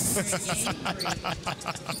 Whittle.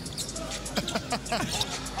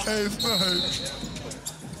 Hey, son.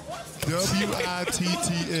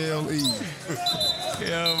 W-I-T-T-L-E.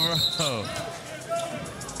 Yeah, bro.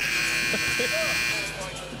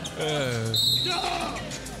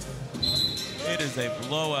 It is a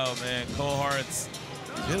blowout, man. Cole Hart's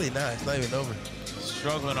really not. It's not even over.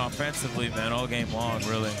 Struggling offensively, man, all game long,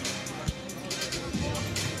 really.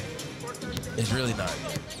 It's really not,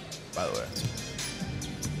 by the way.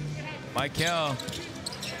 Michael.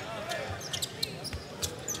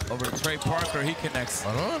 Over to Trey Parker, he connects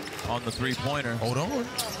on the three-pointer. Hold on.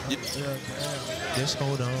 Just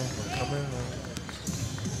hold on. Come in.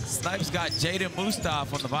 Snipes got Jaden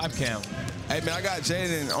Mustaf on the vibe cam. Hey, man, I got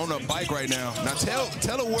Jaden on a bike right now. Now,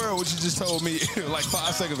 tell the world what you just told me like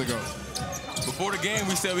 5 seconds ago. Before the game,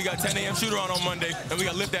 we said we got 10 a.m. shooter on Monday, and we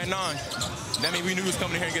got lift at 9. That means we knew he was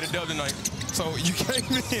coming in here and get a dub tonight. So you came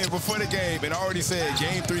in before the game and already said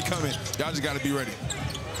game 3 coming. Y'all just got to be ready.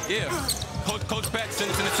 Yeah. Coach Pat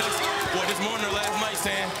sent us in a text this morning or last night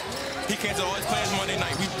saying he canceled all his plans Monday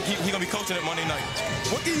night. He going to be coaching it Monday night.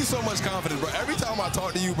 What gives you so much confidence, bro? Every time I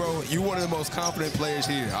talk to you, bro, you're one of the most confident players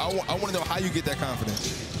here. I want to know how you get that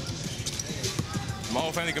confidence. My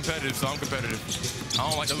whole family competitive, so I'm competitive. I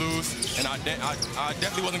don't like to lose, and I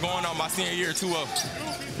definitely wasn't going on my senior year 2-0.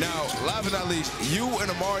 Now, last but not least, you and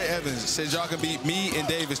Amari Evans said y'all can beat me and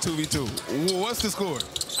Davis 2v2. What's the score?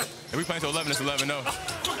 If we play to 11, it's 11, no.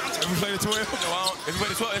 If we play to 12? No, if we play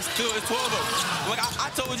to 12, it's 12 though. Like I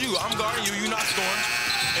told you, I'm guarding you, you're not scoring.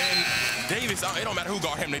 And Davis, it don't matter who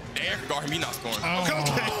guard him, they can guard him, he's not scoring.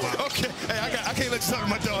 Okay. Hey, I can't let you talk to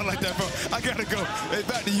my dog like that, bro. I gotta go. Hey,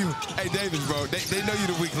 back to you. Hey, Davis, bro, they know you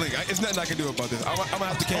the weak link. It's nothing I can do about this. I'm gonna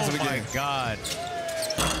have to cancel the game. Oh my God.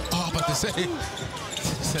 Oh, I'm about to say.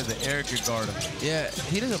 Said the air could guard him. Yeah,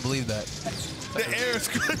 he doesn't believe that. The air is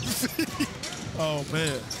crazy. Oh,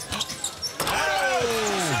 man.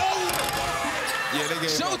 Yeah, they gave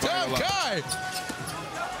Showtime, Kai!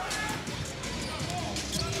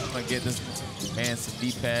 I'm gonna get this man some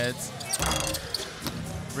deep pads.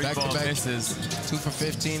 Back-to-back misses. 2 for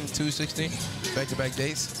 15, 2-16. Back-to-back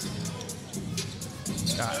dates.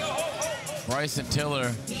 Bryson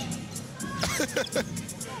Tiller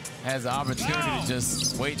has the opportunity to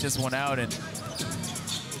just wait this one out, and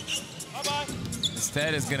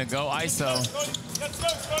instead is gonna go ISO.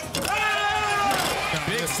 The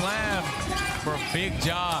big slam for Big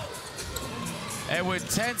Ja. And with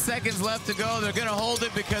 10 seconds left to go, they're gonna hold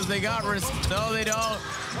it because they got no, they don't.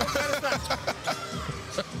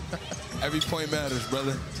 Every point matters,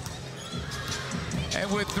 brother.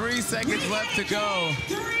 And with 3 seconds left to go,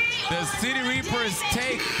 the City Reapers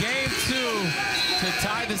take game 2 to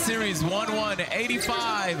tie the series 1-1,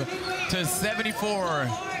 85-74.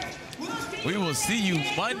 We will see you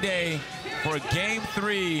Monday for game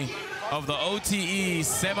 3 of the OTE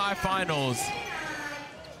semifinals.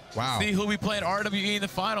 Wow. See who we play in RWE in the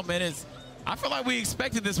final minutes. I feel like we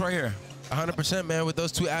expected this right here. 100%, man. With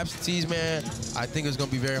those 2 absentees, man, I think it's going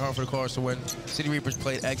to be very hard for the Cars to win. City Reapers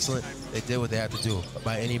played excellent. They did what they had to do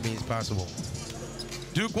by any means possible.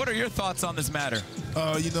 Duke, what are your thoughts on this matter?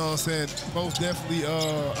 You know what I'm saying? Most definitely,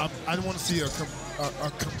 I don't want to see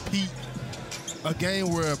a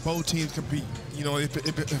game where both teams compete. You know, it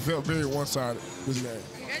felt very one-sided, this game.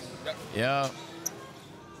 Yeah.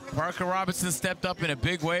 Parker Robinson stepped up in a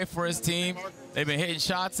big way for his team. They've been hitting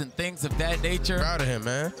shots and things of that nature. Proud of him,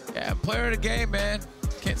 man. Yeah, player of the game, man.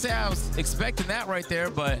 Can't say I was expecting that right there,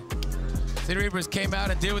 but City Reapers came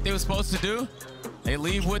out and did what they were supposed to do. They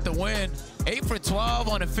leave with the win. 8 for 12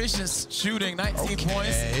 on efficient shooting, 19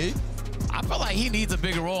 points. I feel like he needs a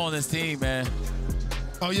bigger role on this team, man.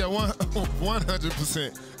 Oh, yeah,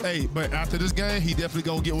 100%. Hey, but after this game, he definitely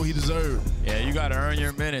going to get what he deserved. Yeah, you got to earn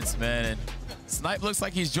your minutes, man. And Snipe looks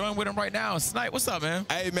like he's joined with him right now. Snipe, what's up, man?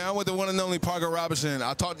 Hey, man, I'm with the one and only Parker Robinson.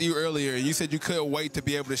 I talked to you earlier, and you said you couldn't wait to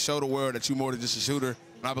be able to show the world that you're more than just a shooter.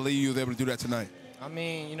 And I believe you was able to do that tonight. I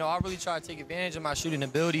mean, you know, I really try to take advantage of my shooting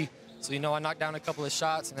ability. So, you know, I knocked down a couple of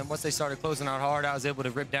shots, and then once they started closing out hard, I was able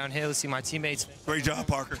to rip downhill, see my teammates. Great job,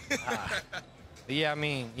 Parker. But yeah, I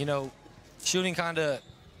mean, you know, shooting kind of,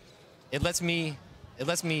 it lets me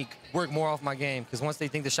work more off my game, because once they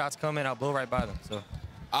think the shot's coming, I'll blow right by them. So.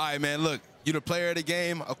 All right, man, look, you're the player of the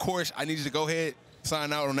game. Of course, I need you to go ahead,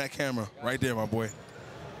 sign out on that camera right there, my boy.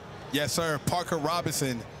 Yes, sir, Parker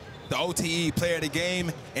Robinson, the OTE player of the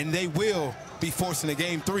game, and they will be forcing a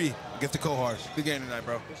game 3 against the Cohorts. Good game tonight,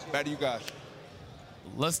 bro. Back to you guys.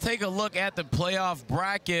 Let's take a look at the playoff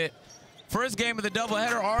bracket. First game of the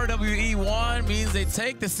doubleheader, RWE won, means they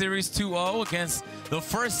take the series 2-0 against the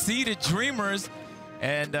first seeded Dreamerz.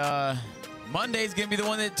 And Monday's gonna be the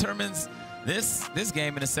one that determines this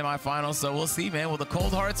game in the semifinals. So we'll see, man. Will the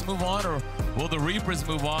Cold Hearts move on, or will the Reapers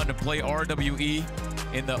move on to play RWE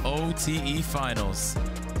in the OTE finals?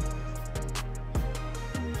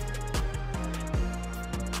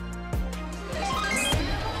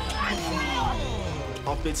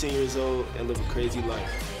 I'm 15 years old and live a crazy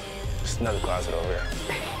life. Just another closet over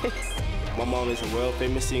here. My mom is a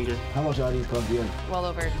world-famous singer. How much are these clubs in? Well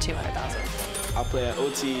over 200,000. I play at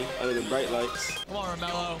OT under the bright lights. Come on,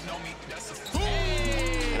 Romello.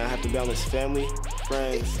 And I have to balance family,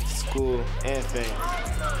 friends, school, and fame.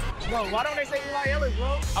 Bro, why don't they say Eli Ellis,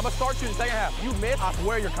 bro? I'm gonna start you in the second half. You miss, I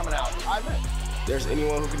swear you're coming out. I bet. There's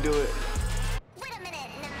anyone who can do it.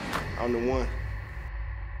 I'm the one.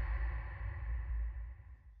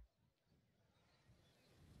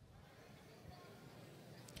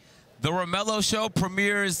 The Romello Show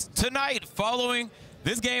premieres tonight following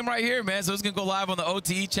this game right here, man. So it's going to go live on the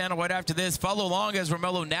OTE channel right after this. Follow along as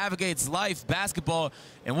Romello navigates life, basketball,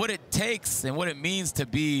 and what it takes and what it means to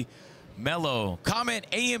be Mellow. Comment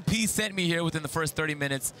AMP sent me here within the first 30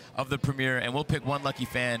 minutes of the premiere, and we'll pick one lucky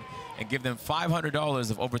fan and give them $500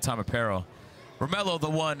 of overtime apparel. Romello, the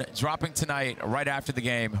one, dropping tonight right after the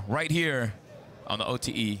game, right here on the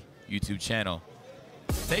OTE YouTube channel.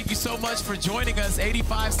 Thank you so much for joining us.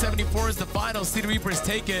 85-74 is the final. City Reapers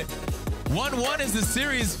take it. 1-1 is the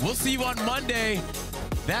series. We'll see you on Monday.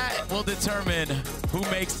 That will determine who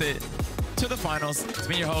makes it to the finals. It's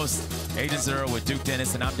been your host, Agent Zero with Duke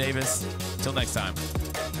Dennis, and I'm Davis. Till next time.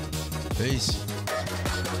 Peace.